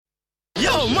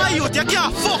Yo, my youth, you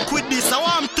can't fuck with this. I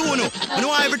want to know. I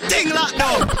know everything locked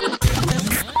down.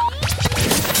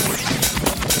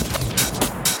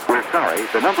 We're sorry,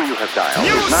 the number you have dialed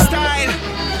New is not... style,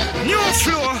 new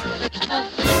flow.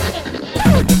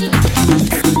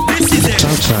 This is it.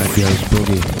 Southside goes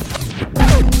Boogie.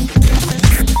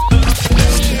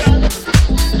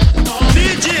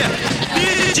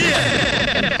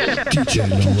 DJ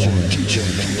Lord.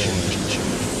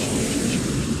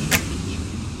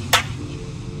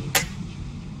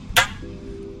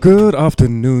 Good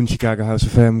afternoon, Chicago House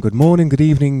FM. Good morning, good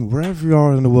evening, wherever you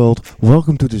are in the world.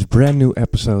 Welcome to this brand new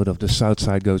episode of the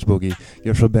Southside Goes Boogie.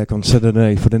 You're so back on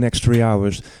Saturday for the next 3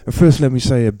 hours. And first, let me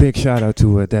say a big shout out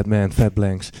to that man, Fat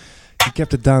Blanks. He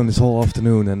kept it down this whole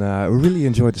afternoon, and I really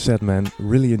enjoyed the set, man.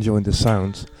 Really enjoyed the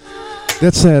sounds.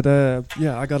 That said,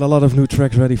 I got a lot of new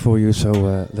tracks ready for you, so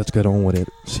let's get on with it.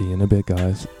 See you in a bit,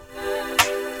 guys.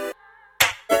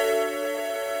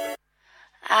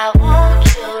 I want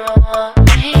you to want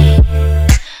me,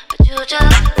 but you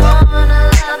just wanna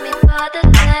love me for the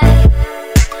day,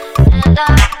 and I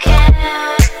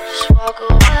can't just walk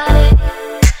away,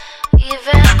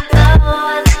 even though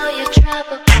I know you try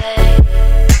to play.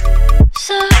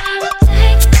 So I will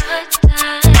take my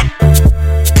time,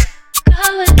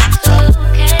 going slow,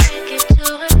 can't get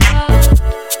too involved.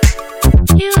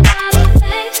 You got a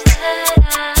face that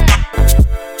I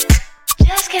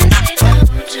just can't say no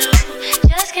to.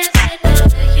 Just can't say no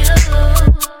to you.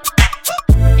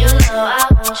 You know I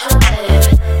want you, baby.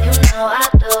 You know I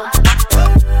do.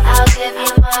 I'll give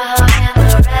you my heart and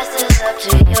the rest is up to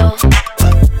you.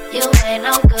 You ain't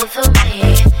no good for me,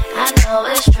 I know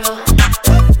it's true,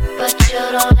 but you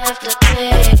don't have to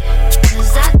pay,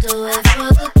 'cause I do it for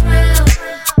the thrill,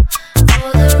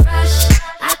 for the rush.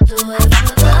 I do it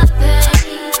for the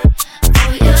pain,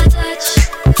 for your touch.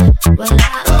 Well, I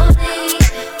only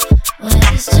when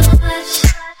it's too much.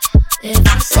 If I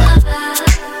survive,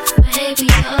 maybe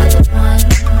you're the one.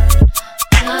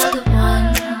 You're the one.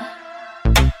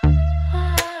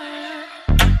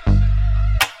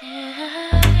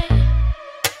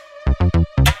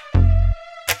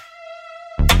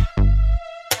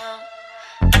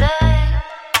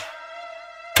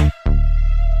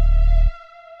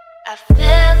 I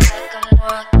feel like I'm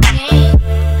walking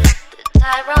the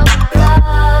tightrope of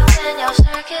love in your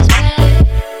circus, babe.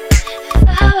 If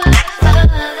I were to fall,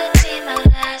 it'd be my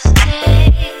last day,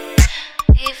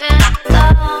 even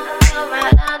though you're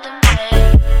right under me.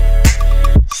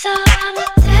 So I'ma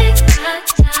take my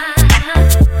time,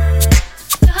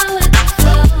 go with the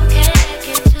flow, can't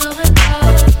get too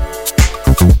involved.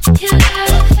 You got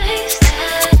a face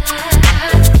that I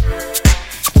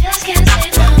just can't say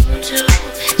no to,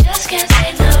 just can't say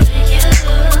no to you.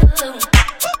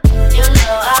 You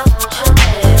know I want you,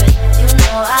 baby, you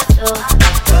know I do.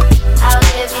 I'll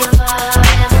give you my heart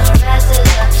and the rest is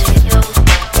up to you.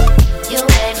 You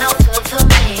ain't no good for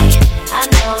me, I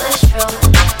know it's true,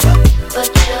 but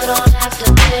you don't have to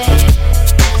pay,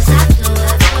 'cause I do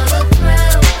it for the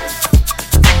thrill,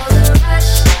 for the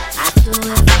rush. I do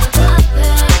it for the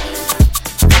pain,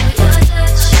 for your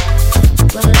touch.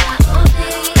 Well, I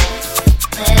only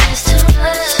when it's too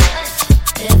much.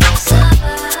 If I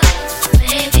survive,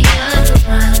 maybe you're the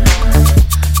one.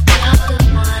 You're the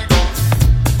one.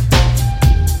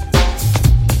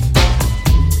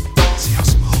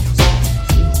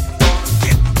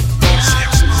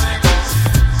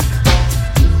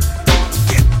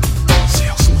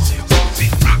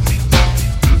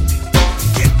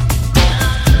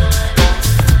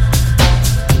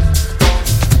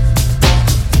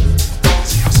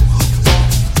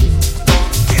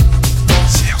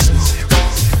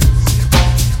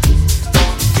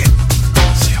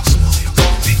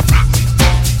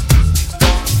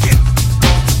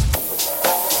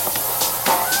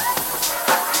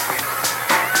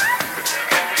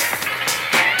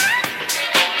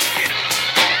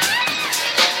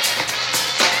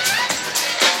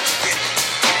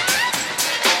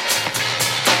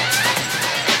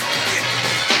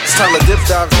 Time to dip,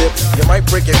 dive, dip. You might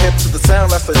break your hip to the sound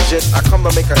that's legit. I come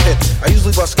to make a hit. I usually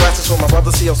bust scratches for my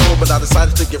brother see how smooth, but I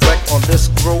decided to get wrecked on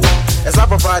this groove. As I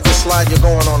provide this slide, you're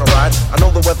going on a ride. I know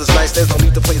the weather's nice, there's no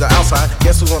need to play the outside.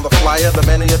 Guess who's on the flyer? The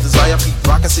man of your desire. Pete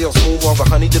Rock and see how smooth all the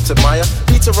honey dips admire.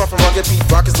 Pizza rough and rugged, Pete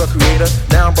Rock is the creator.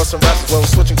 Now I'm busting raps as well,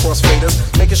 switching cross faders,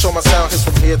 making sure my sound hits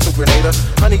from here to Grenada.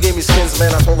 Honey gave me skins,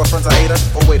 man, I told her friends I hate her.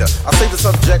 Oh waiter, I'll save the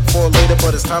subject for later,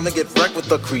 but it's time to get wrecked with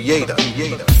the creator.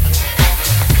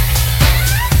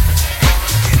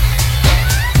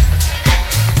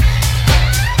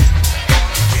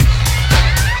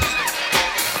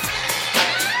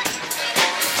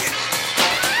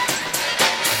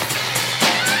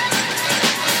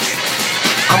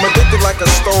 I'm addicted like a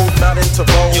stove, not into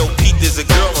roll. Yo, Pete, there's a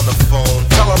girl on the phone.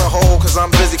 Tell her to hold, cause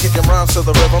I'm busy kicking rhymes to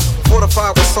the rhythm.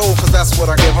 Fortified with soul, cause that's what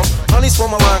I give them. Honey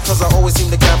swell my line, cause I always seem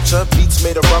to capture. Beats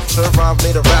made a rupture, rhymes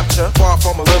made a rapture. Far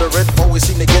from illiterate, always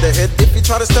seem to get a hit. If you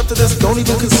try to step to this, don't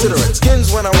even consider it.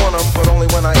 Skins when I want them, but only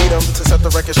when I eat them. To set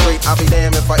the record straight, I'll be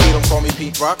damned if I eat them. Call me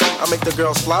Pete Rock, I make the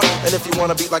girls flop. And if you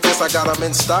wanna beat like this, I got them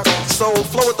in stock. So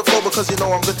flow with the flow, because you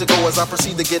know I'm good to go as I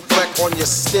proceed to get wrecked on your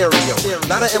stereo.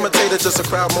 Not an imitator, just a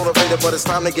crowd motivator, but it's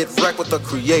time to get wrecked with the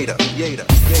creator.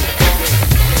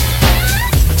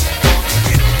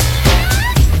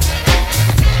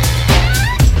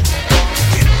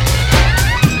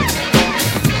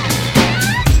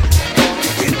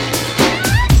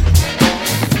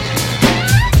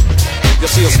 You'll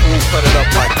see a spoon cut it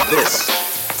up like this.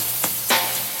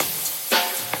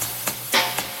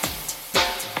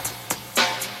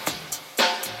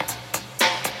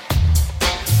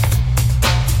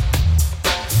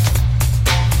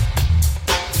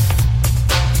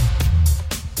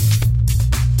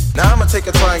 Now I'ma take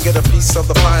a try and get a piece of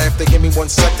the pie. If they give me 1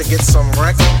 sec to get some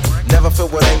wreck. Never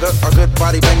filled with anger, a good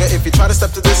body banger. If you try to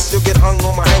step to this, you'll get hung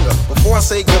on my hanger. Before I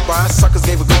say goodbye, suckers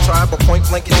gave a good try, but point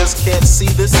blank you just can't see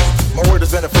this. My word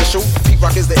is beneficial, Pete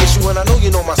Rock is the issue, and I know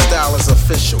you know my style is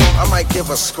official. I might give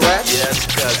a scratch, Yes,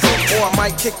 cousin. or I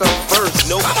might kick a verse.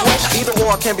 No question. Either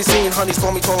or can be seen, honeys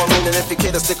call me tall and mean. And if you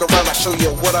care to stick around, I'll show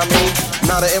you what I mean.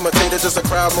 Not an imitator, just a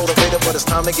crowd motivator, but it's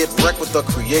time to get wrecked with the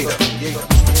creator.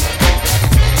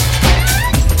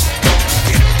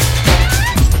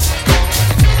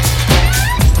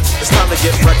 It's time to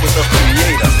get wrecked with the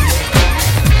creator.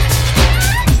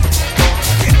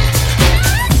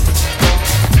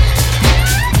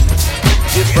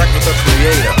 Get wrecked with the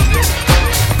creator.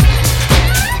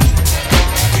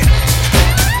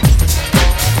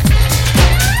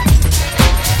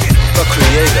 The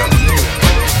creator.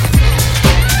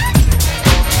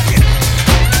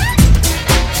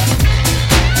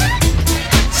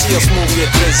 See us move,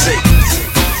 get busy.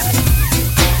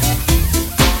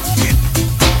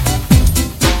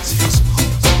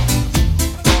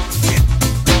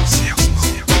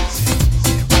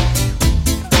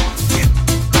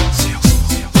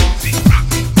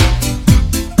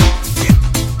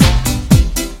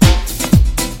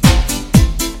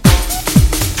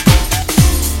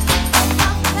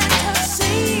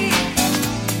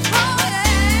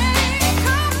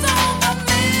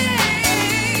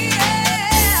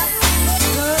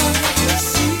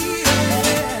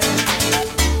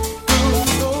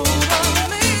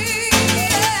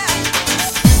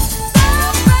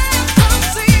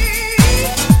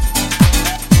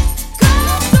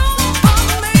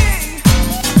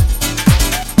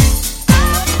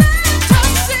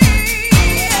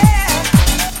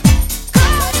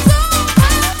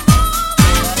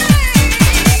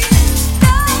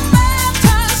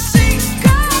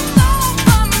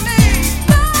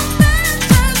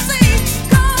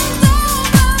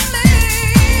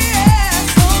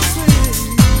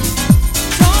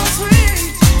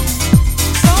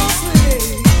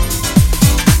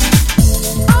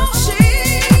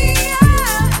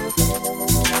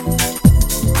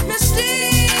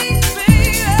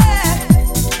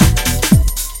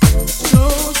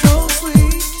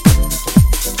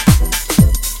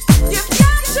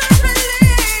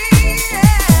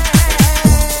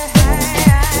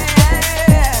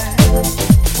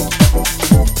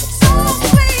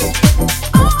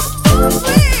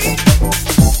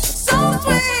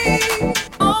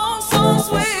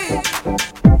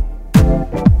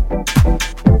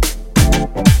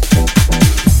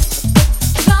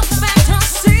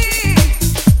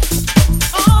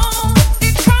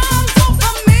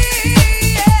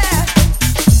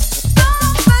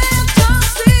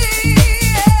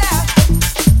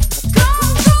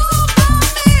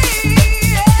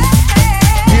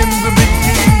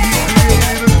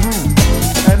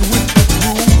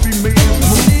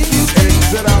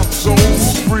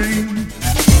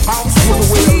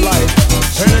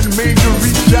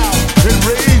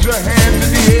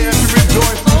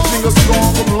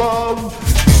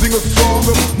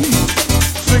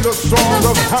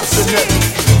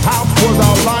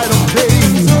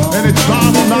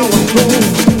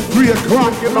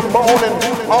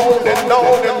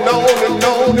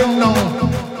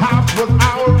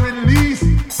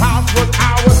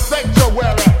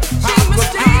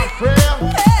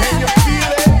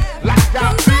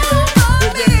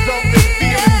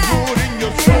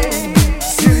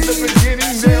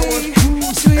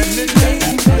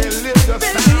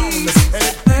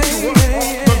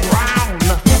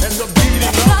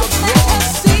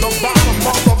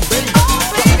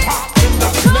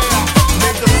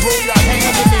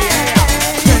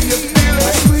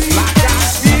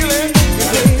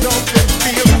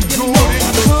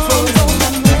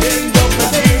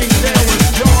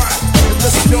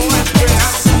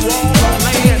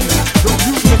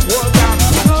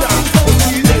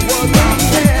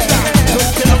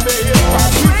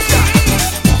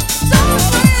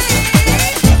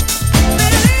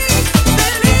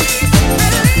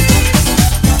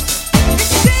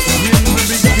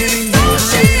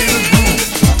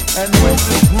 broke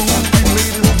this groove, we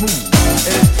made it smooth,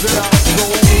 and it set our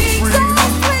soul free.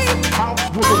 House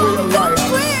was a way of life,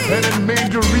 and it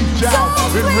made you reach out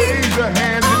and raise your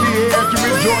hands in the air to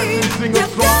rejoice and sing a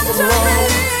song of love,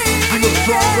 sing a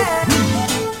song of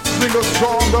peace, sing a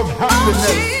song of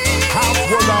happiness. House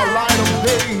was our light of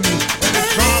day, and it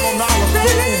shone on our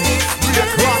soul. 3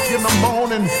 o'clock in the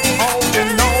morning, on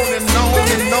and on and on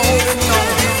and on and on.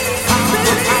 House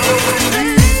was our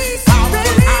release, house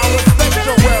was our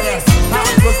sanctuary,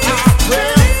 house was our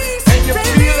prayer. And you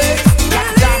feel it,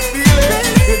 like I feel it.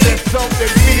 Is there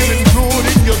something feeling good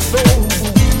in your soul?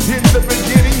 In the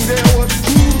beginning there was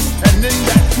truth, and in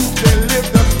that truth there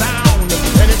lived a sound,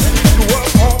 and it picked you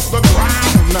up off the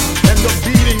ground, and the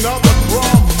beating of the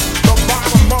drum, the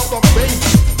bottom of the bass,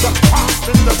 the pop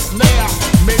and the snare,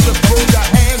 made you throw your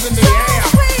hands in the air.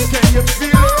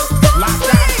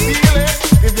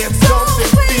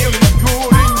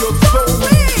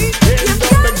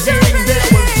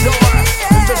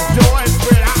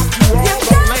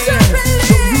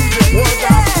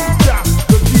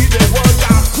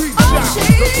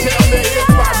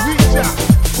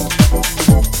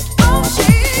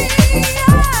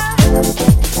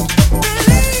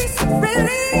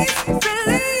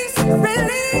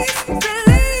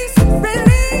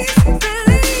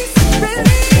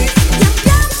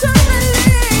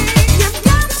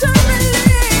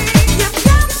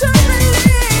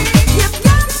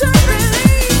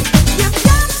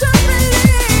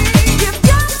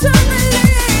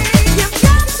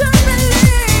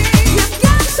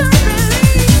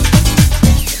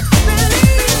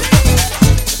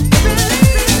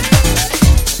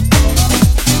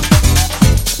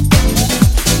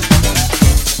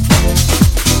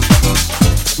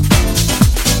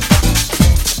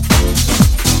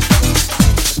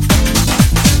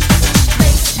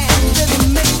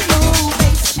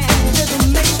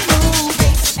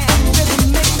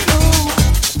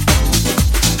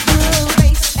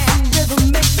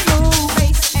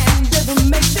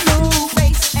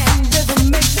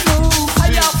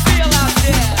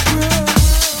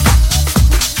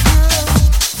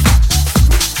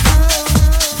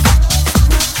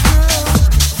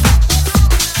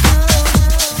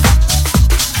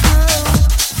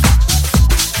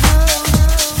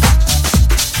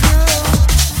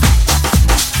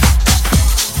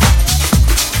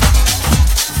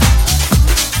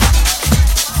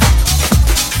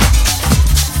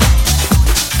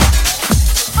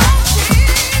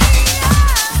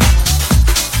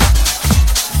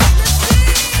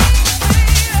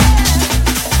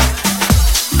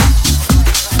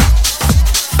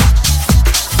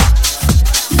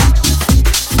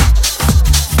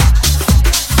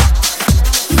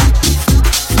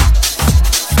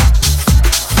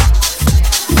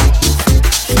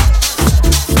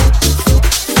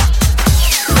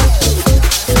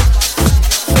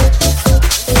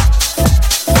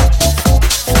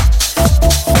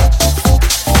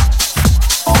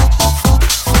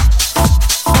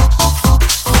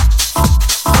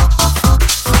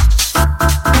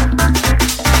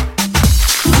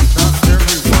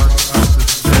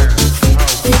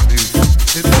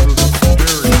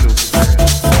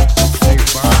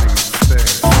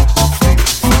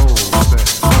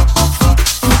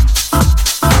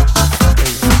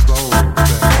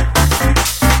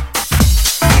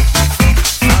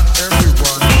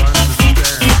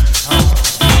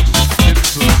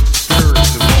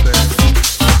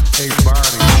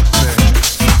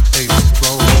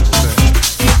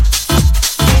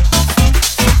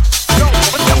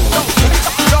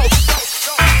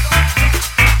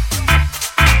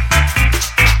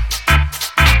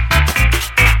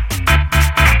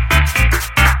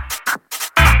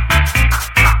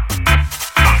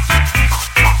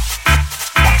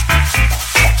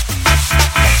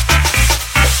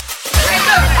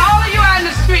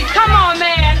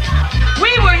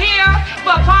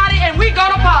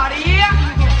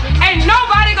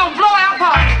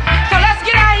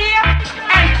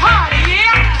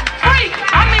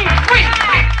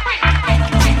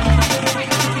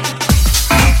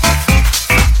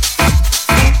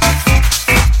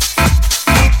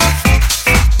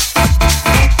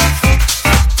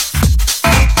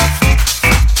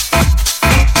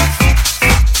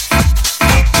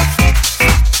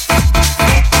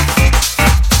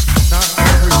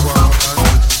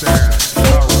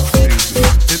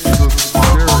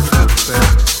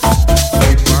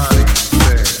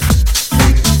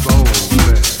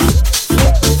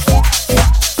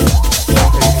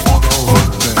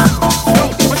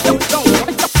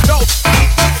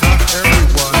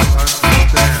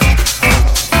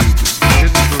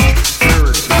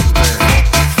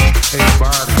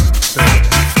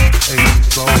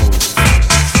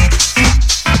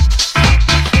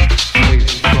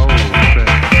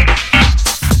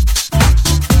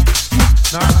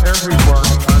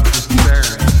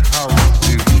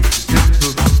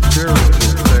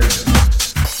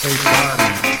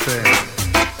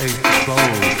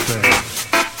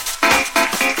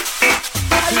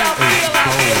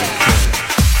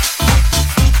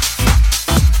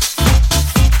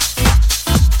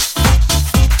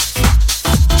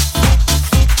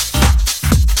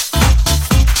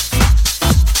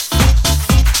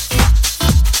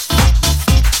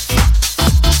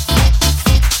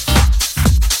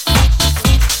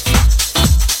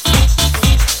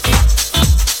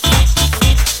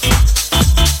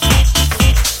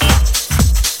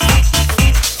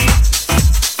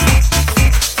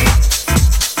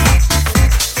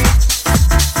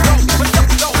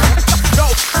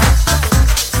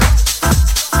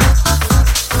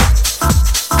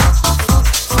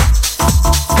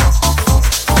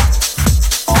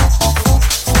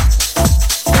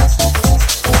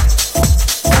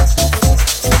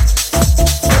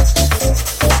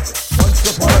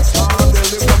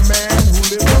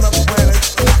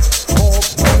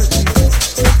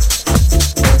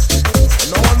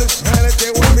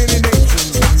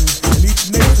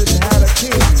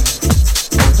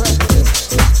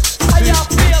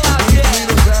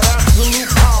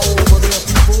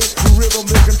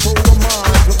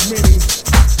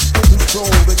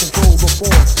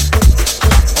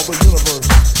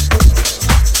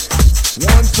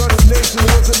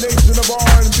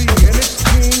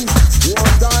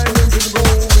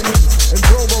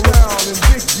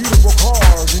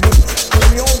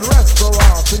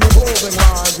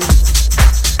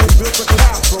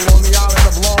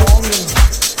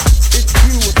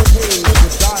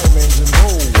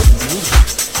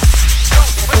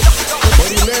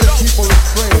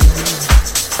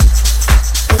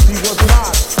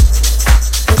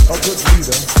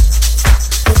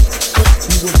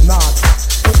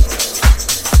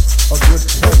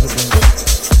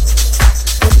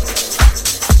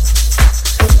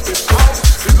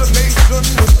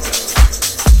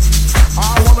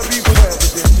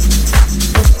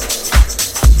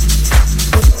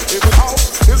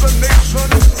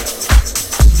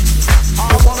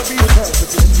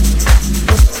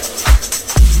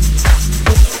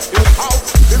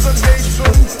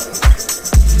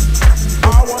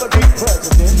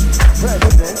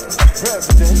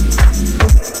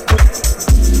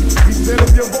 He said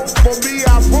if you vote for me,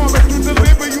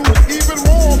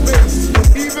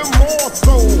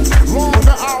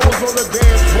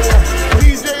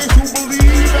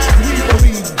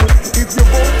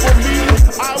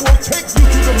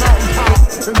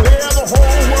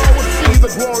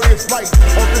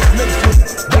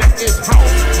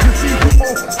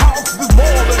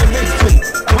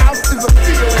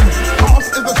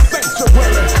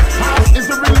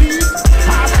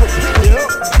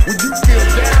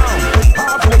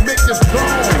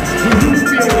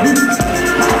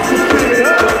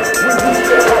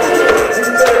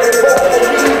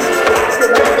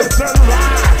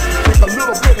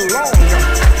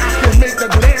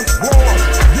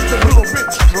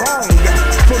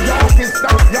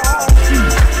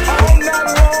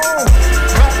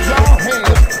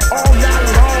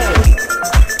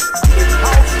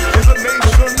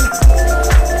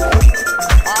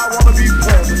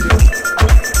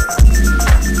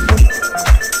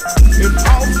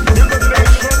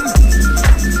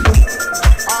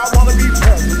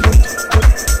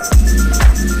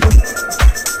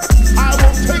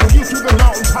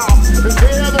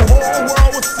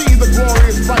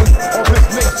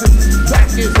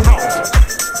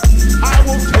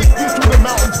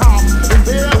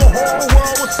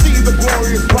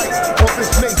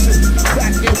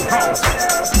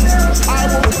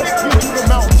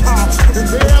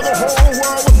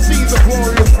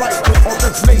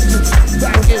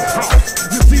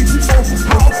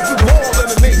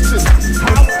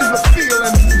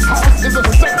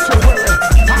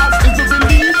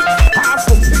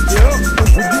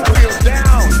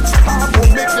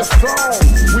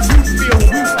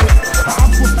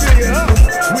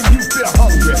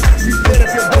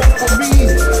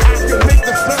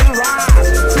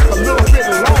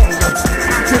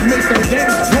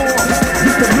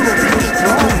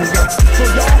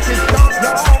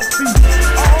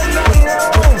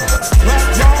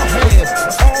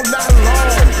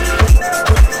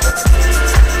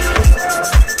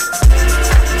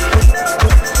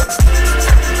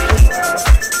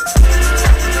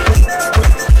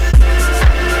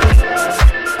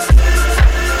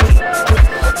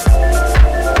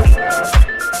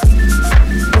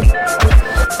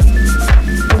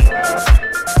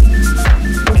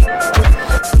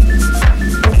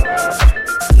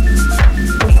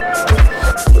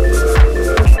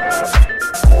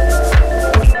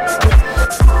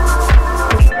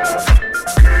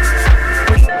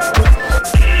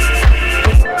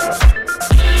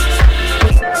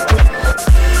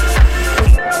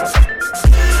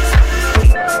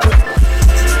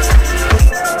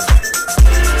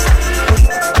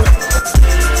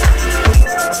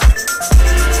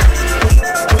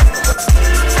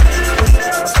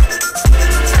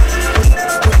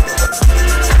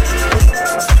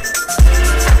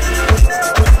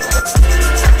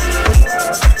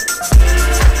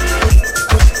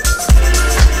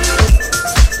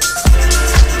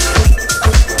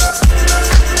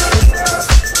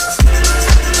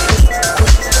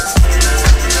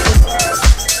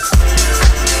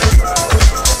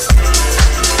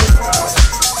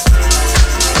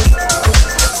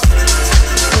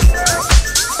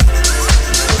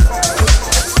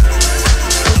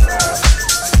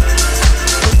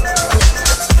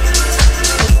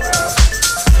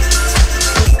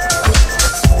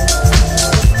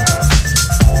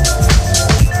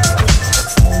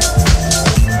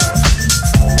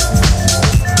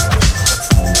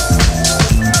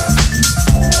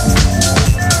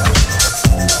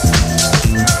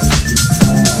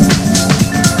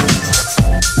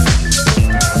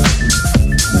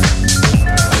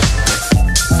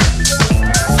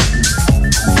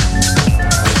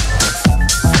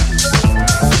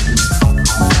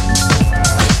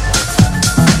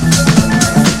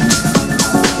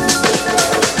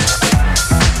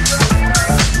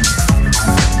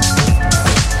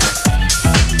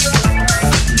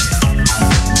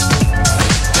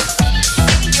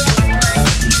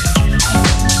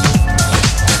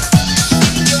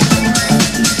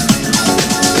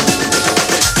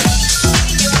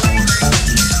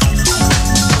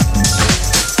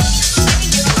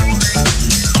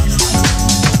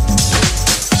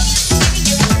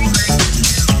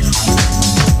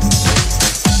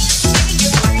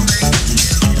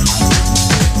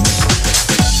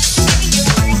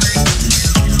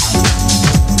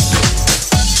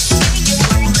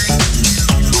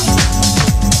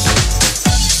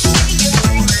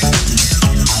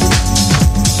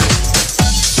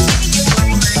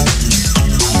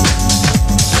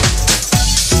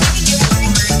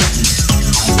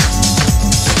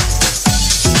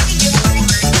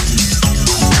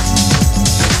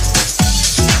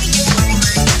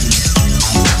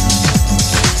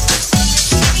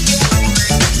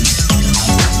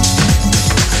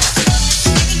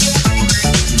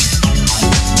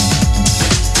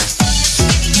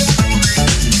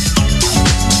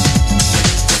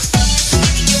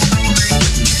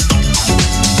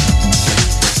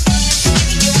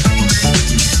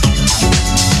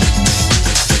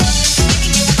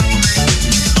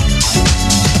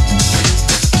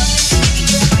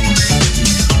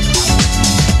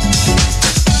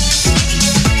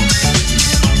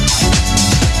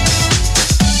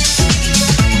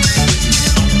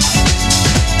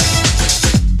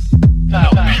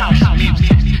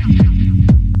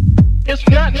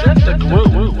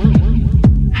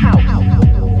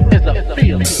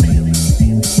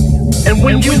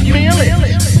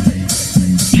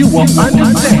 will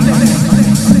understand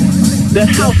that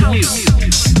house music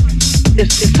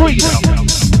is freedom.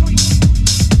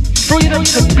 Freedom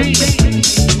to be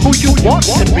who you want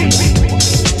to be.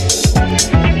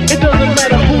 It doesn't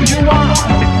matter who you are.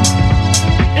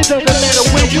 It doesn't matter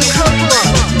where you come from.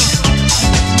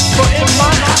 For in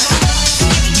my house,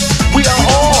 we are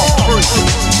all free.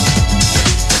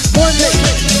 One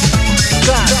nation,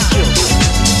 God's children,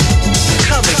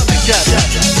 coming together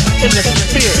in the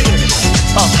spirit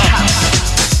of house.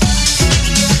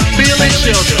 Feeling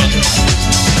children,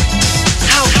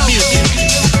 house music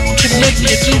can make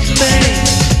you do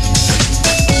things,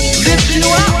 lift you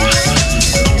up,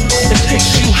 and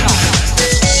takes you high.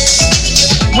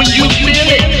 When you feel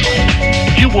it,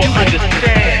 you will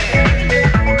understand.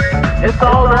 It's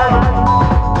alright.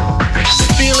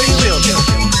 Feeling children.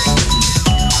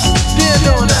 Dear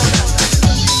Donna,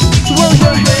 throw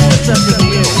your hands up in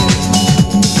the air.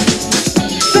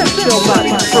 Set your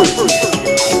body free.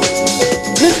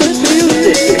 Let the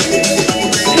music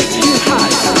take you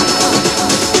high.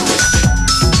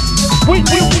 When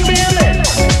you feel it,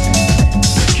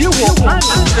 you will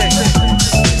understand.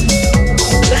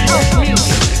 The house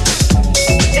music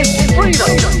is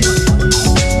freedom.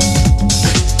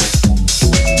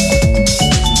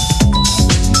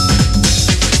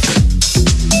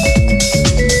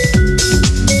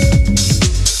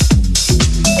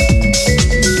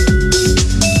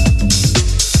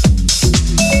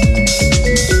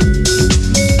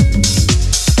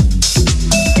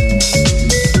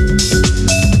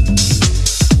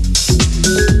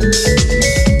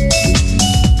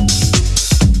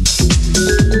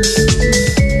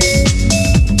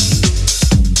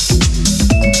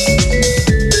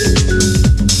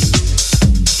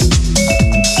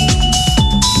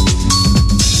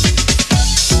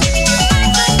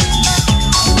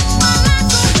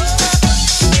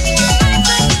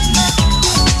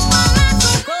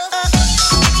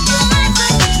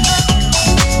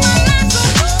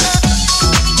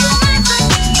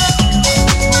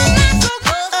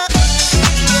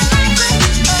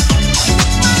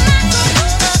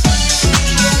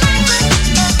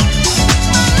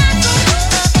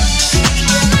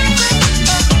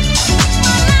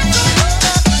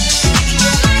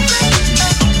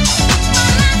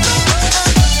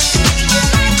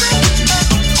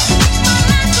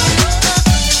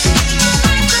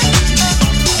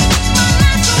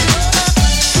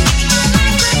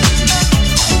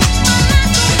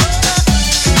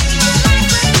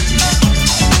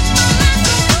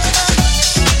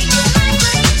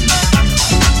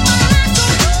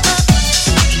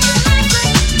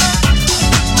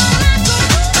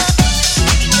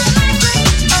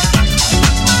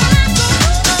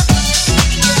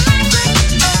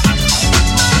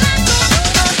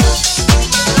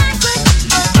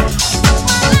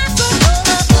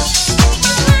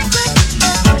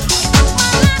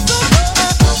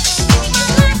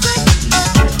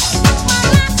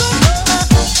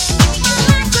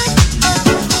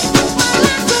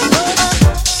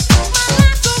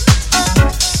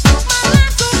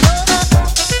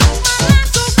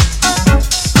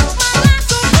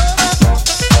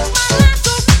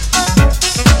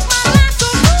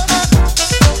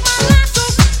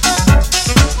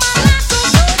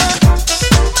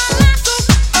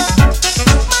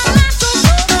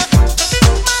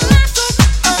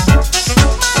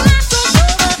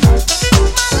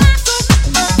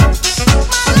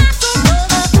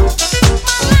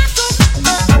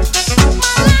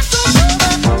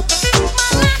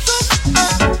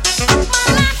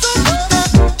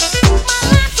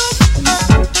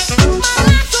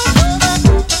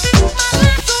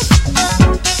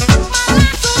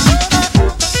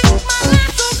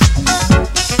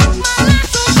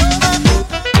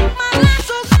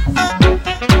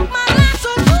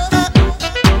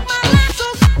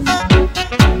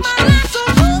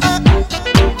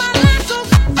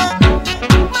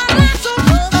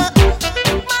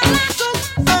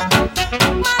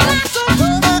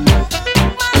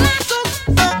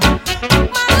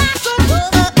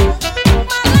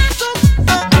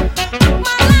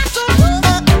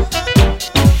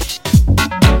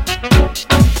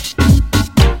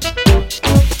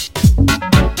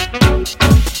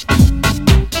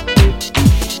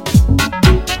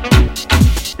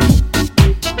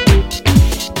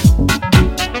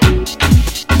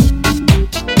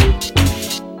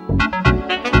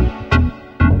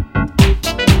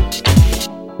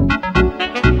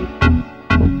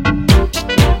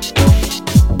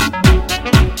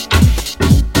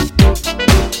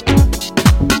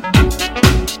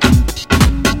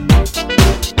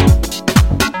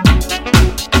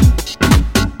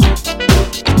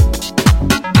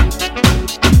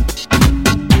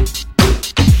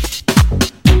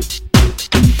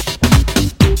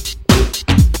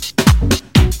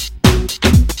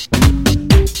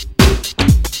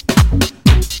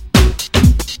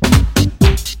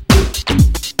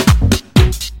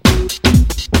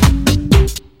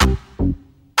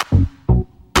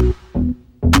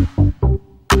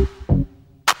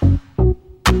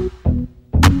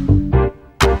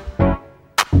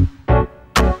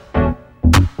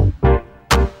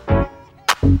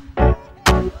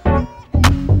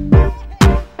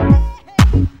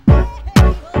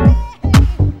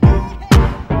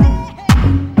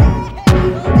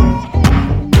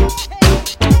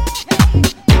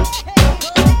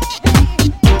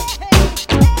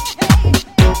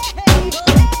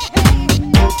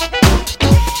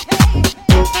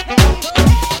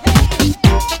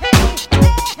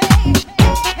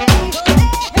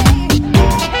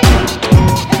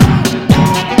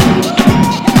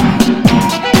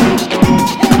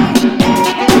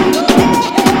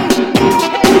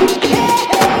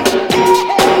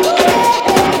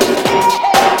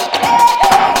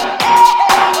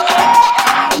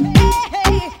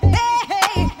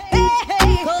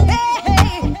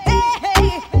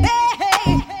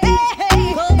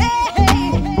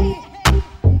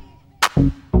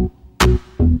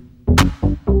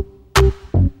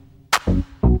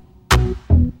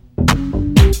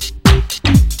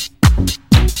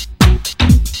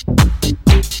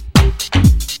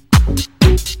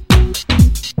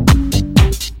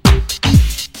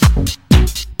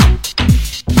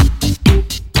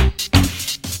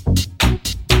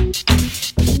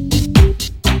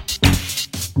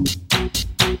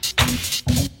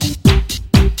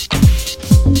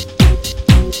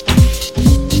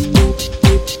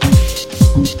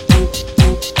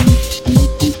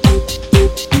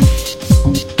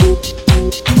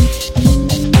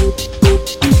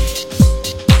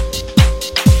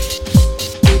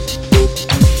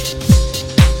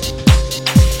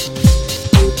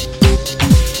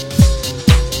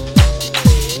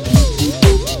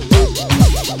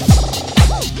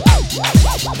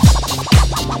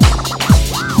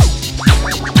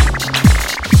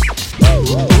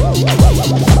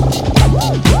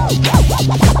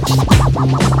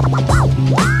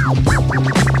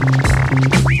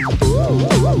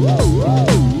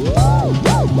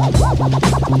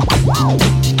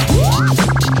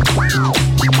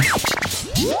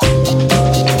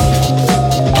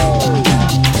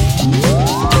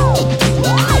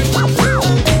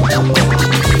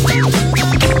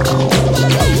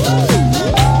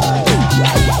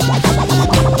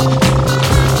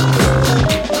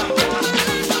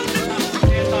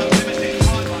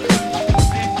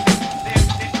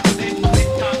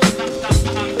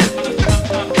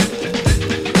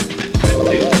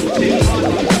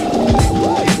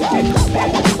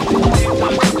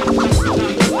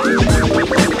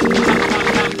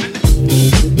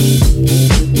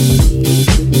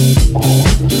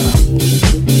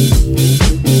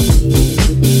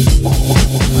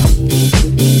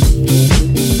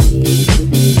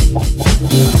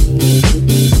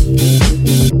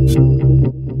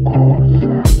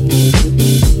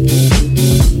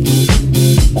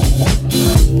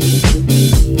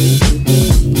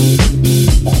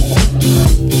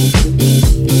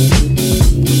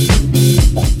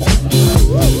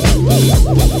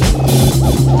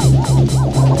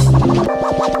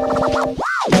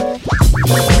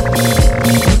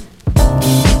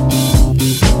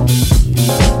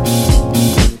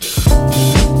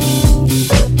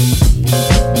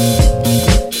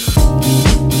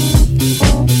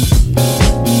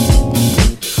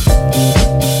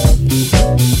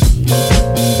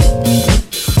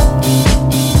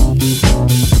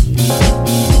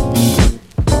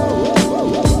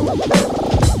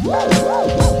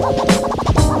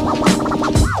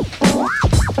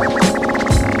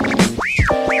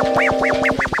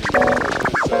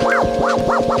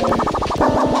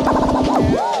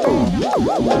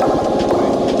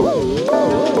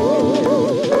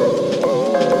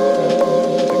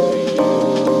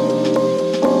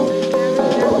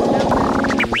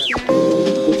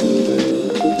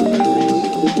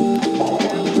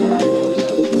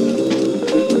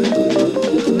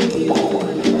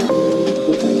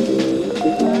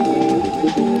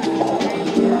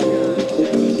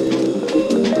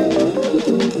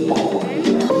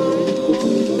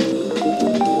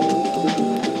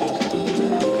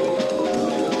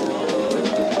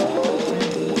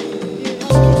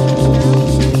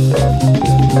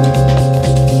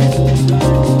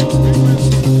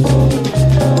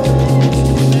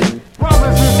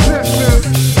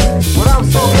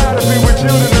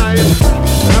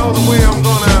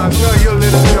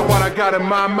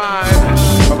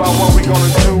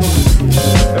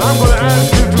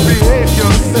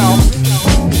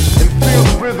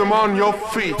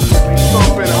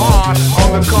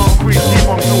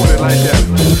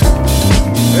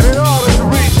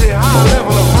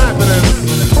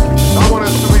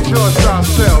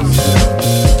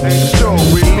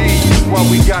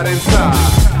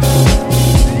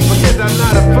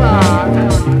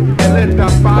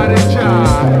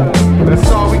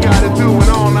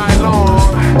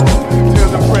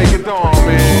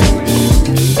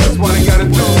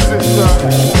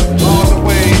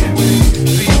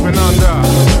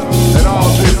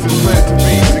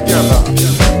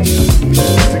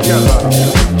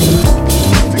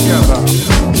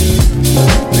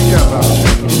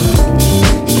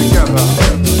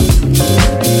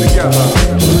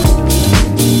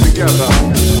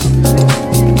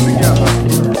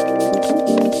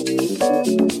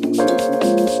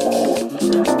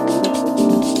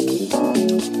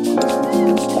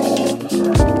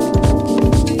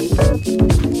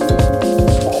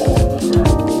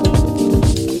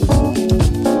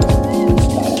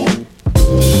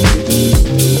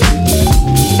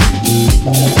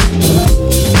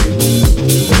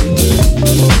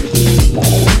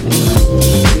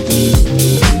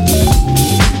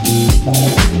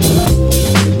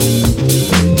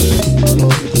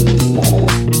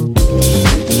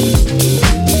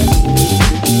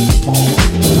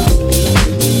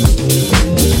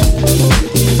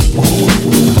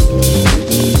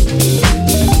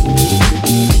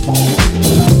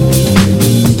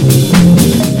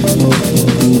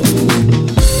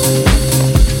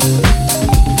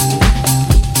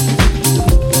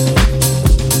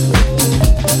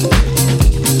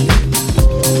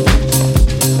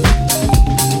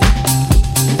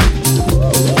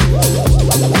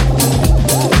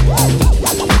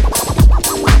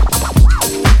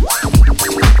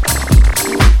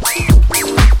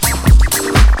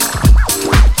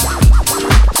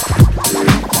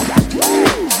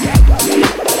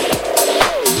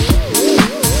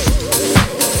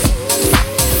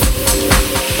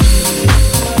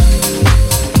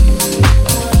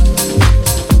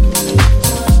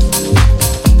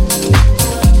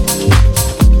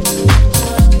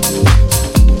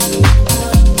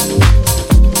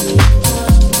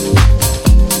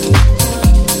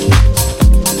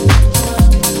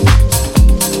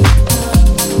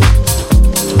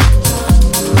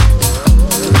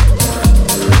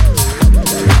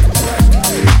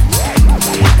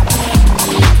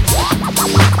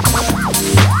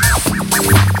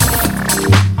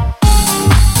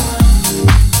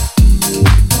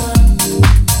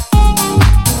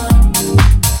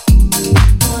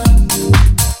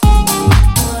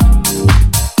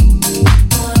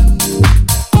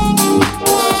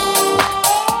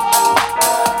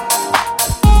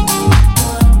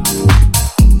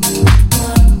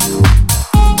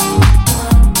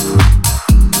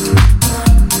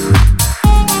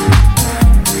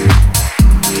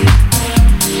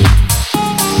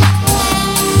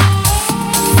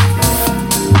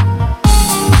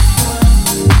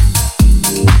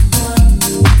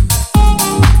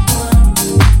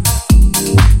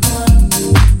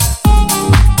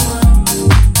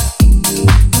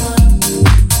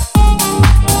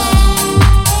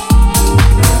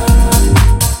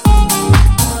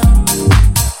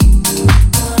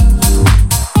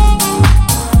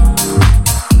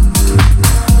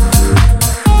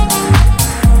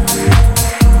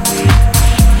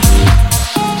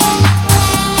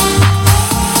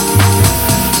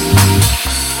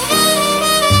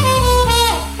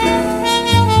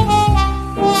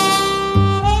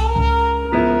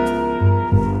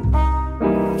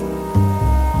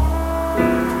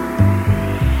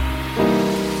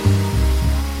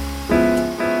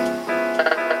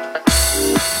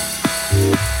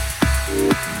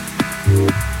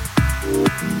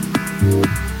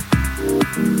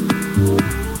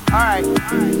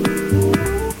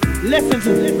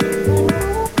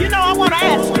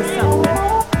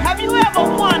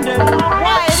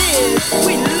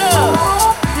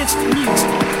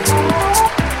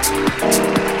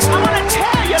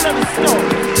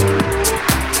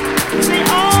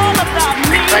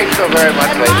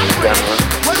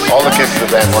 kids in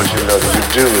the band want you to know that we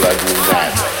do love you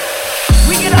madly.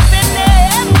 We get up in there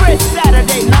every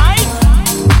Saturday night,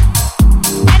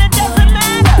 and it doesn't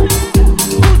matter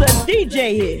who the DJ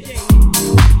is.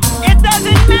 It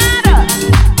doesn't matter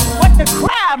what the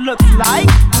crowd looks like.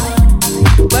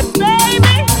 But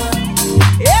baby,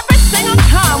 every single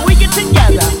time we get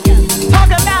together,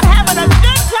 talking about having a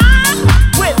good time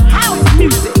with house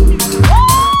music.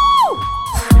 Woo!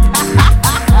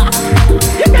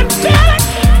 You can feel it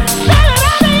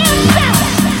on the inside.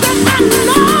 That I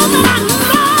know, that I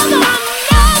know, that I know,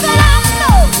 that I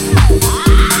know.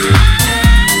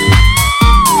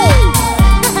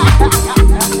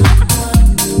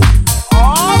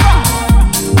 All right,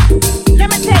 let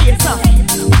me tell you something.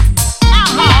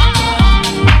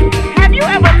 Have you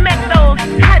ever met those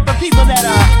type of people that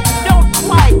don't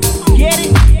quite get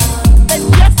it? That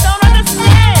just don't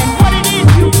understand what it is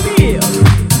you feel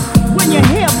when you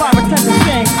hear Barbara Tucker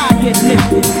saying, I get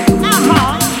lifted.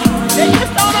 They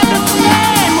just don't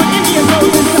understand when India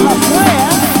goes into her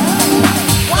prayer,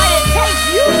 why it takes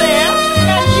you there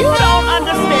and you don't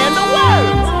understand the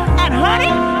words. And honey,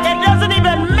 it doesn't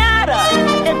even matter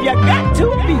if you got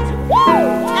 2 feet. Woo!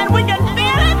 And we can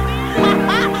feel it.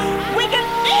 We can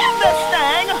feel this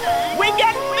thing. We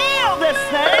can feel this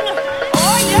thing.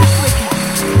 Oh yes, we can.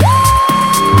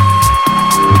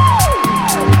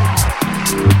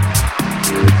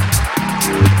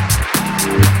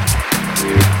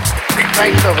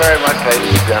 Thanks so very much,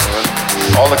 ladies and gentlemen.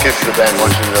 All the kids in the band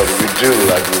want you to know that we do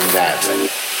love you madly.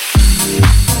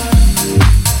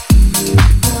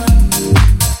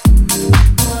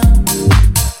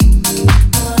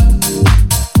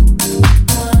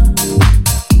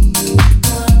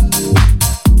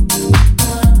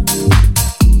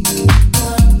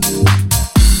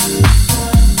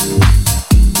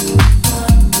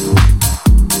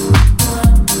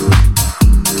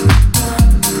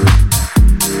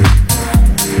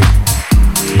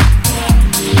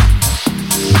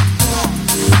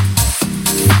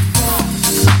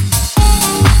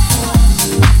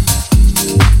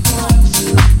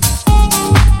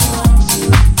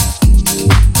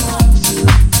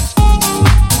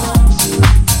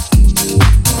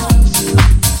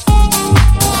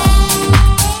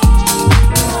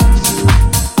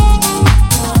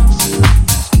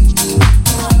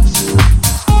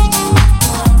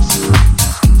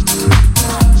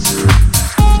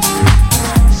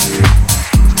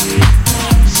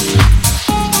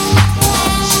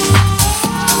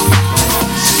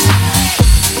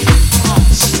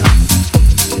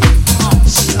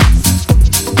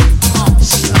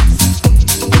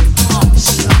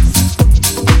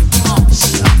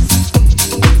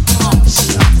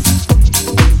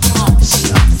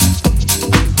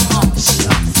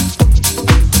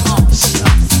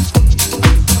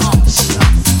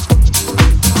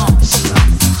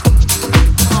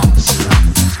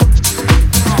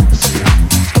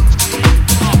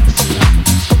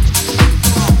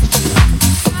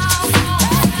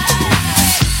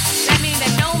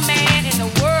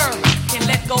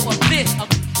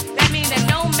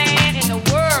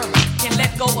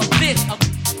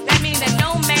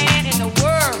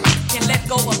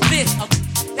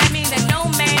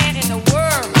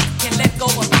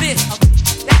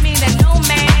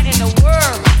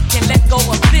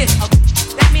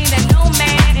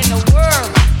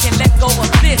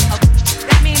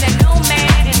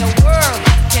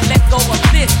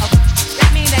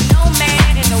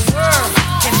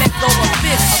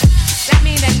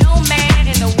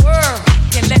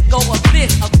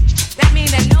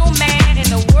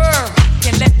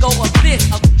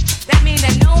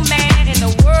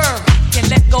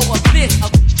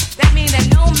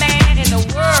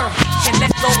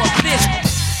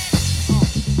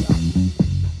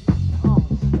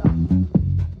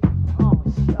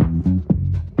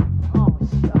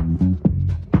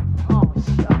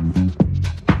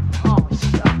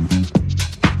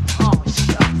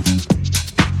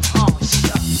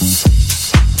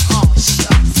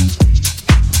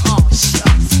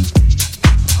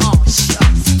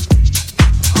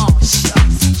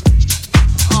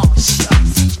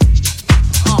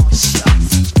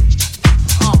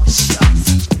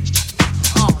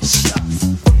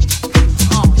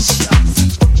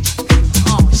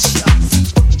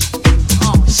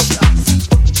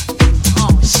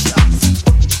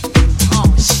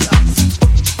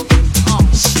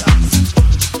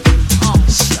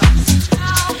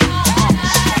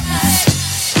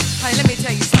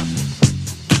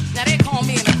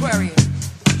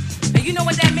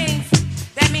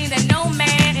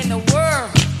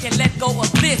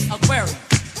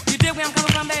 where I'm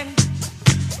coming from, baby?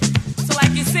 So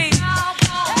like you see,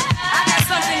 I got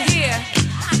something here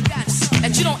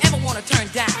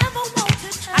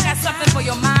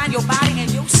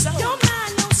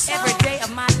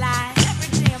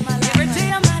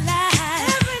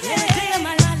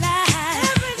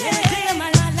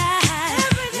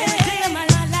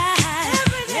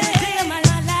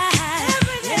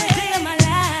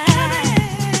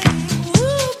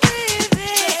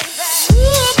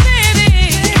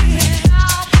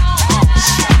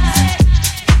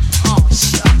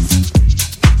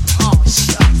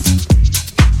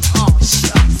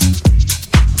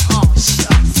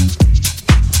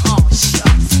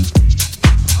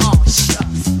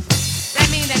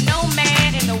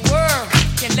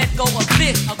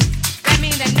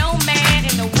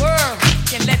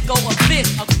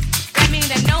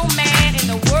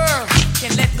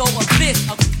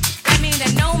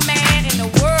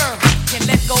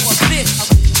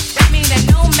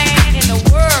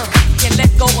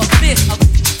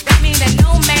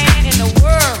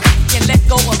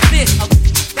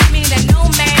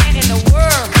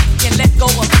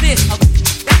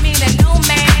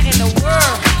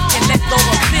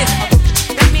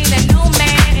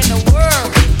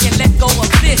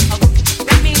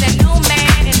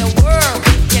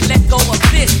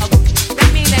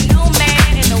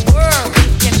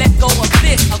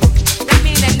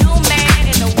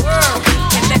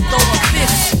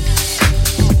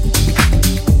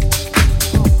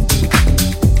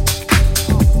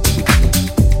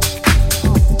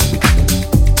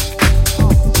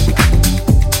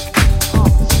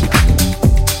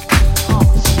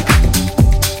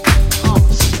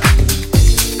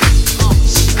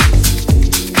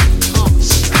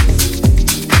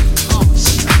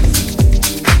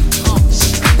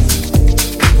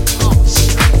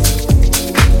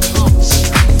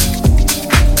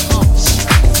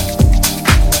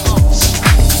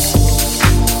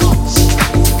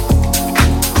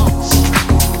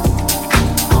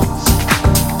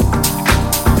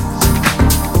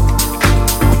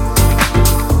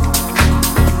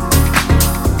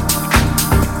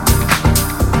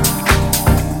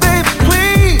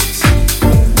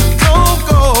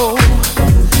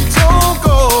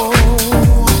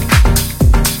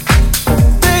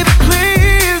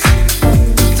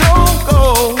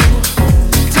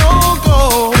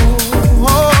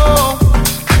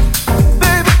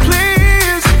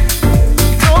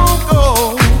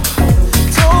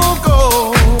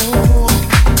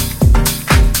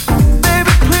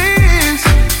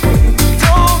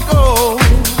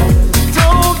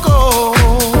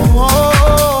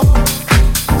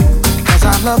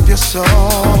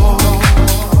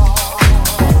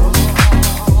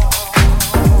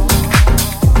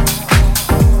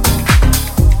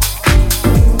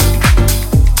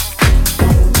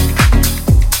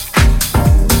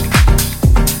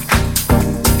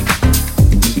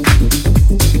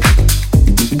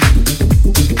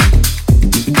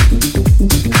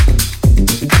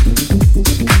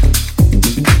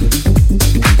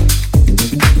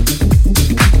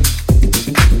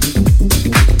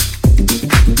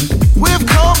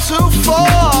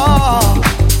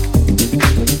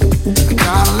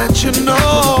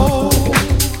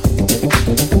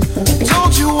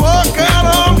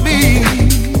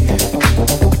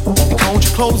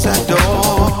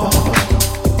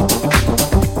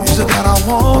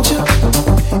want you?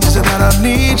 Is it that I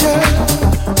need you?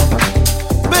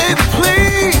 Baby,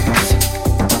 please,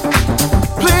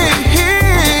 please,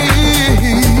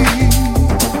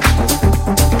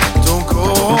 don't go.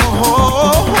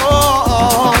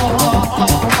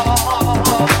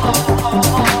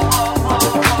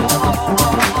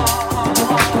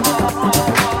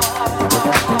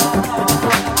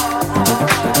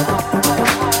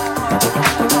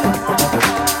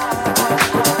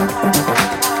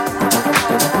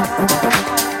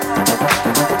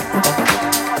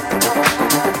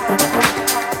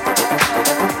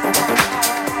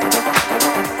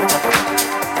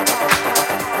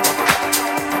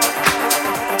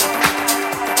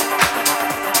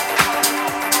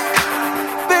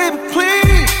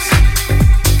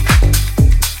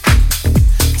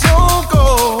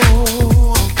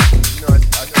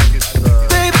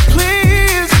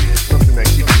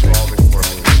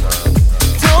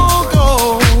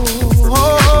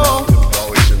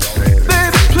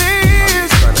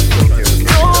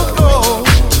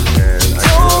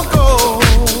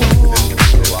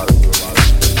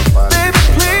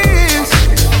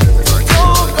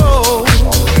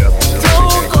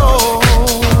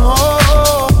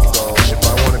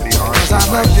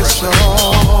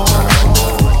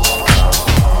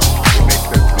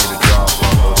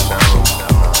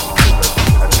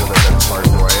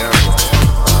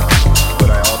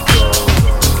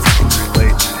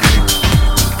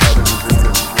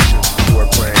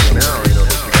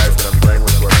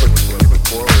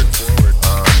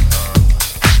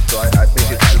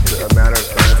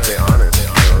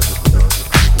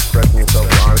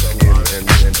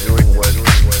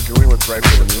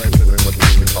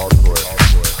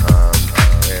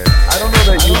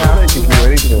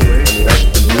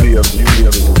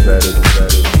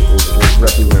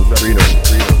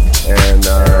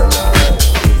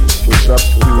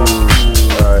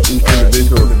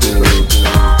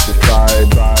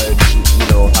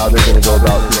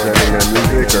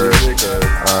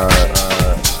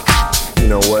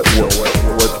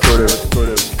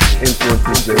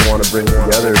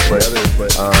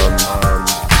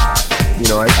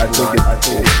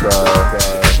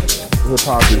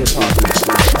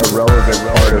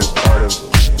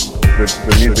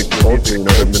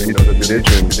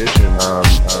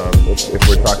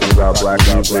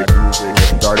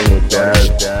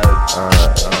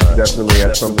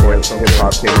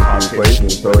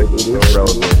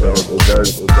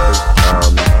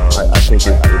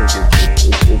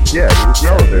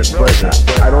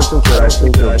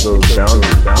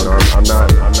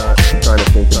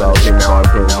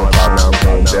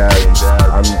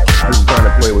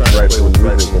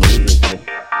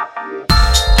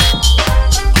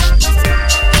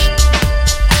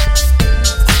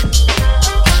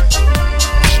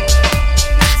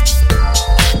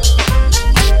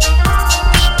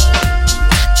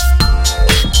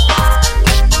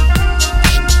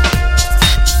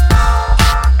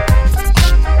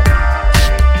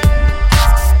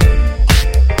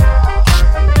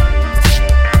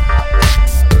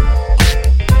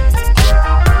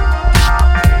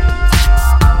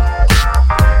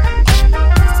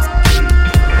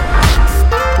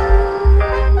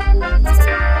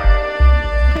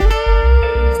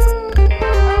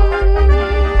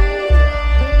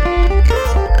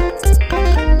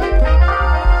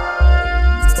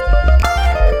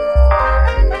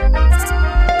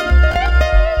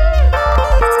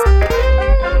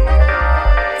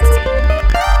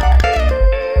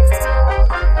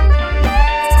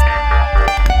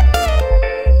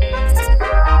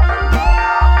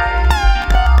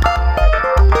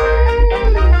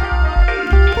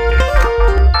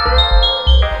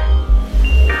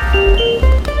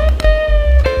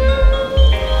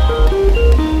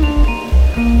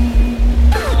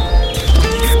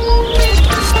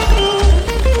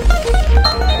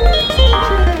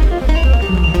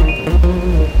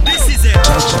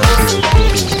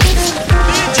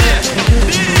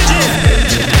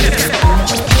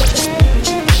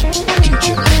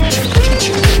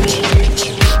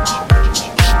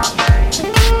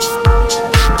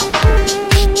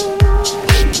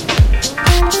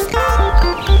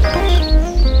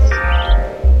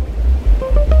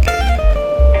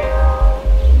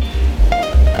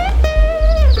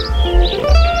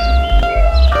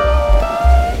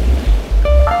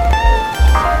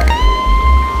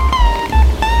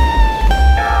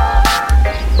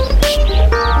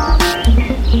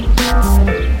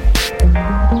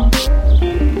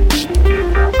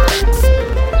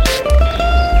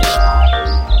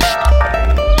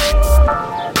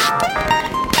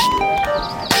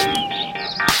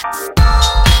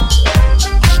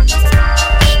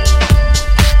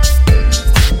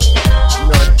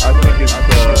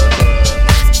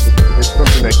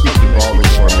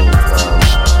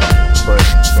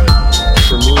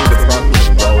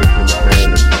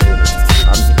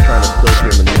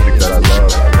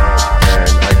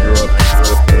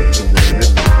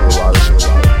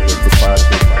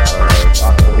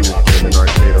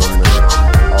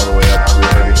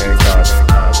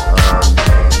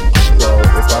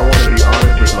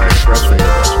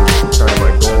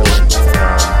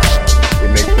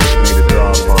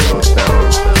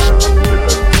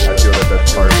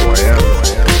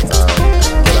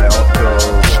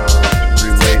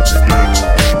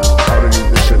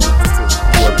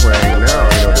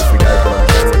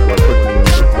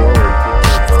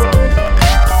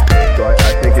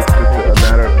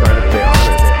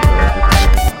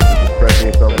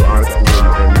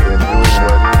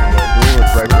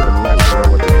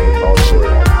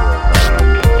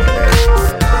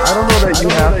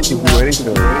 to do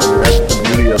anything. I mean, that's the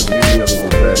beauty of music, is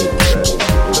that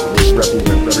it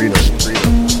represents freedom.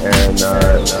 And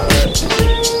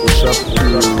it's up to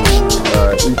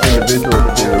each individual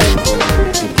to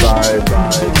decide,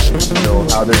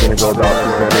 how they're going to go about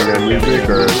presenting their music,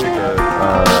 or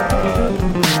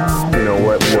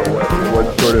what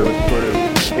sort of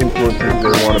influences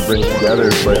they want to bring together.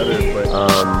 But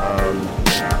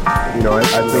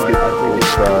I think hip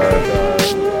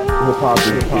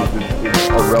hop is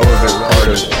a relevant part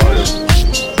of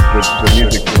the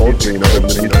music culture, the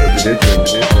music tradition.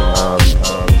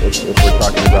 If we're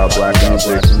talking about black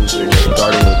music,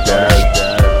 starting with jazz,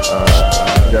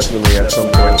 definitely at some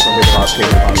point hip hop came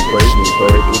into the equation, so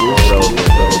it is relevant.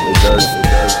 So it does.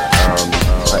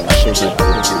 I think it's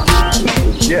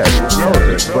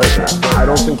relevant, but I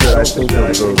don't think that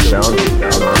those boundaries.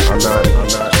 I'm not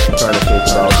trying to think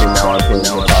about, okay, now I'm playing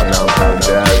hip hop, now I'm playing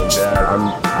jazz. I'm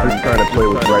just trying to play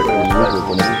what's right for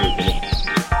the music.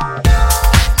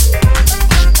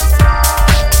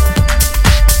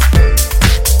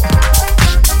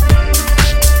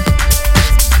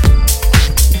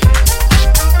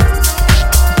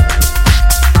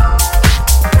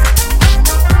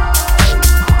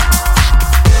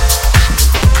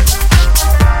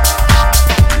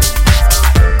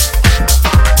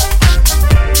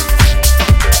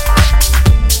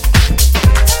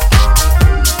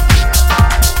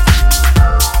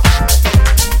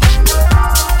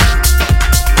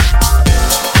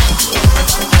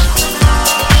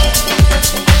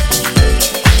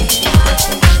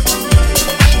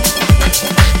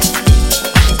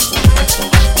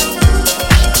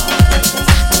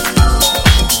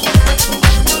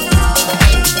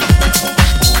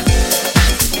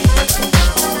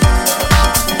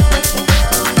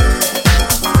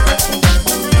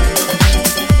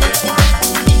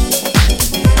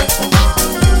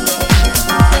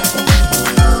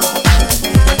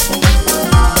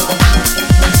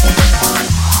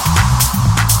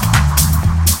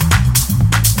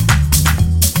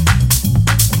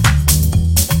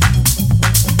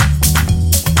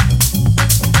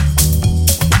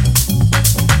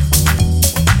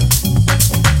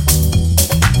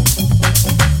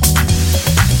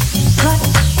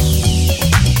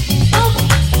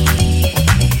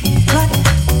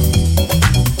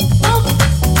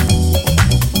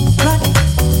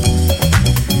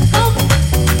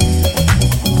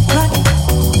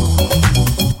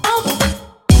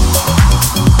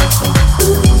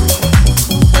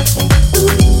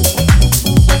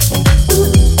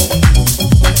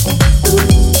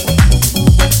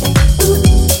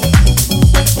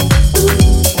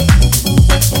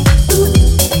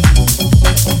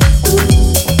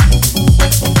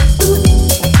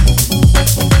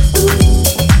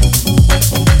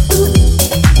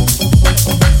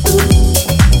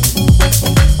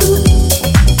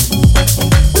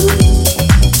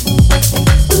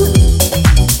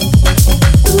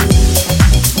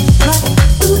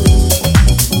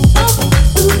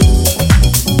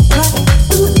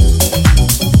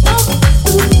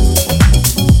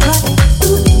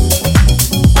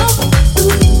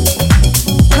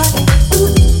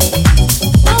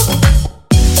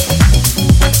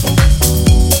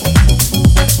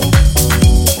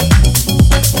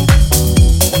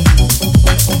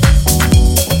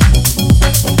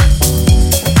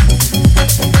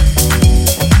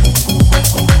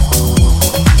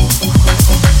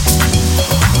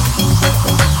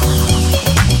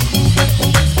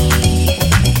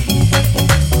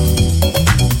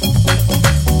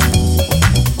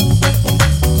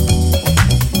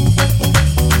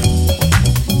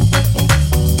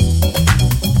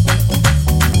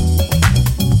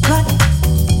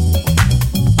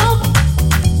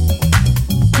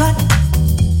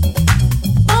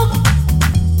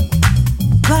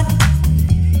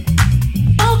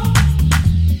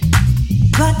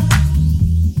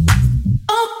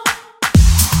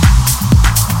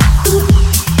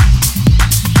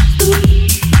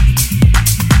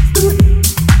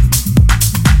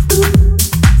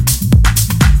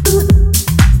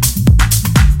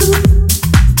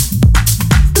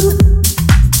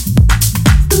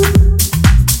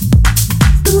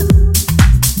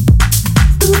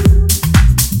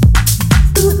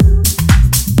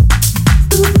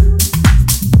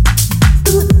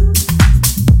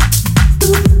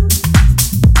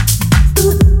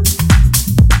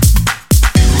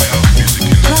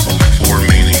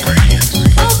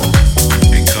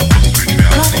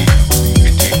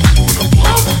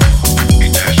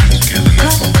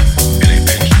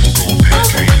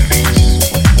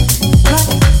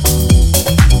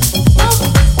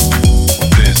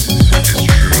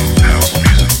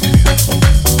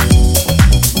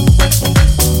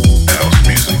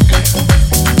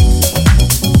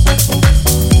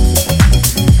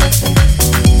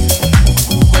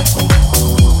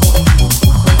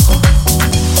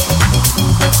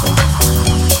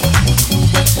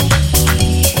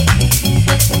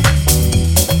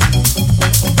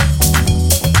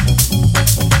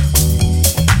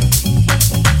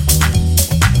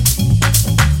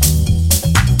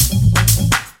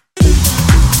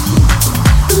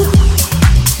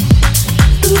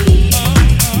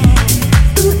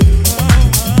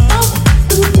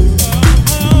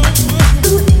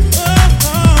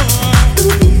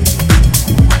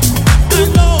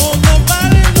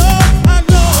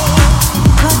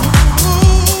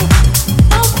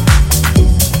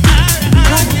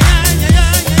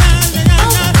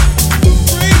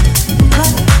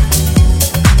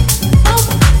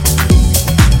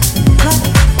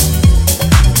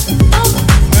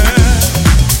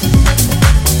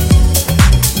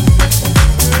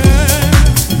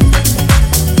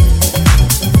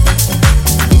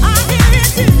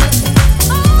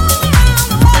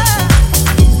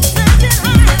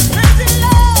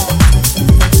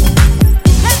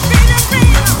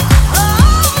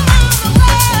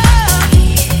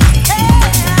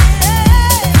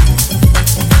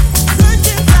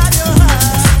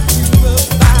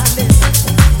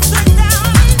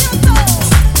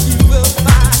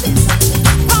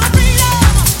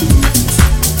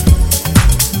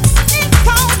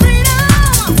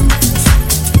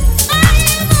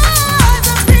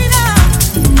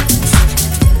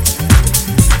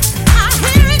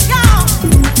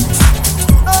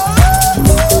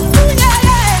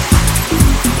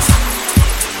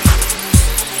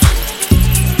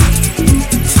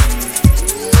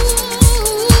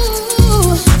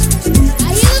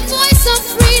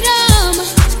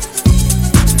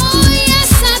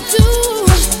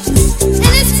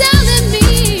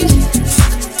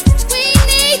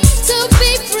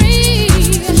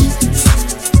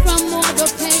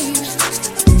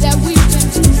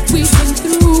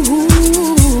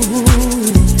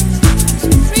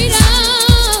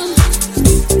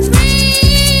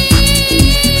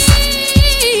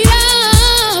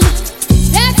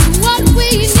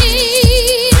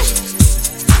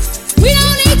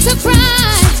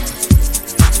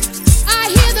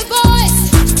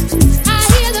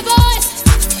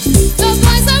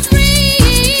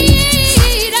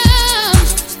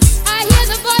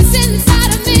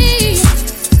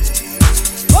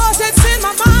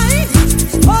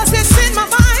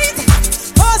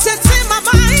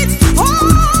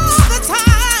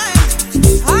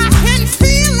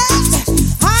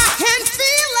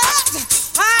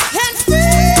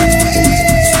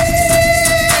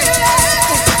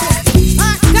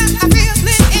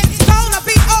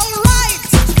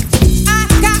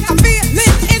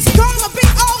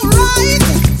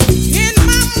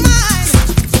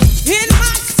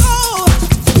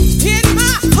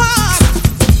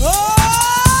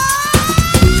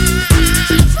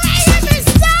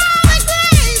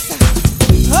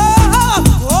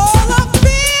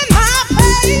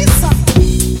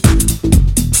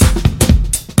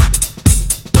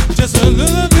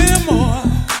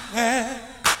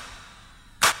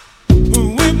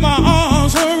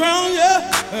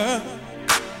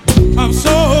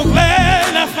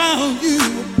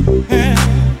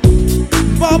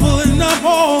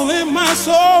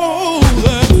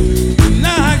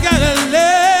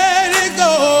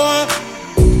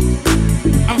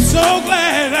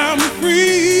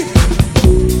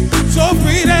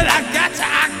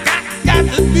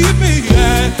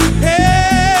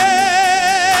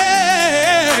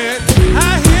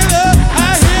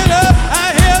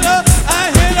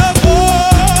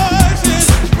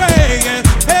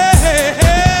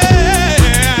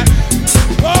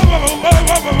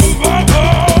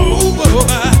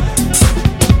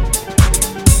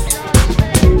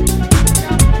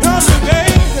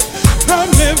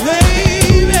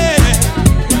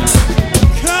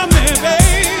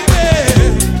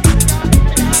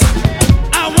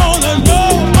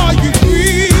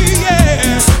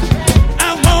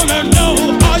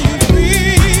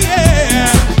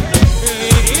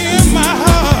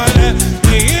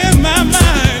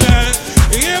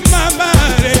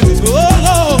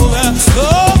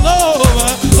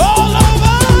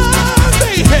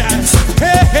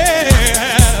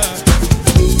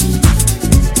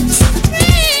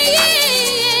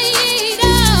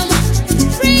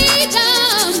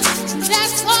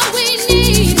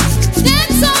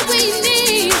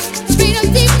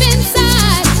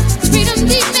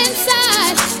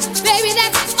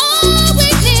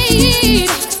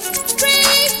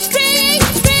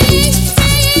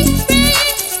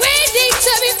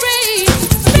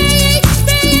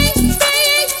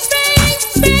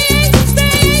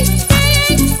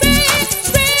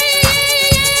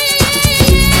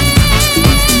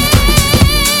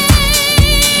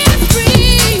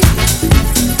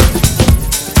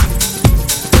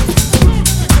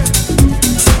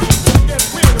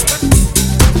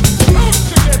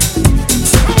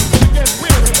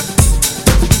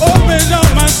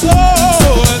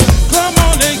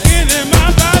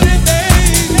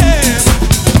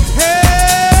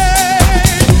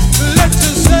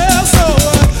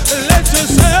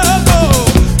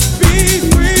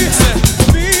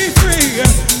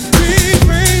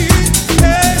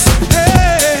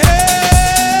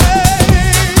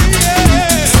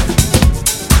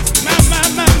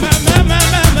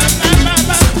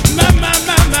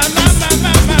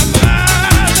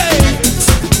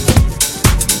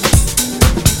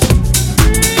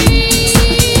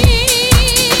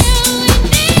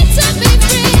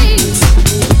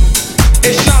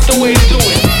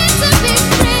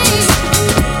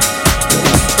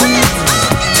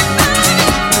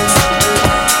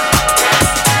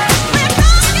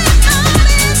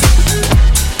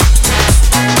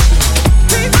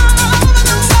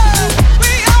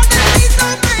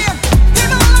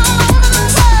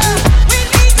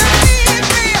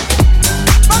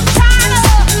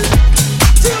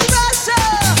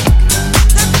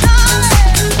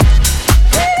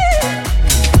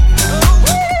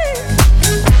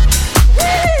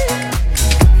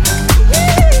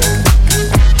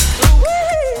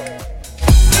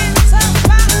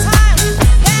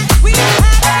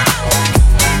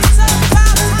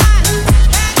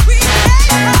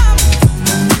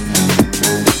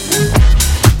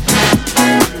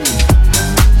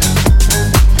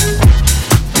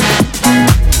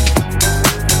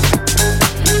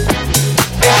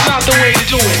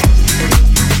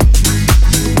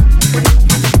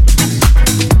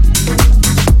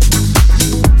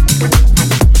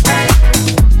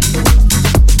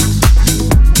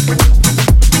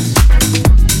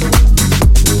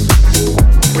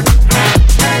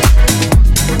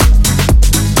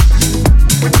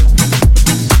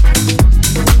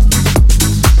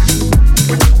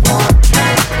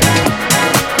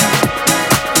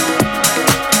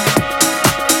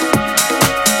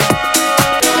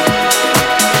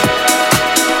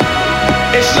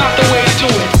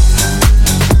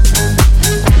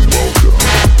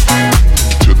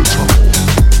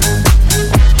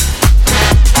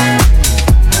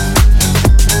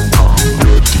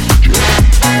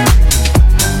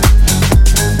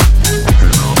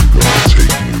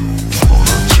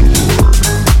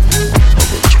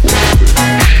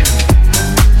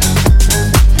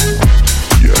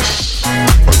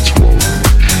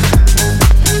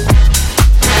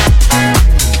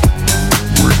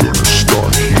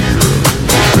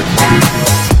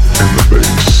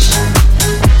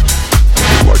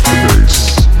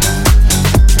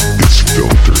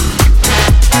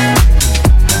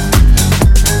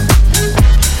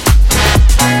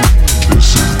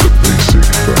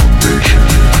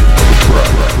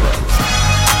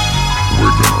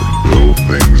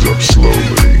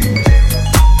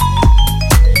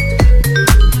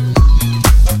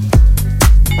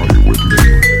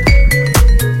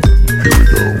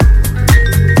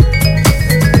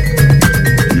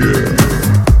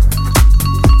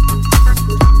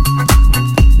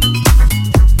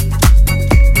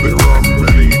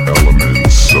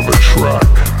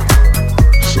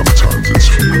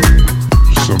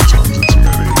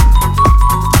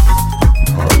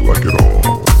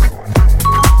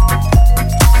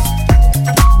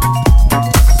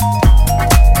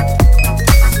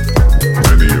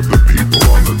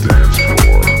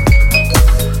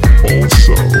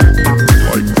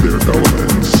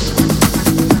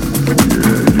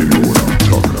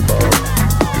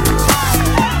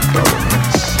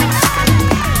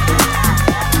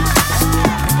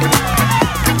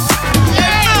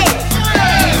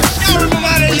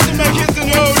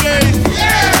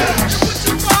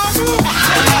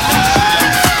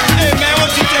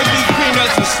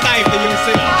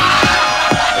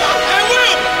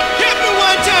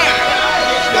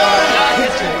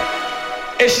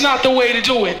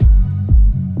 into it.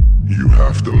 You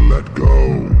have to let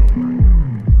go.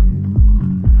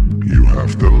 You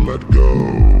have to let go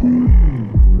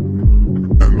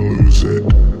and lose it.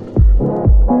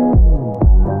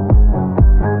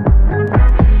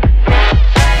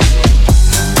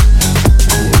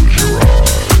 Close your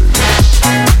eyes.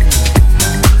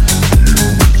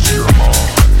 Use your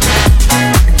mind.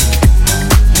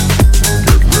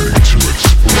 Get ready to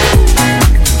explode.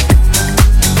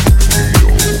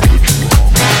 Feel the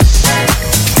drums.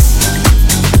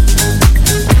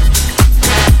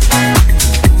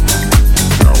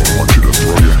 Now I want you to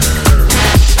throw your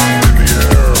hands in the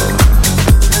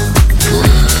air.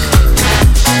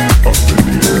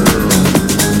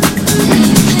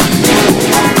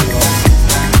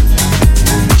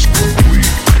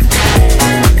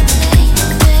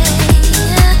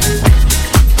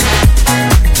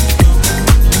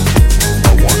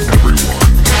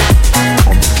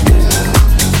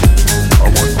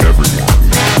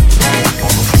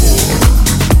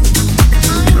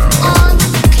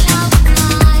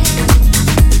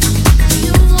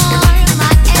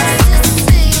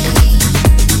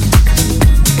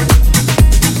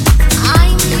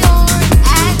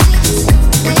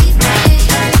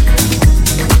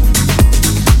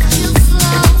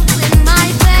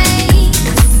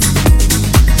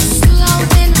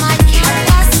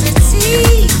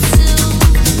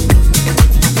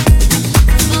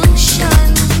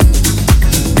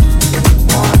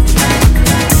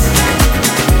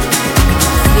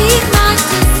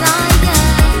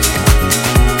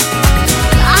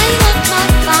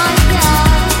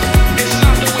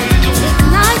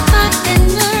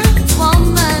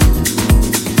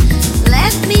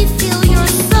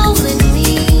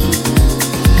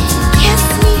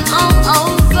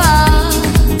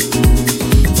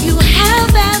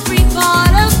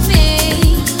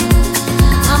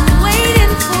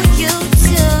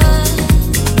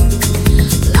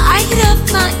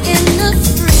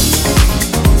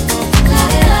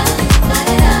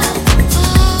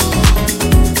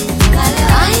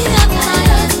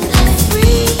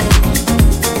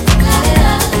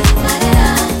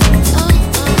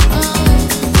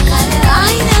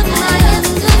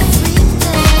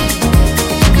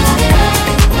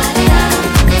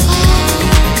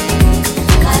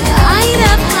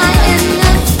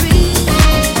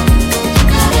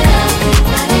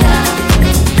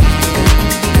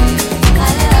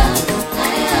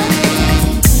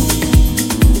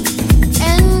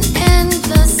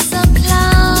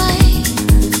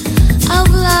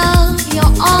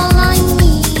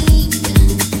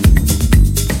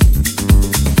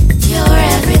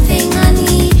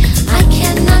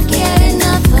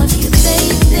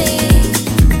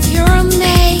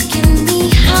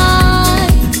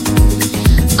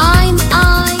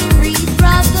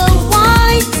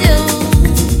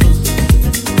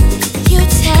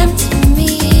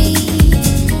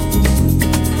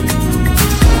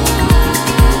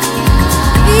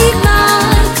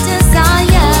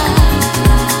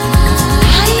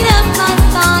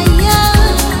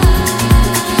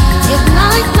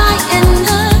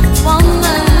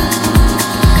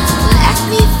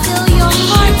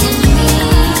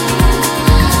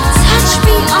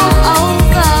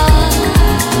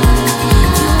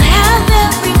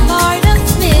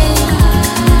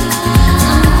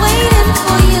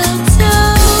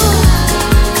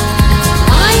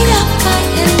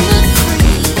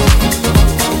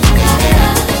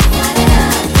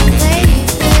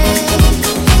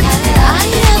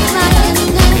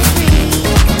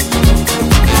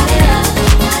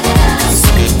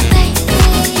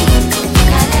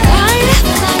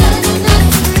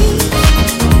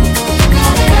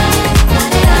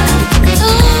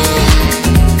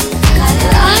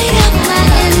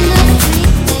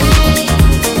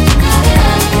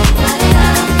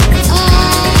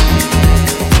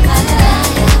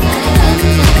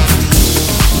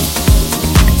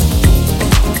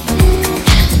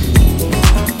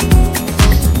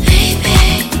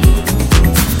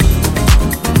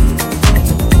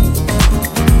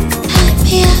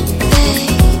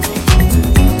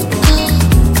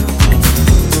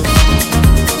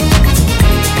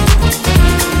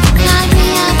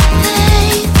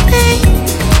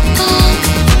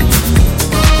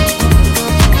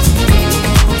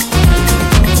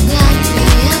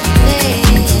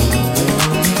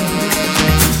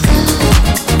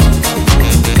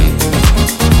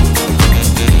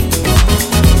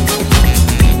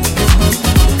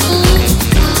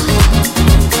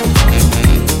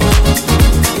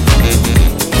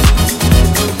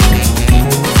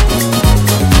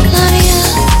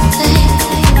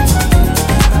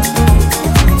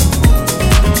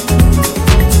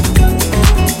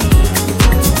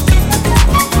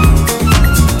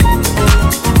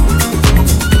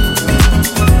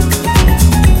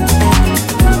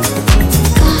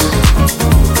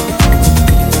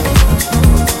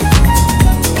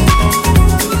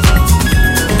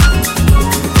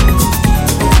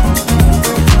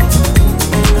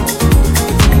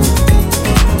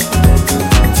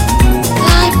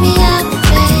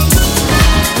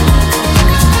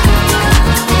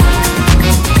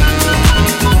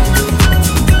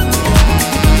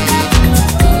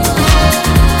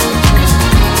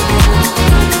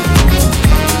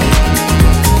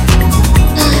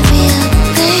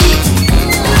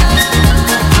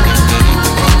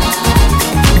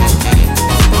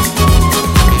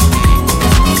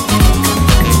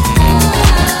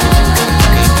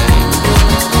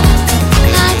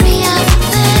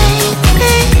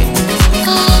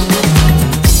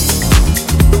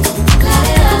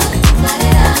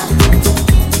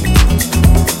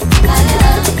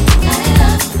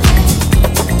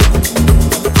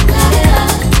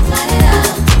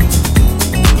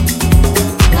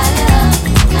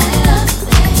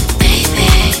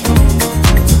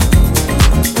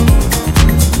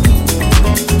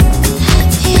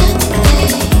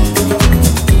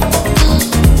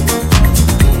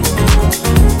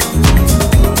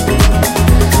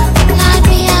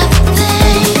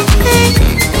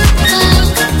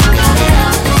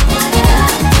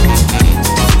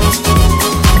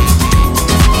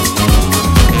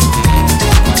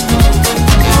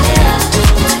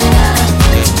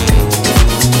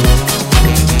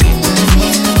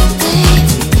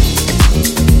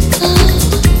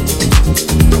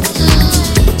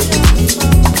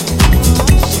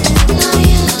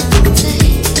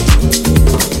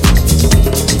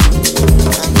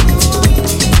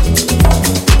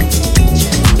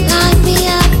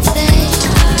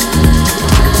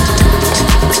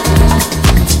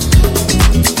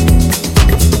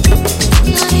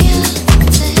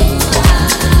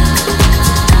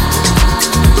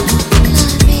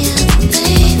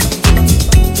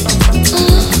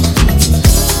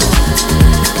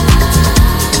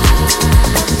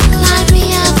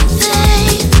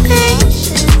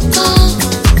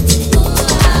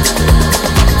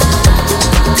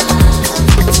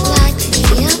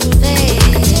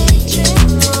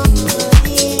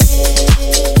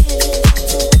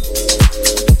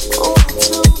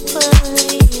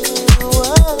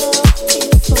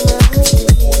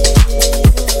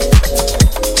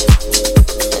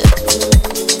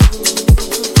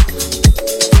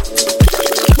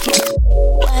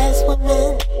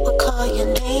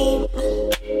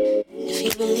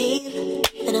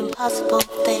 impossible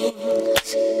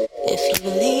things. If you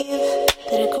believe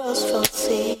that it grows from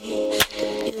seed to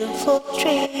a beautiful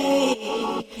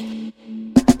tree.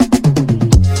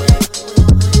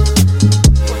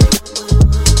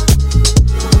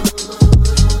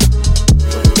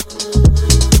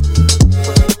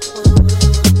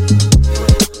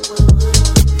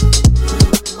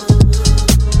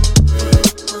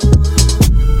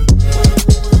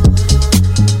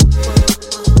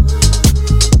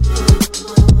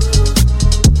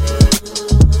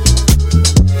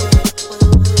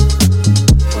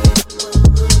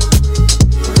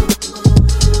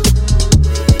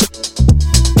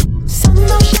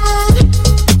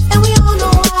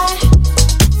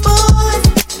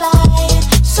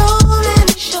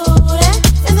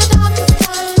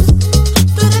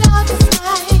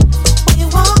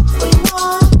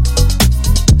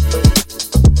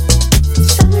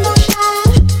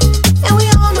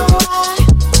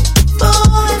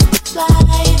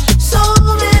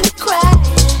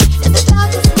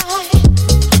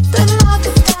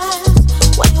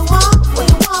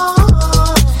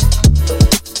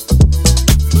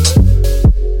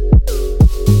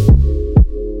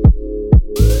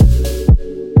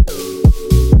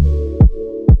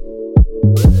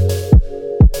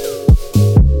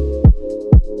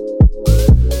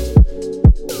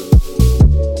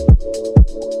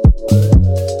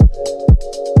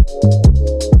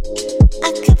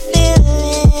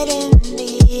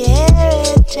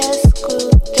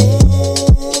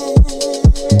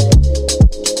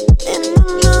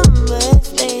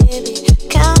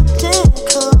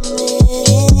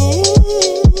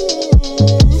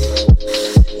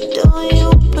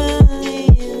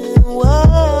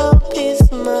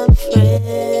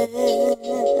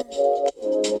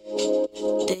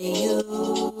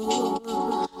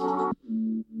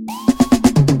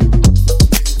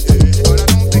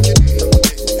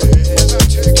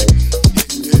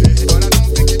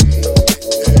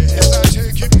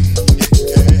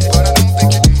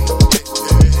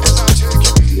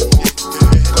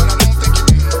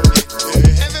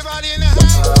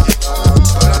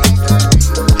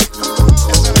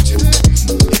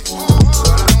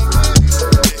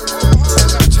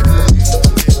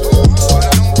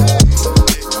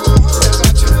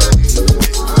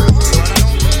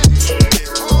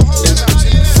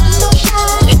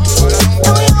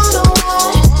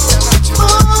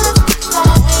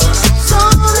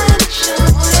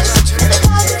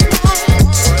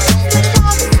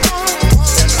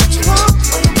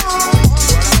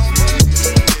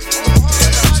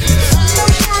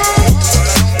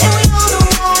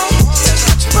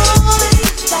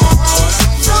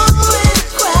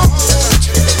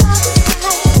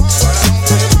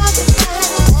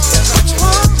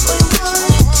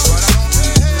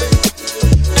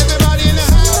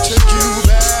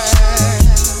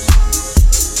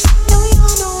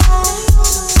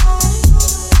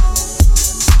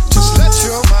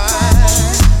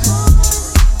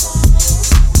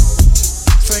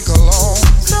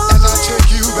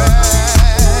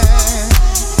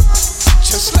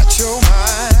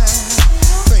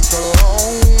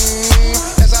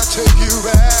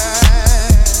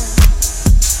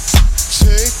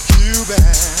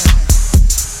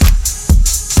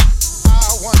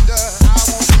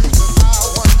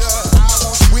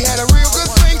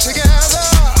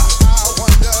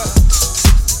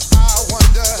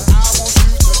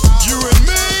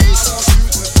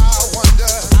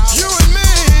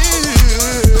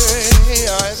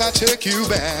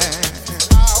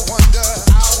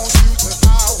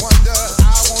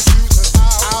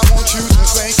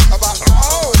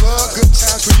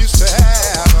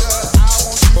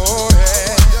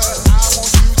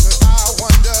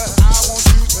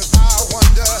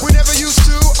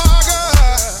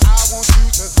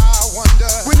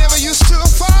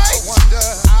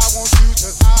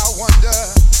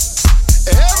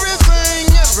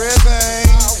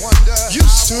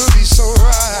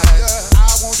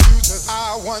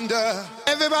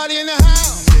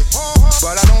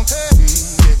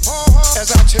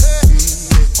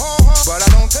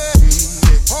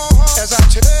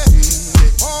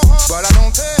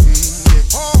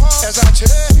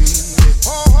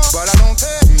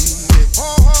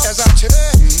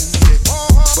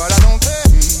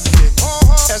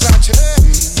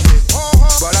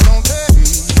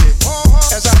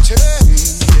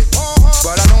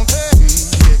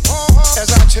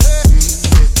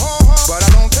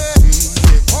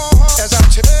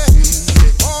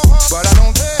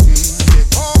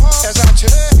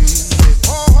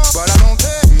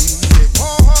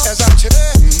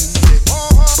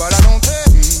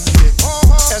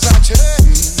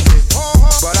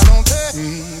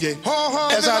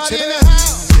 as I chill,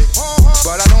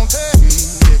 but I don't tell.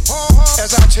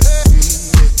 As I chill,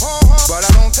 but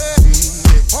I don't tell.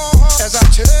 As I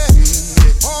chill,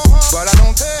 but I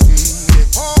don't tell.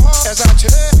 As I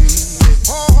chill,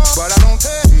 but I don't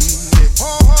tell.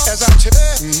 As I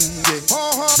chill,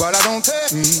 but I don't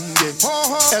tell.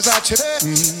 As I chill,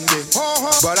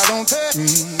 but I don't tell.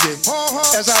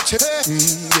 As I chill,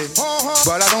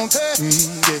 but I don't tell.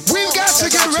 We've got to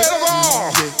get rid of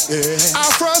all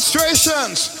our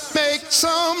frustrations. Make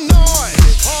some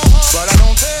noise, but I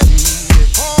don't tell.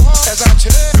 As I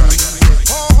chill,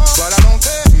 but I don't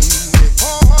tell.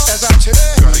 As I chill,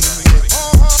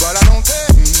 but I don't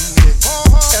tell.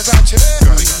 As I chill,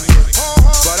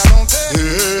 but I don't tell.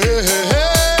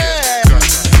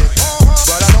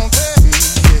 But I don't tell.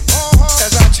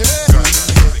 As I chill,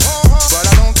 but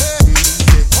I don't tell.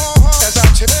 As I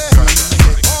chill,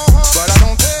 but I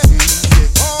don't tell.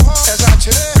 As I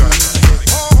chill,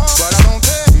 but I don't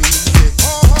tell. As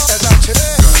I chill, but I don't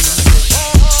tell. As I chill,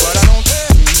 but I don't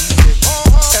tell.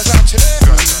 As I chill, but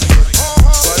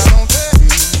I don't tell.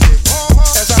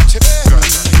 As I chill,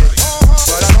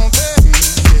 but I don't tell.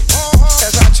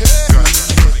 As I chill,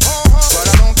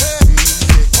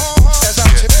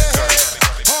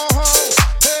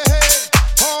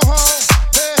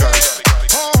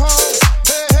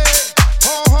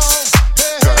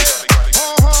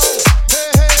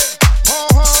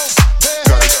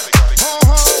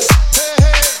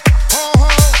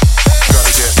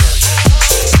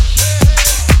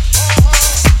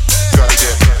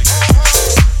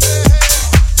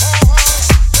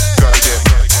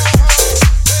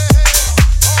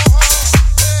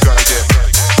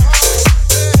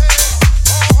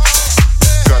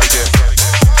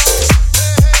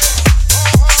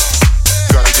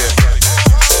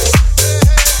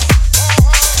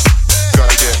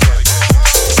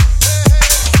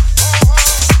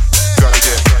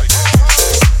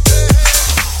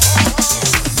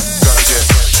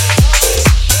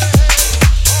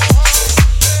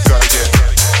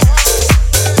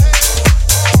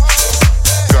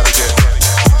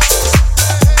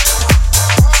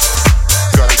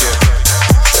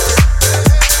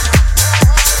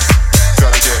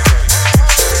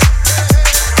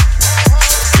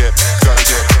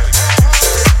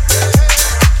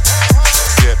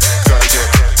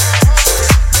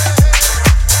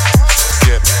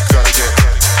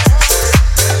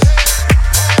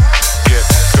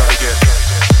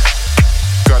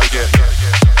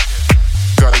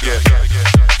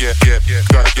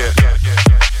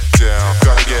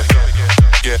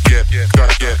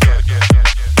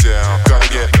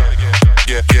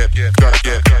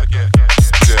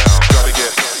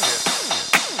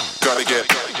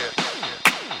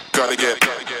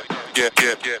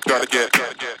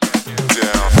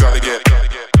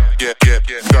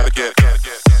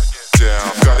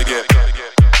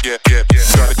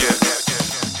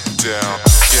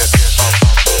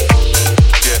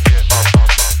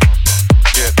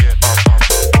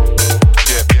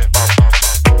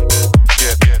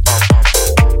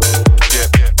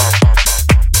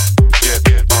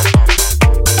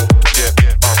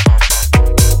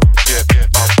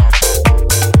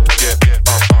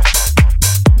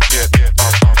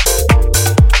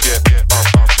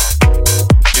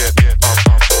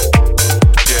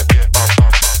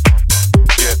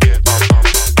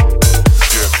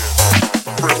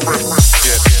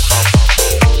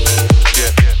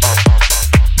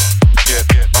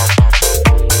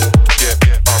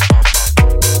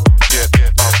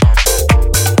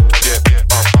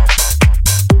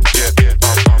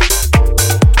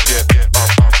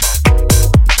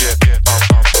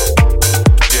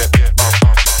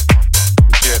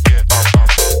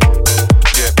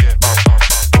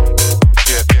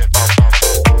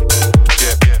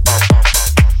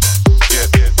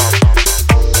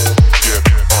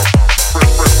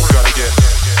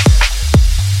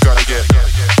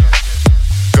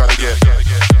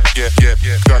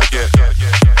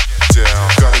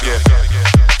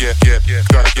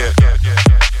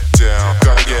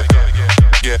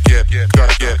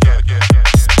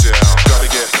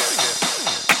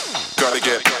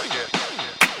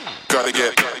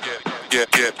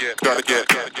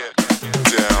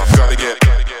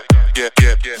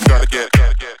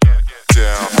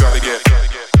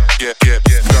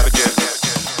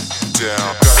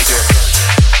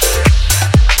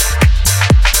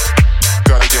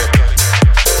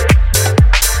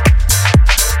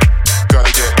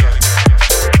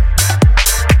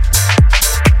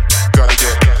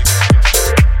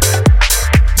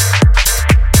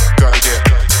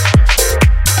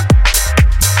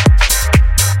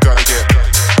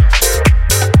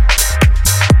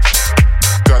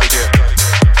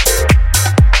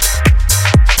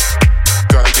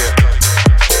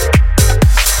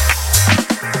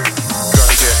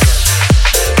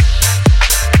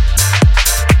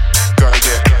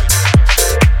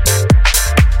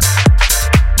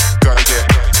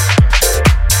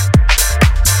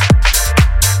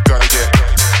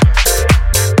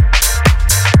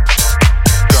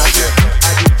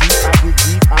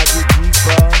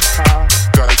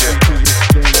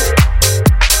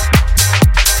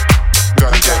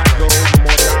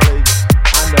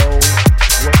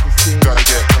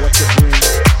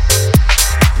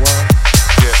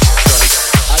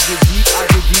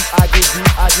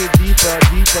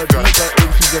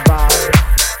 the vibe.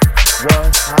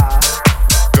 What?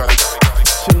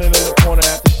 Chilling in the corner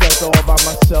at the shelter all by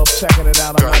myself, checking it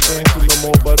out. I'm not dancing no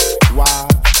more, but why?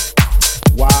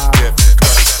 Why?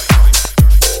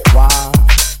 Why?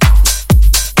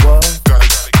 What?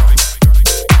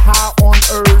 How on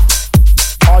earth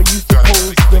are you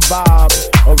supposed to vibe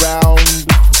around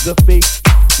the fake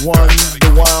ones,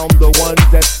 the ones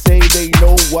that say they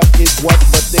know what is what,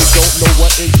 but they don't know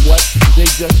what is what? They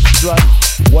just strut.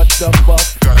 What the fuck?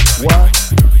 What?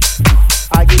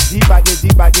 I get deep, I get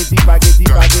deep, I get deep, I get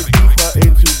deep, I get deeper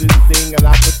into this thing, and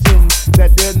I pretend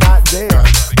that they're not there.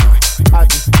 I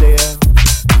just stare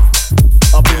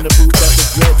up in the booth at the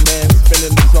dread man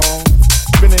spinning the song,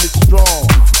 spinning it strong,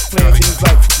 playing things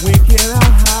like "When can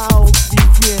our house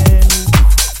begin?"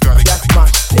 That's my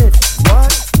shit.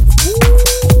 What? Woo!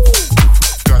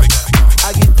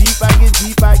 I get deep, I get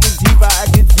deep, I get deeper, I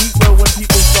get deeper when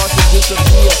people start to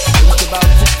disappear. It's about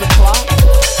 6 o'clock.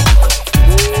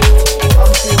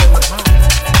 I'm feeling hot.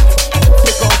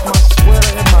 Take off my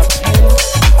sweater and my pants,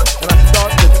 and I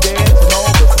start to dance, and all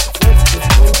the sweat just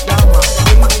goes down my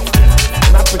face.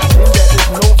 And I pretend that there's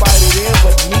nobody there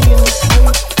but me in this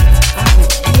place. I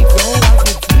get deep, yo, I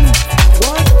get deep.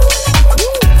 What?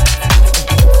 Woo!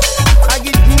 I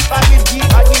get deep, I get deep,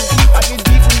 I get deep, I get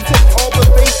deep. When you take all the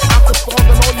bass out the song,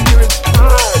 and all you hear is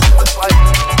highs. It's like,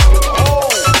 oh.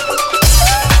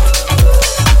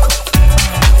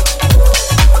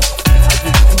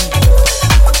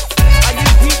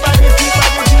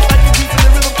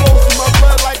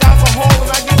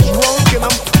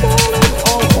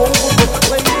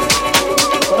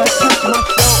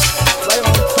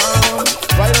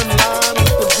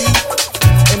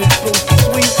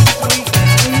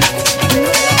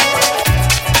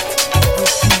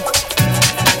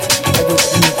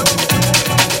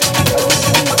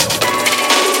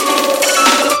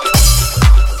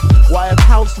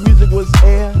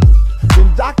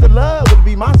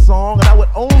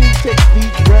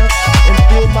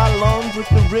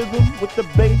 With the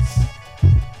bass,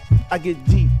 I get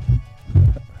deep.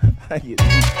 I get deep.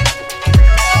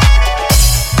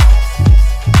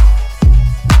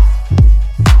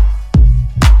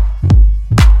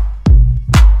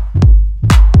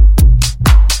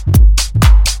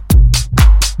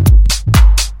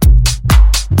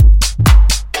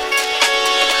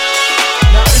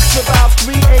 Now it's about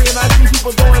 3 a.m. and I see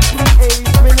people going 3 a,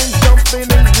 spinning, jumping,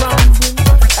 and grinding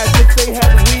as if they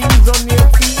had wings on their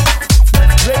feet.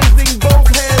 Raising both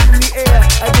hands in the air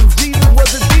as if Jesus was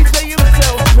a DJ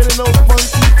himself, spinning those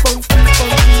funky, funky,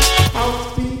 funky house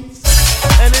beats.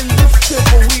 And in this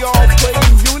temple we all play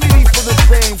in unity for the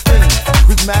same thing.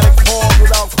 Rhythmic pause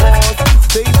without cause,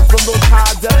 bass from those high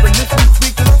definition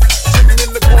speakers sitting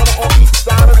in the corner on each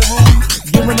side of the room,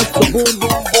 giving us the boom,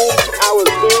 boom, boom, our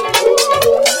boom, boom,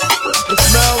 boom. The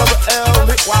smell of an L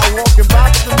lit while walking by,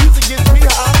 but the music gets me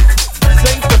high,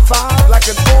 sanctified like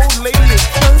an old lady in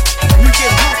church. We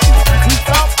get happy, we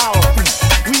stomp our feet,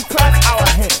 we clap our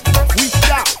hands, we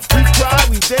shout, we cry,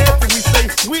 we dance, and we say,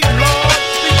 "Sweet Lord,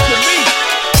 speak to me,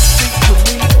 speak to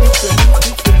me, speak to me,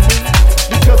 speak to me,"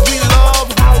 because we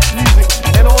love house music,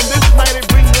 and on this night it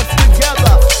brings us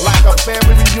together like a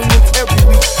family reunion every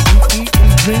week. We eat, we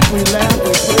drink, we laugh,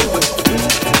 we play, we speak.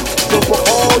 So for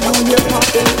all you hip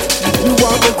hoppers, you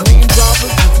doo-woppers, lean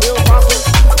droppers, you hill hoppers,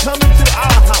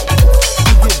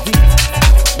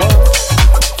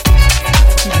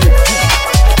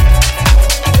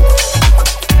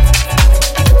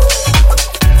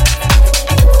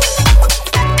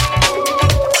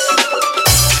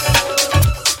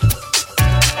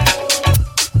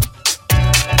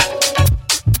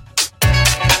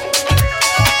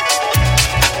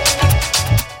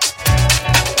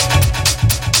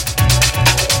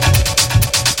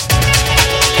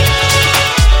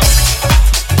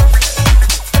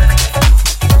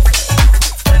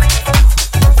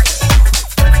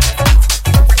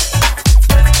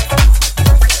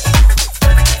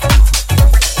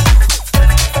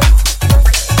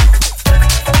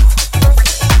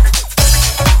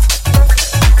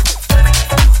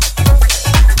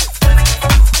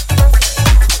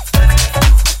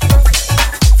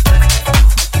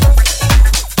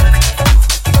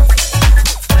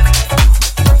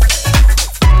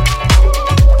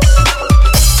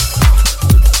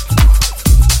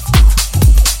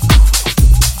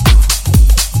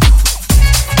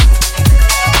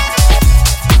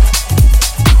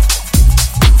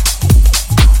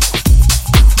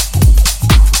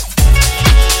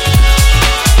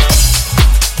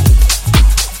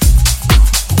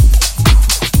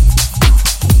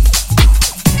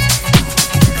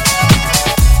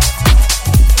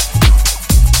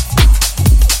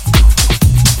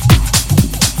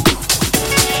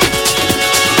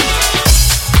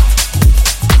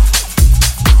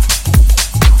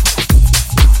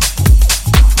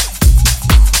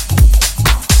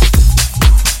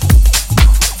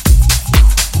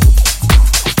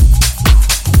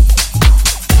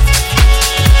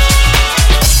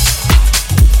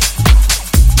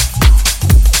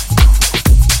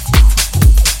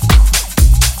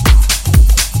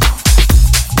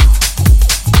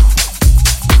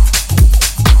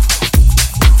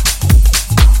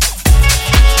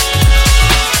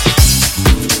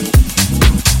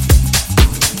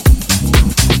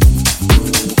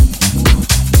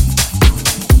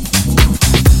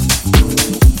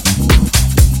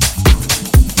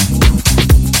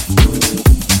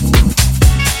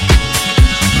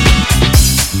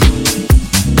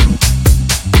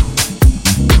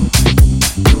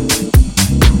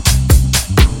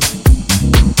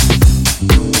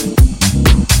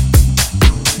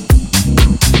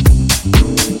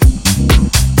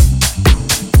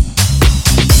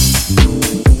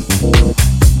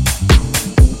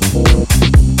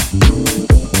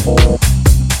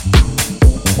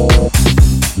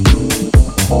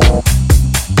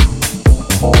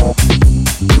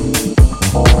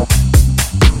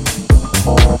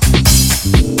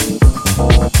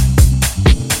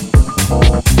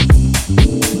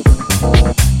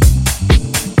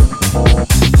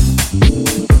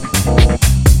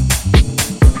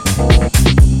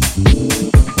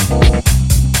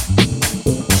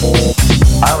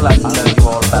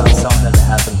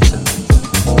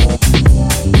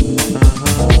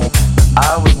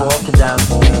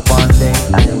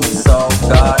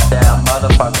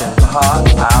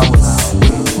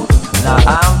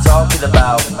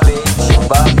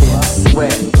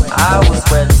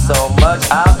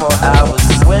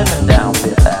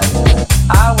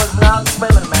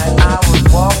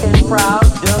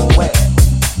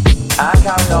 I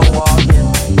carry on walking,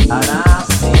 and I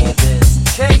see this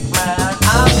chick, man.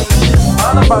 I see this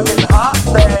motherfucking hot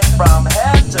thing from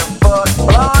head to foot,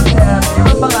 blonde hair,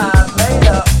 beautiful eyes, made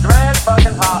up, dread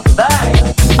fucking hot thing.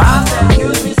 I said,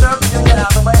 excuse me, sir, could you get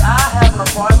out of the way? I have an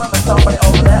appointment with somebody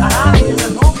over there, and I need you to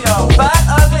move your fat,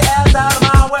 ugly ass out of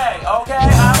my way, okay?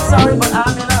 I'm sorry, but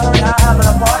I'm in a hurry. I have an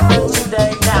appointment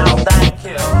today now, thank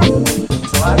you.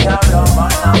 So I carry on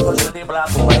running out, pushing the people out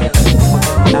the way, and then people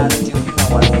get the attitude, you know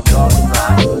what New York is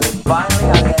like. Finally,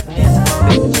 I get near to the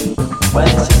beach. Where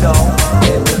did she go?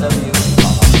 Into the beauty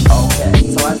parlor. Okay,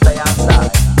 so I stay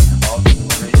outside. All these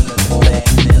pretty little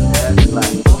things in there, just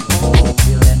like,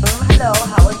 feeling, hello,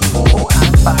 how are you? Oh,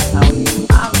 I'm fine, how are you?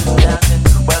 I'm just standing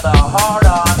with a hard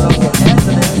on, looking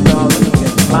into this door, looking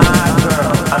at my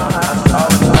girl.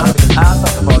 I'll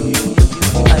talk about you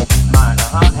ain't mine,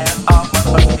 hands off,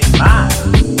 motherfucker, be mine.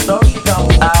 So she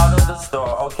comes out of the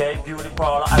store, okay, beauty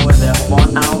parlor. I was there for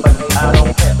 1 hour, but hey, I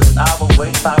don't care, because I will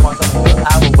wait. If I want something good,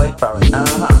 I will wait for it,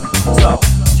 So,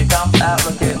 she comes out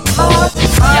looking hot,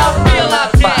 y'all feel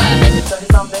out there. Let me tell you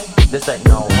something, this ain't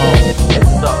no hoe.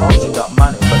 It's a hoe, she got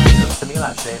money, but she looks to me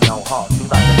like she ain't no hoe. She's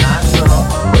like a nice girl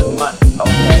with money,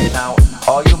 okay? Now,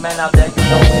 all you men out there, you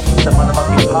know some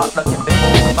motherfucking hot looking bitch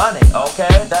with money,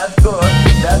 okay? That's good,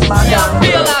 that's my guy. Y'all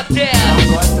feel out there. I'm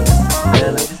going to the street,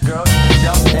 and this girl, she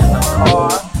jumped in the car,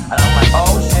 and I'm like,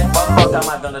 oh shit, what the fuck am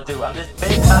I gonna do? I'm this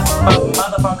big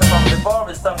motherfucker from before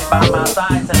is suddenly by my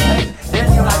side saying, hey,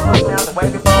 didn't you like push me out the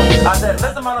way before? I said,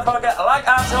 listen motherfucker, like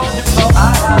I told you before,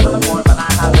 I have an appointment,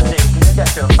 I have a date. Can you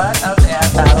get your fat ugly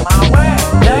ass out of my way?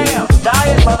 Damn,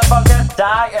 diet motherfucker,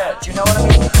 diet. You know what I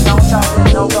mean? No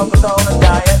chocolate, no Coca-Cola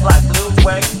diet, like lose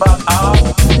weight, fuck off.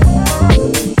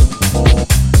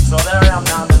 So there I am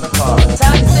now in the car.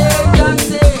 Taxi,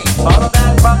 taxi, follow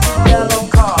that fucking yellow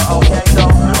car, okay?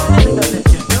 Don't lose it, because if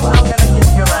you do, I'm gonna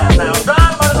kick your ass. Now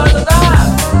drive, motherfucker,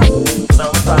 drive! So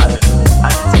we're driving,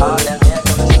 and it's hot, and the air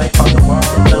conditioning ain't fucking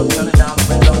working. So I'm turning down the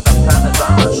windows, I'm trying to dry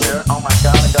my shirt. Oh my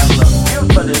god, I gotta look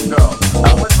cute for this girl.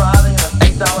 I was driving, and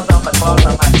it's $8 on the clock,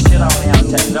 I'm like, shit, I only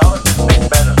have $10. This bitch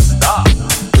better stop.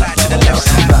 Fly to the left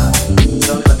side.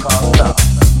 Suddenly the car stops.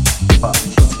 Fuck,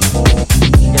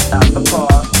 she gets out of the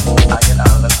car, I get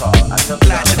out of the car. I jump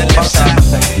down to the left side.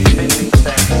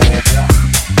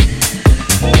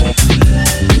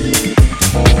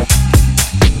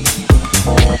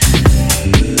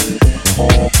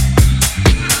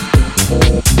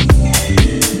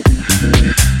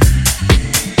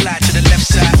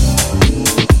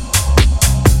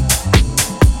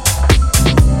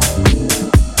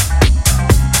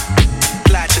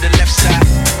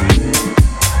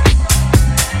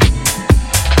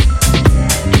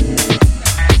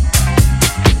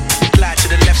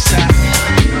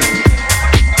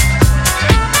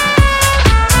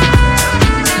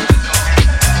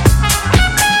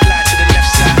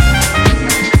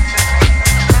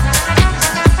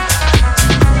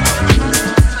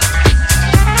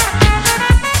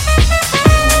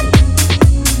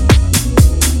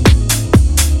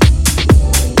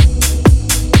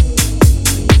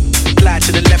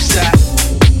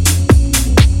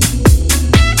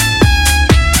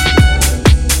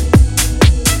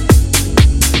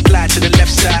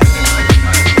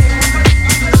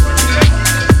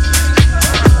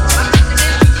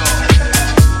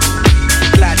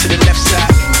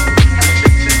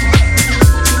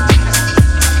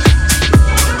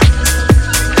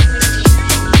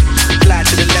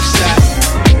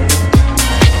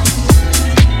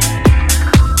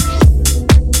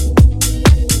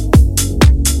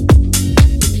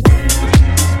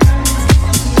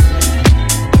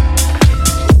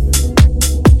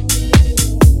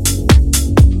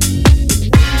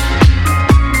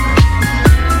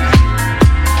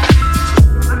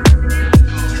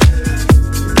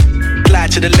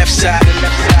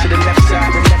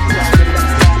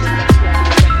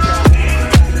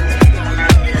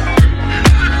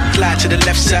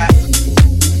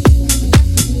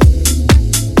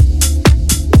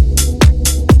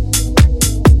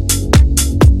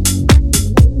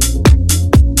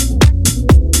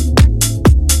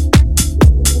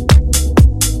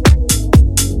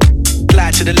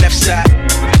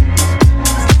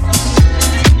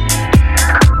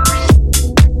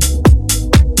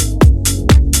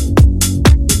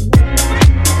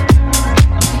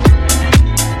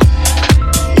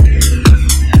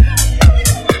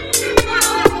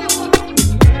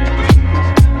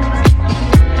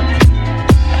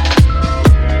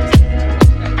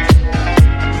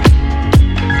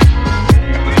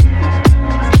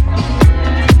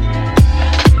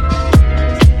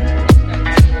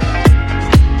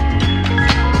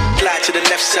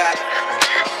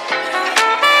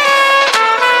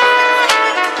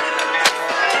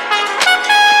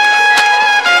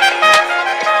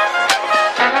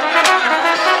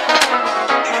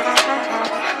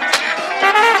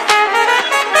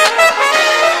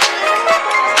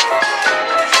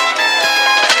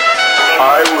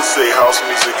 I would say house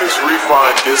music is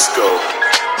refined disco.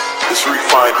 It's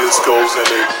refined discos,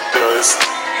 and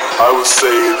I would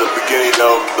say the beginning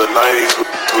of the 90s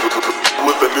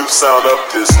with the new sound of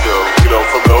disco.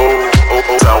 From the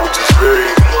old sound, which is very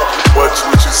much,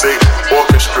 would you say,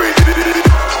 orchestrated,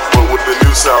 but with the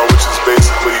new sound, which is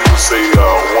basically, you would say,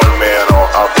 one man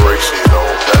operation.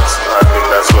 I think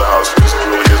that's what house music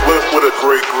really is. What a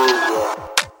great groove.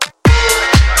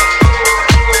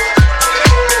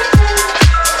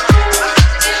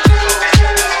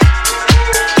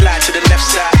 To the left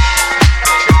side.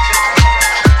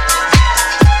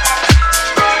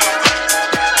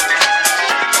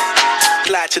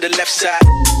 Glide to the left side.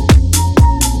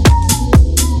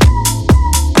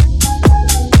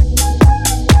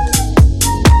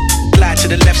 Glide to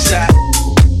the left side.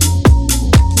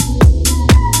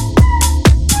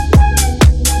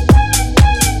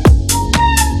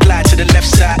 Glide to the left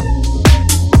side.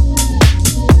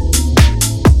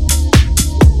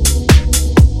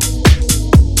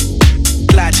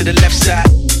 To the left side.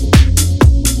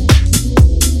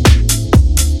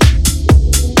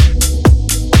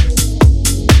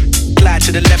 Glide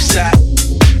to the left side.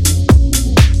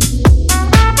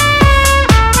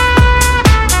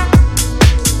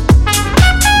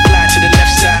 Glide to the left side. Glide to the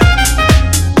left side. The left side.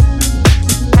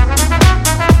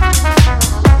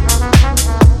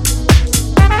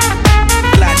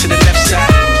 The left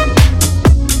side.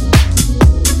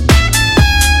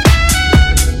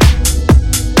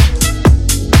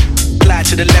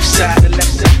 The left side. The left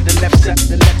side. The left side.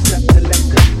 The left side.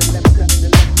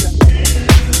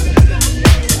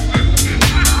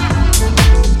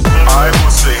 I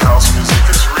would say house music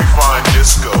is refined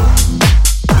disco.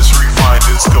 It's refined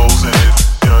discos, and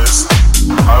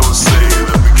I would say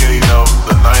the beginning of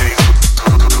the 90s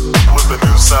with the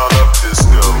new sound of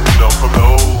disco. From the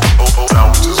old sound,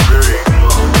 which is very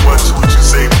much, would you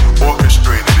say,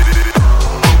 orchestrated,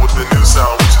 but with the new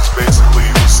sound, which is basically,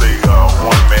 you would say,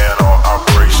 one man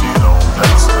operation. I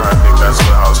think that's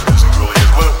what house music really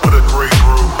is. What a great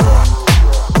groove.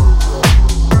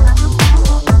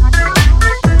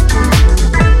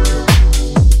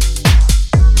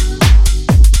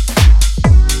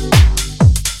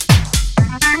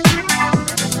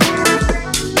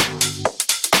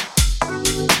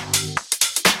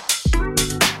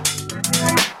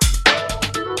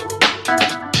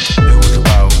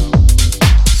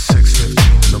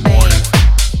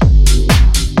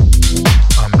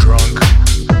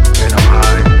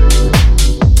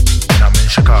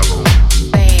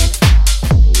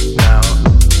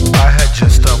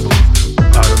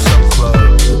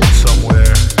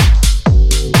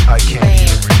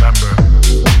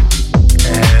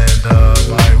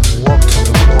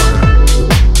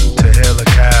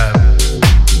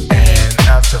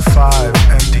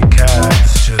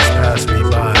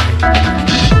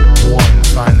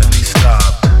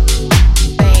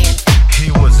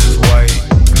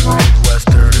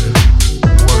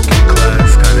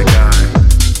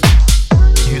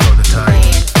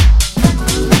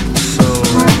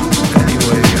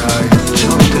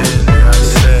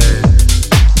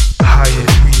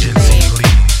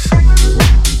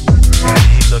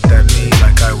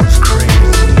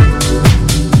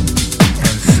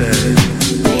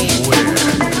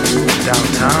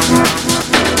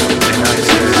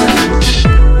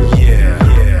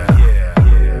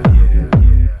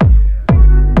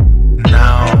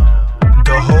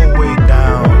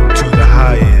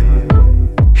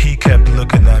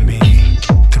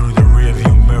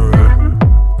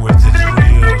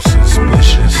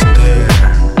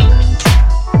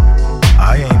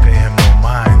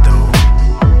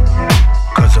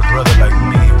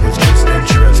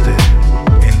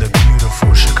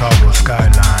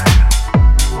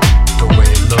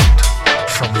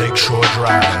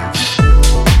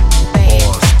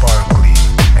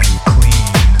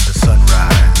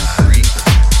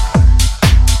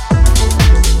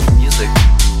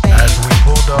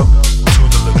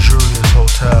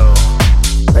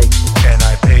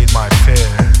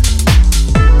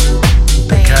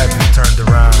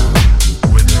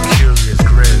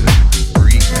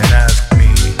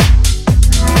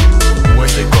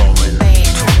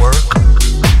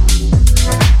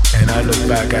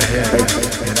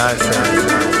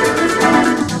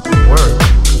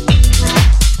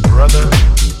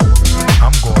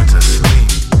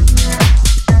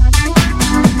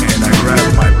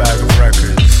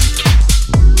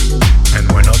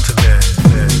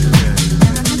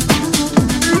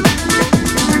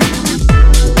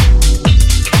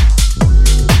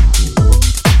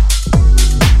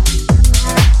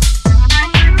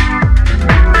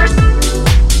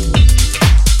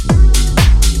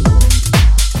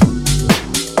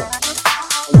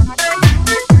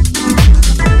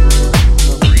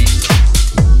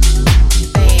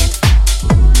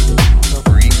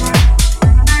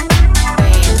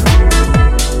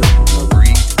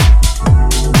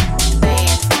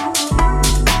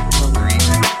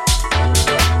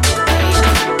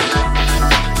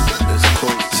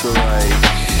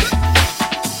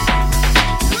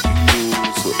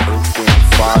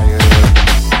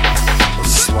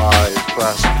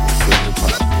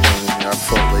 hop. You know what I mean? I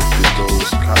felt like that those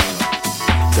kind of,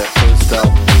 that first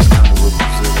album was kind of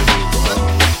representative of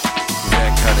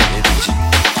that kind of energy.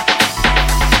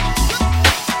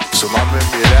 So my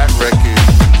memory of that record,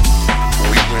 when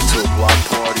we went to a block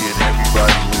party and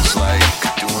everybody was like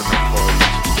doing the party,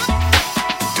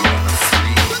 doing the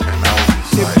free, and I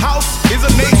was like, if house is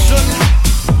a nation,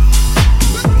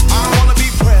 I wanna be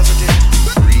president.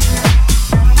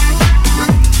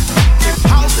 If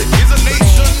house is a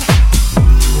nation,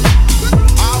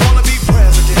 I wanna be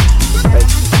president.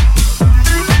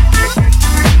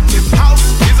 If house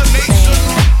is a nation,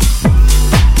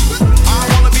 I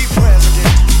wanna be president.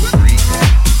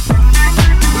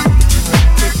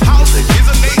 If house is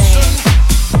a nation,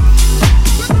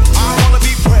 I wanna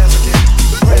be president.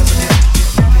 President.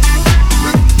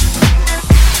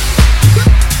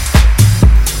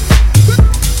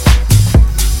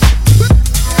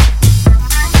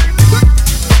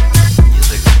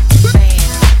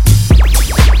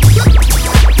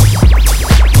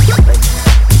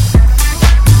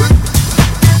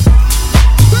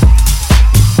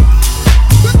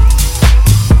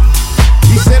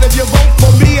 He said if you vote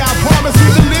for me, I promise to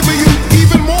deliver you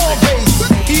even more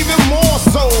bass, even more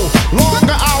soul,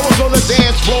 longer hours on the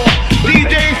dance floor.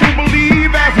 DJs who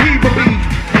believe as we believe.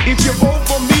 If you vote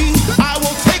for me, I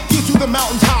will take you to the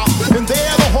mountaintop, and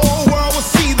there the whole world will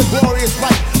see the glorious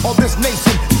light of this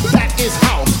nation that is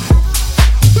house.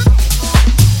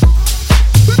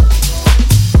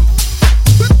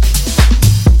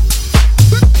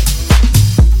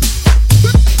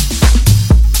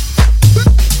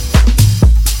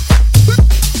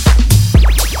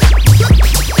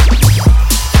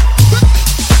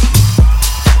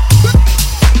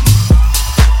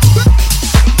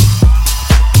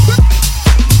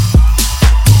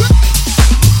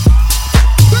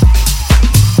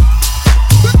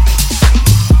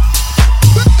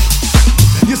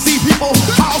 You see, people,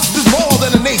 house is more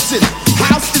than a nation.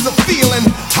 House is a feeling.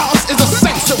 House is a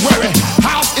sanctuary.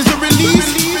 House is a release.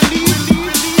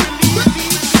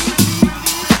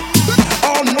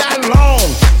 All night long.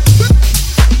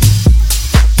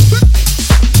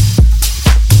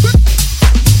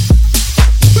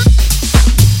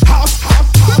 House, house,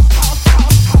 house, house,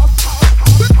 house, house, house,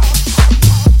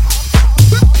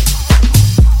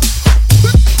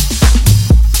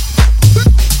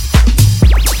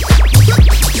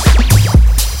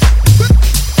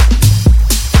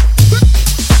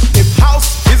 If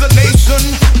house is a nation,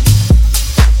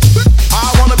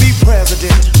 I wanna be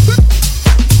president.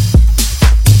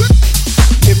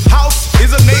 If house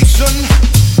is a nation,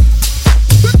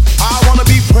 I wanna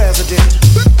be president.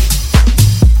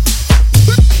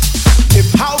 If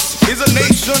house is a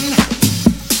nation,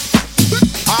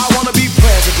 I wanna be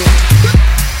president.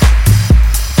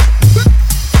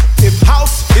 If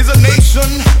house is a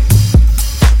nation,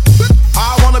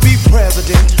 I wanna be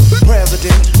president.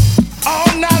 President. All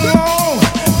night long.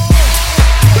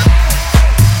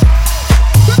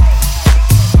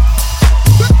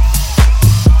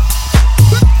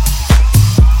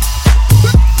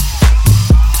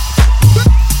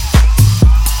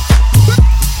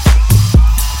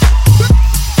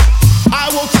 I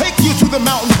will take you to the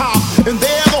mountaintop, and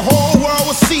there the whole world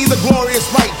will see the glorious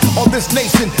light of this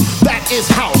nation that is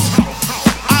house.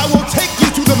 I will take you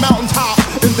to the mountaintop,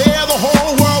 and there the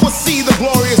whole world will see the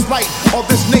glorious light of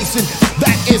this nation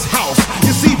that is house.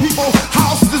 You see, people,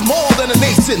 house is more than a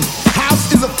nation.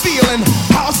 House is a feeling.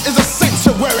 House is a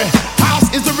sanctuary.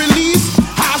 House is a release.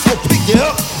 House will pick you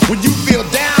up when you feel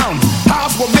down.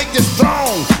 House will make you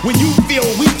strong when you feel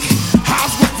weak.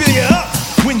 House will fill you up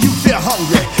when you feel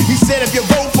hungry. He said if you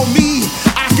vote for me,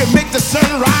 I can make the sun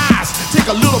rise, take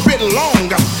a little bit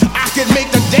longer. I can make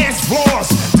the dance floors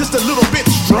just a little bit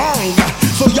stronger,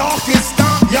 so y'all can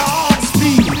stomp y'all's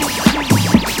feet.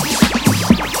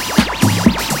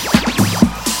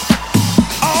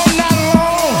 All night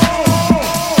long.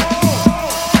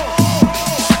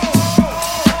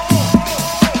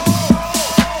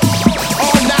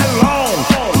 All night long.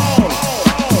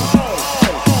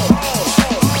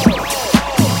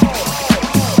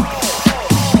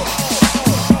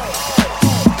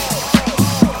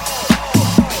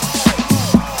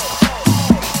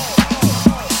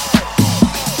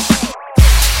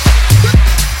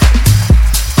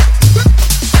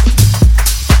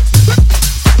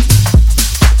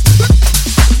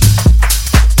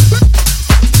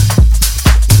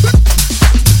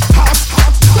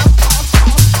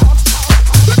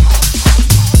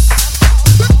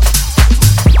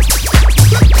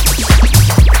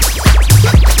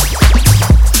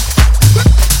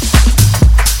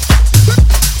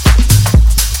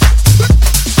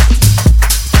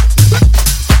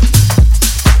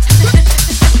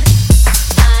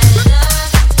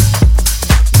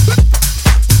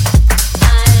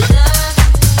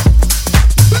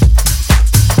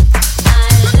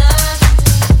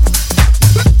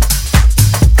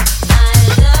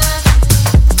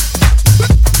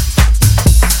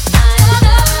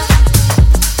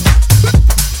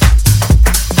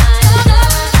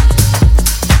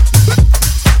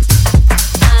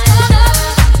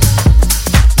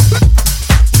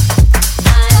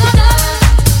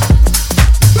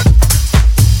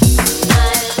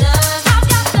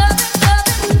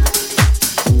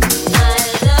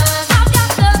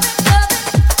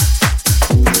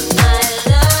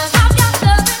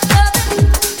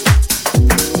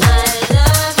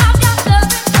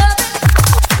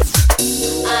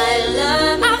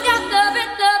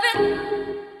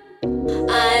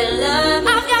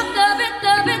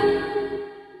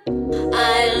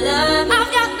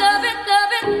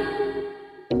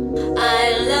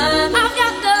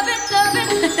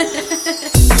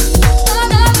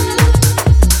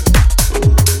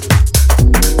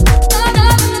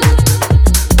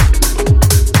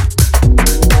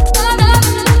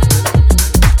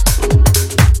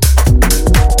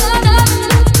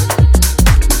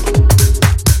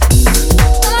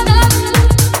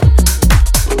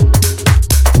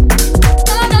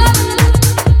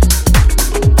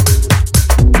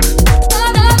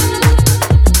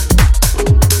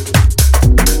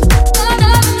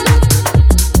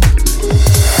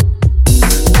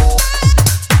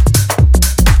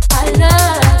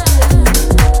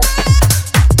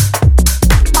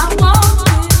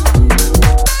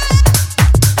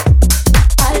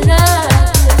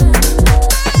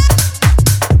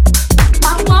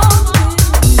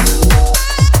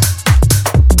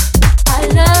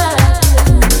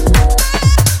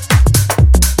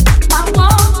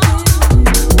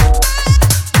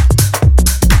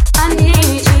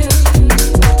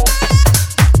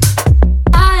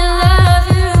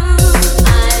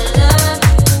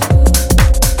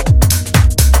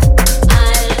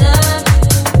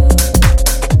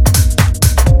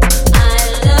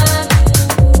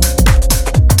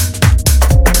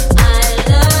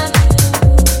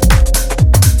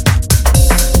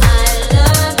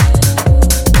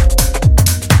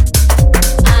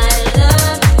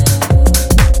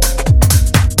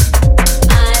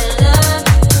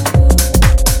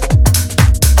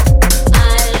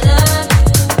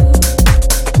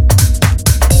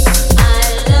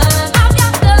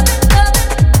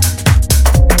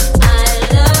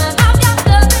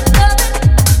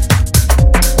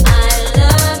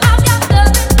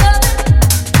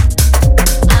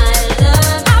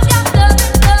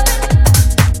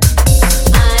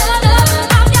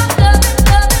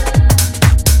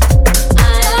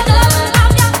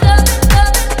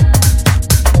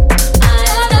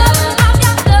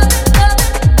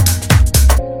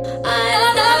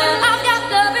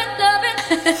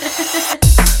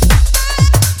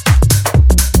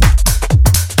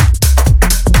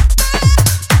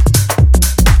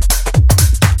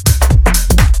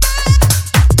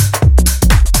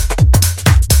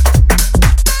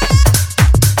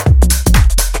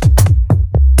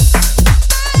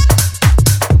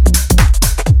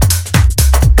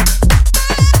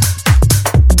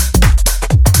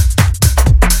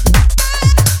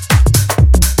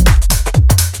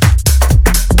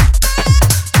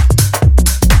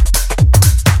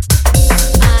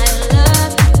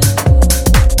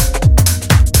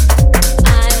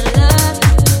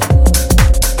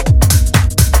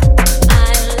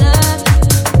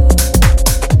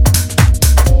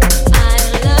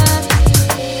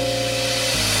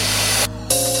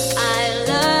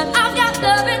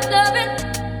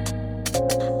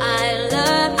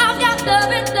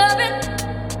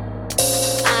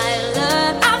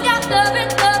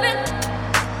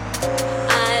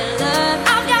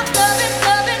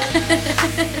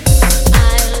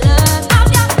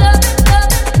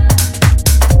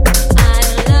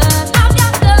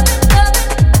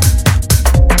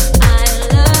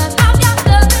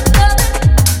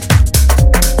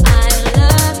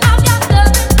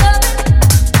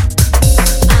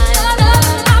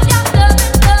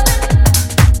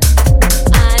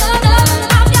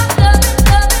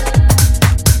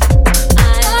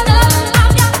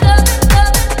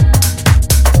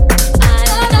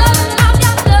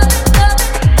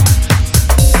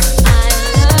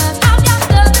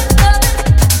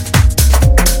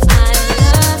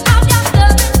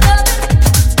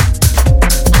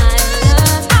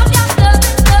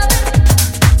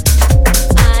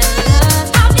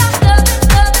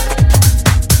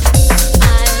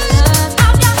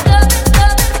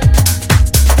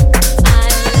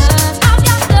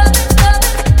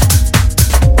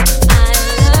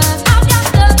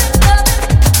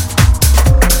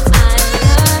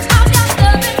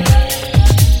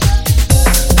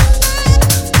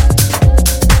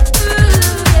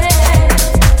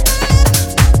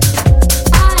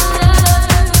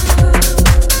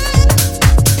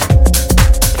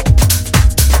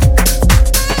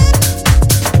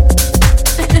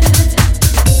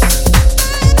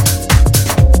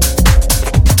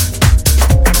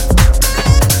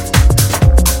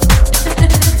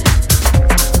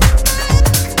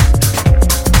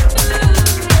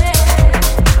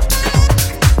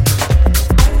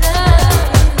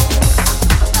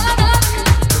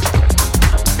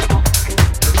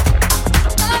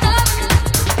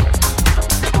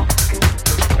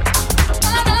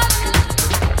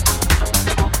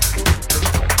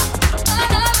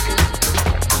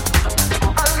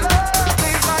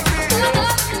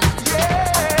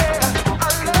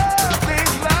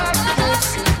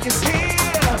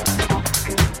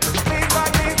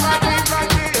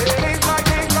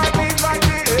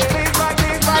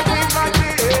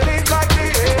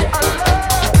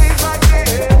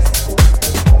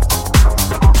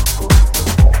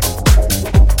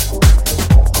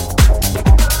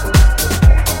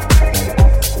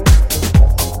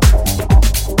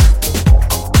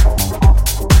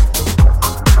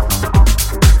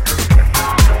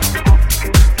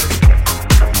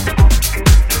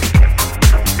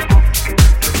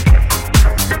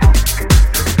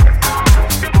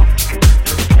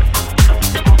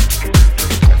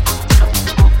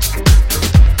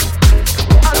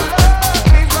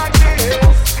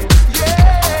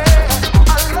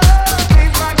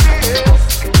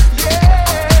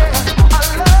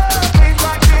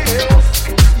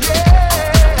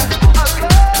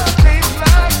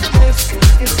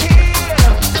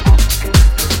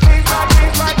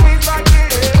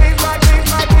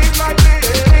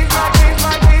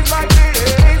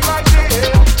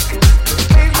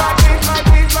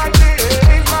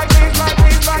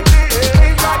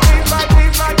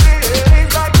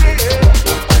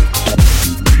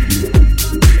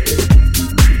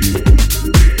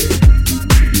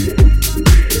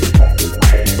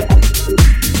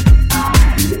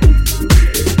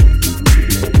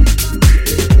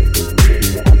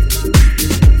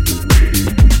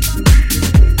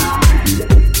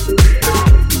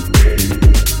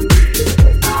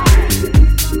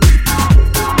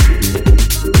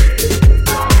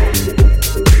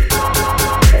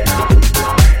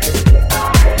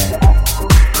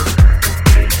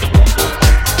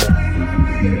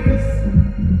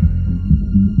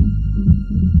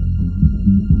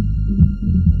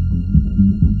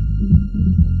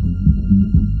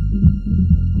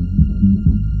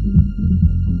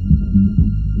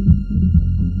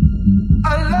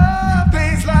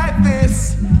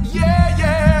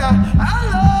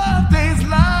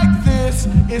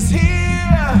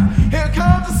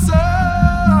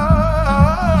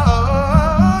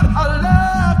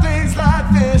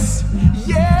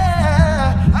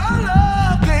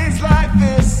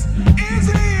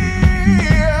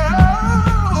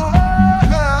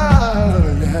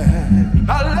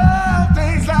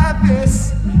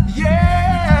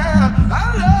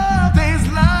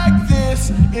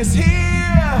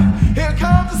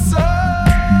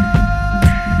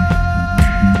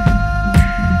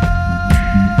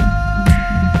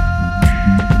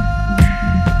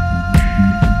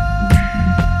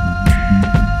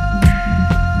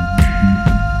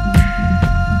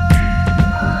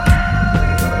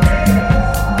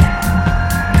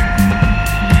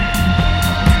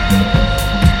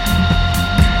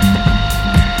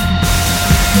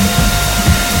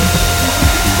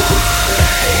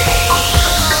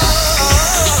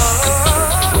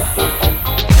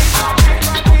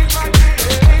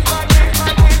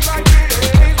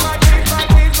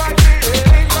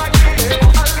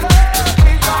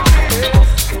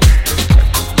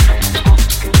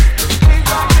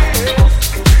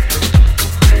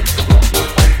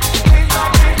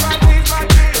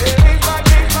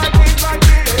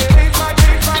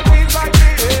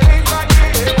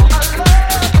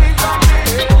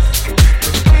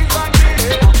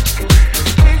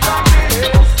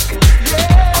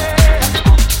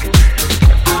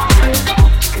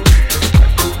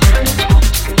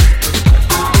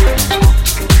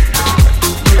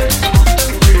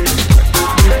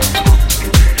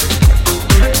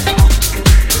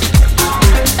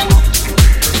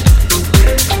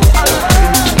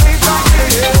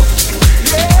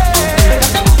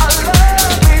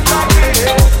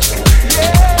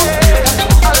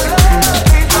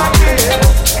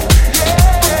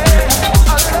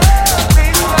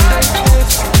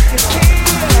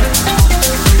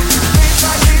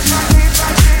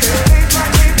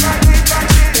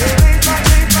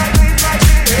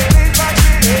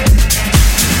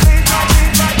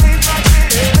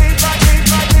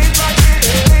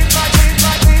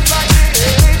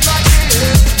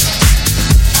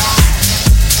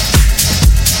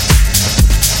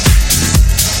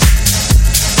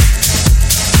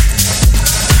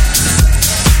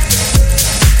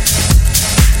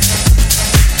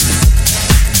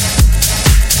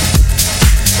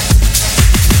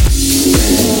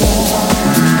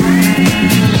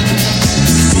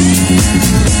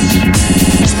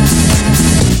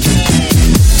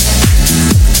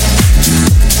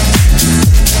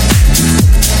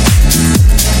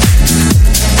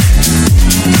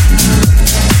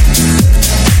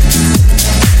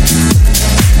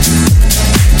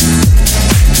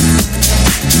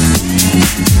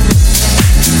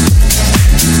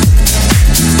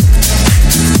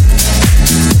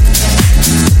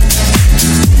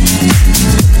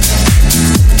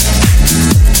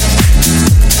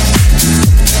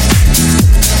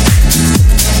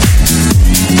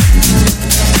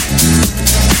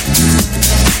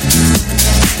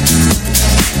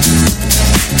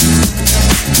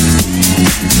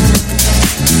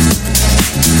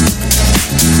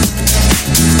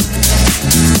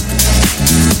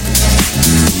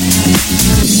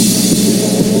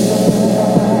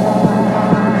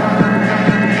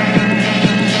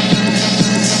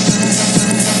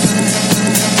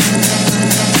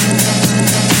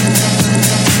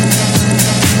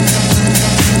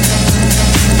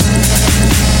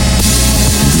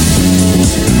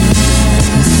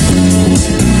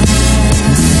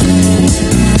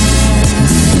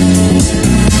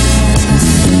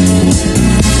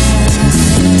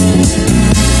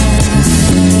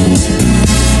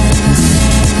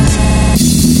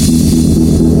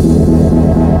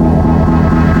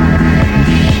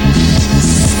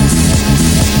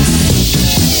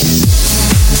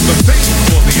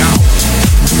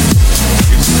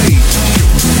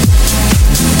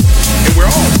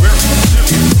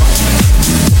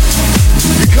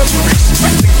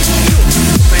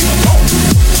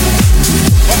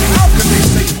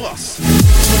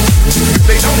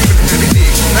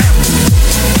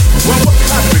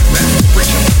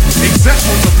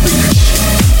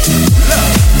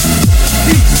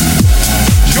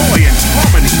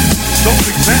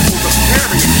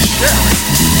 sharing.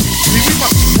 See, we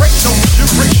must break those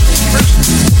generational curses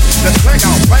that plague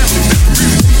our families and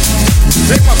communities.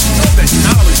 They must know that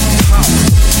knowledge is power,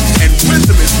 and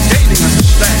wisdom is gaining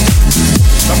understanding.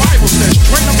 The Bible says,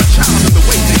 train up a child in the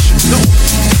way they should go,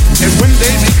 and when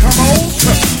they become old,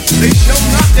 they shall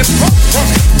not depart from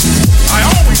it. I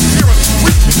always hear us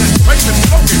preaching that famous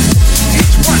slogan,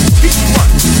 each one, teach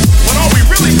one. But are we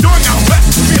really doing our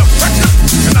best to be effective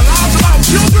in the lives of our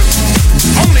children?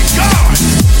 Only God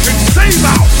can save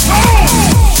our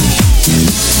souls!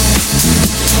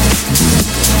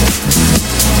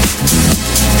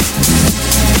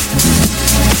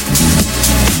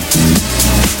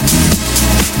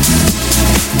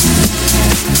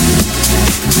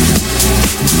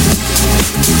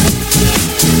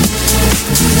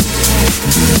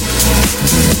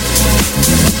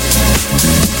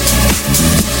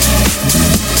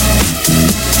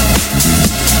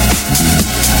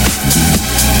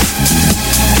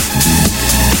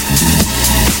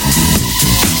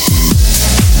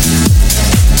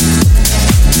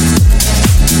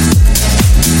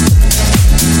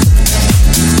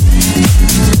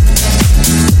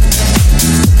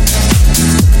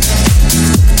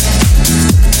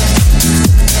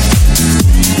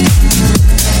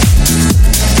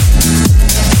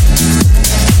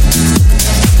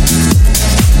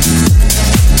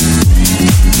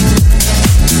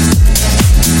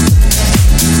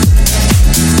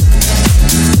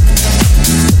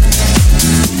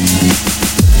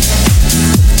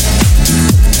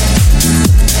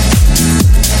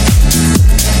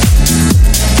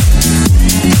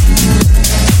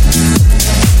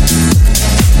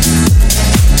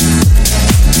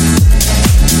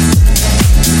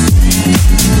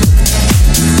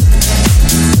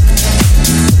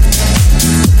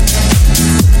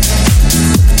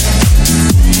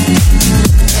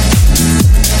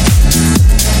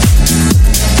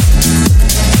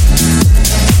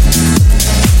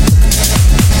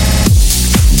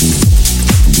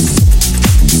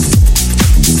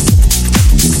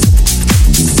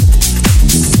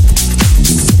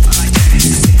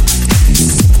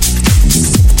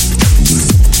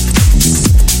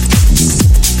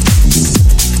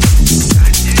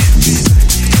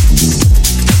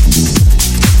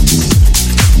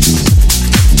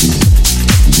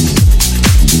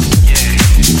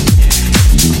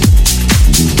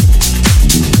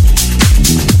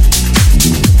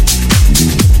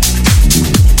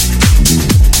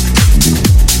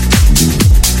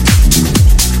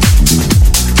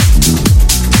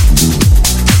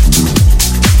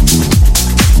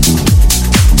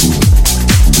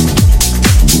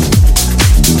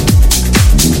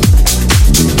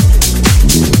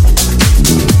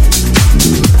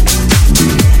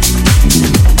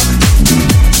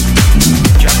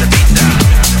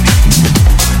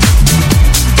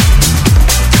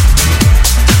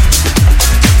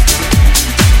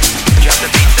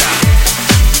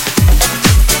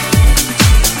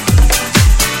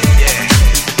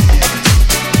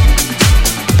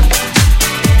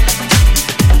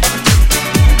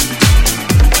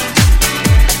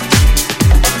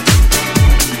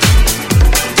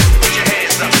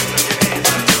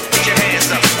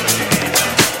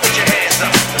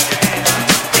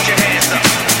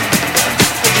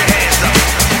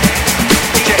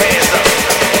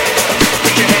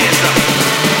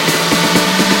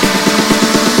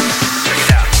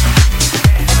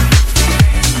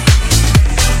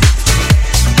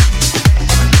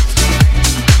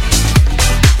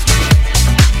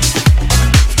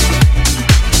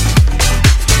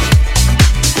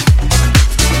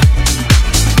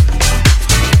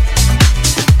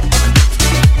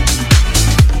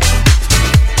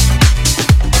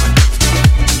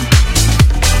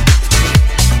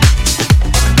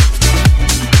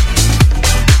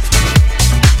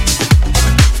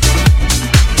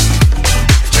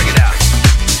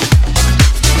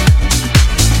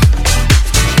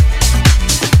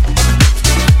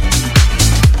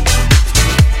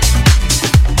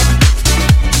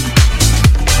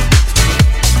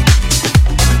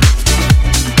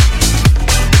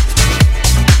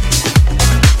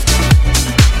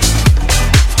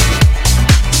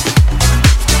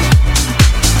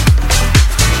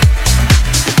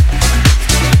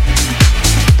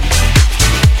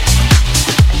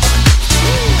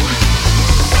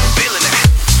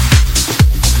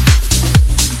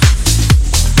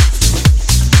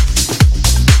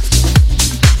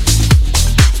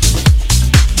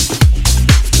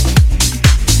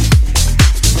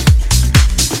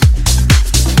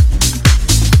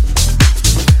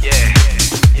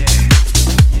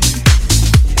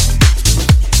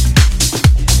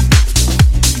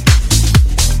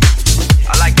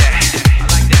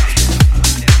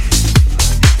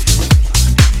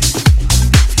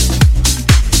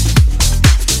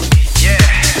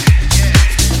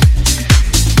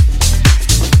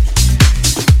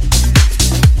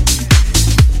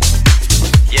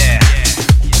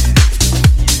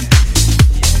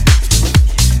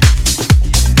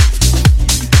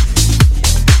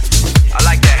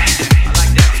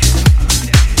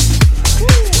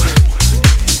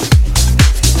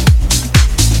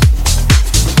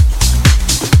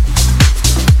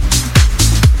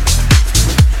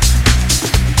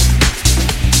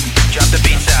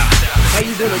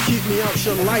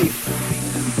 out your life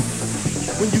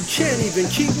when you can't even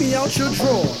keep me out your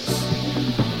drawers.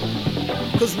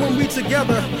 Cause when we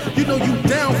together, you know you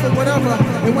down for whatever.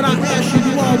 And when I ask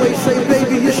you, you always say,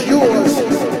 baby, it's yours.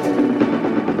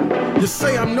 You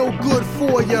say I'm no good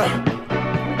for ya,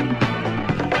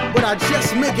 but I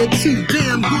just make it too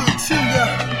damn good to ya.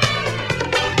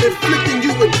 Inflicting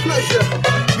you with pleasure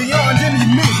beyond any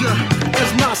measure, as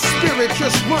my spirit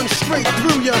just runs straight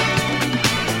through ya.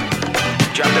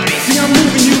 See, I'm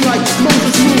moving you like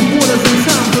Moses moved waters in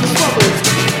times of trouble.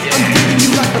 I'm digging you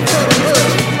like a fertile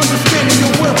earth, understanding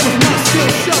your worth with my skill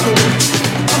shovel.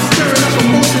 I'm stirring up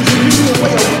emotions in you a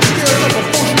way of stirs up a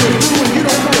functional brew, and you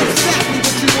don't know exactly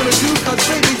what you wanna do, cause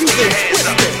baby you been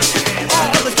twisted. All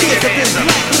other kids have been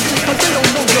blacklisted, cause they don't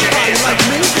know your body like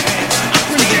me. I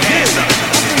bring the game,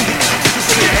 I bring the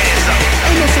ecstasy.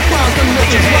 Ain't no surprise I'm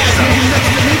nothing right when you next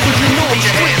to me, cause you know I'm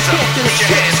straight talking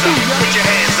shit to ya.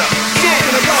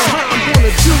 Talking about how I'm gonna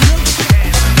do ya.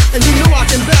 And you know I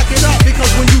can back it up,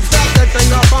 because when you back that thing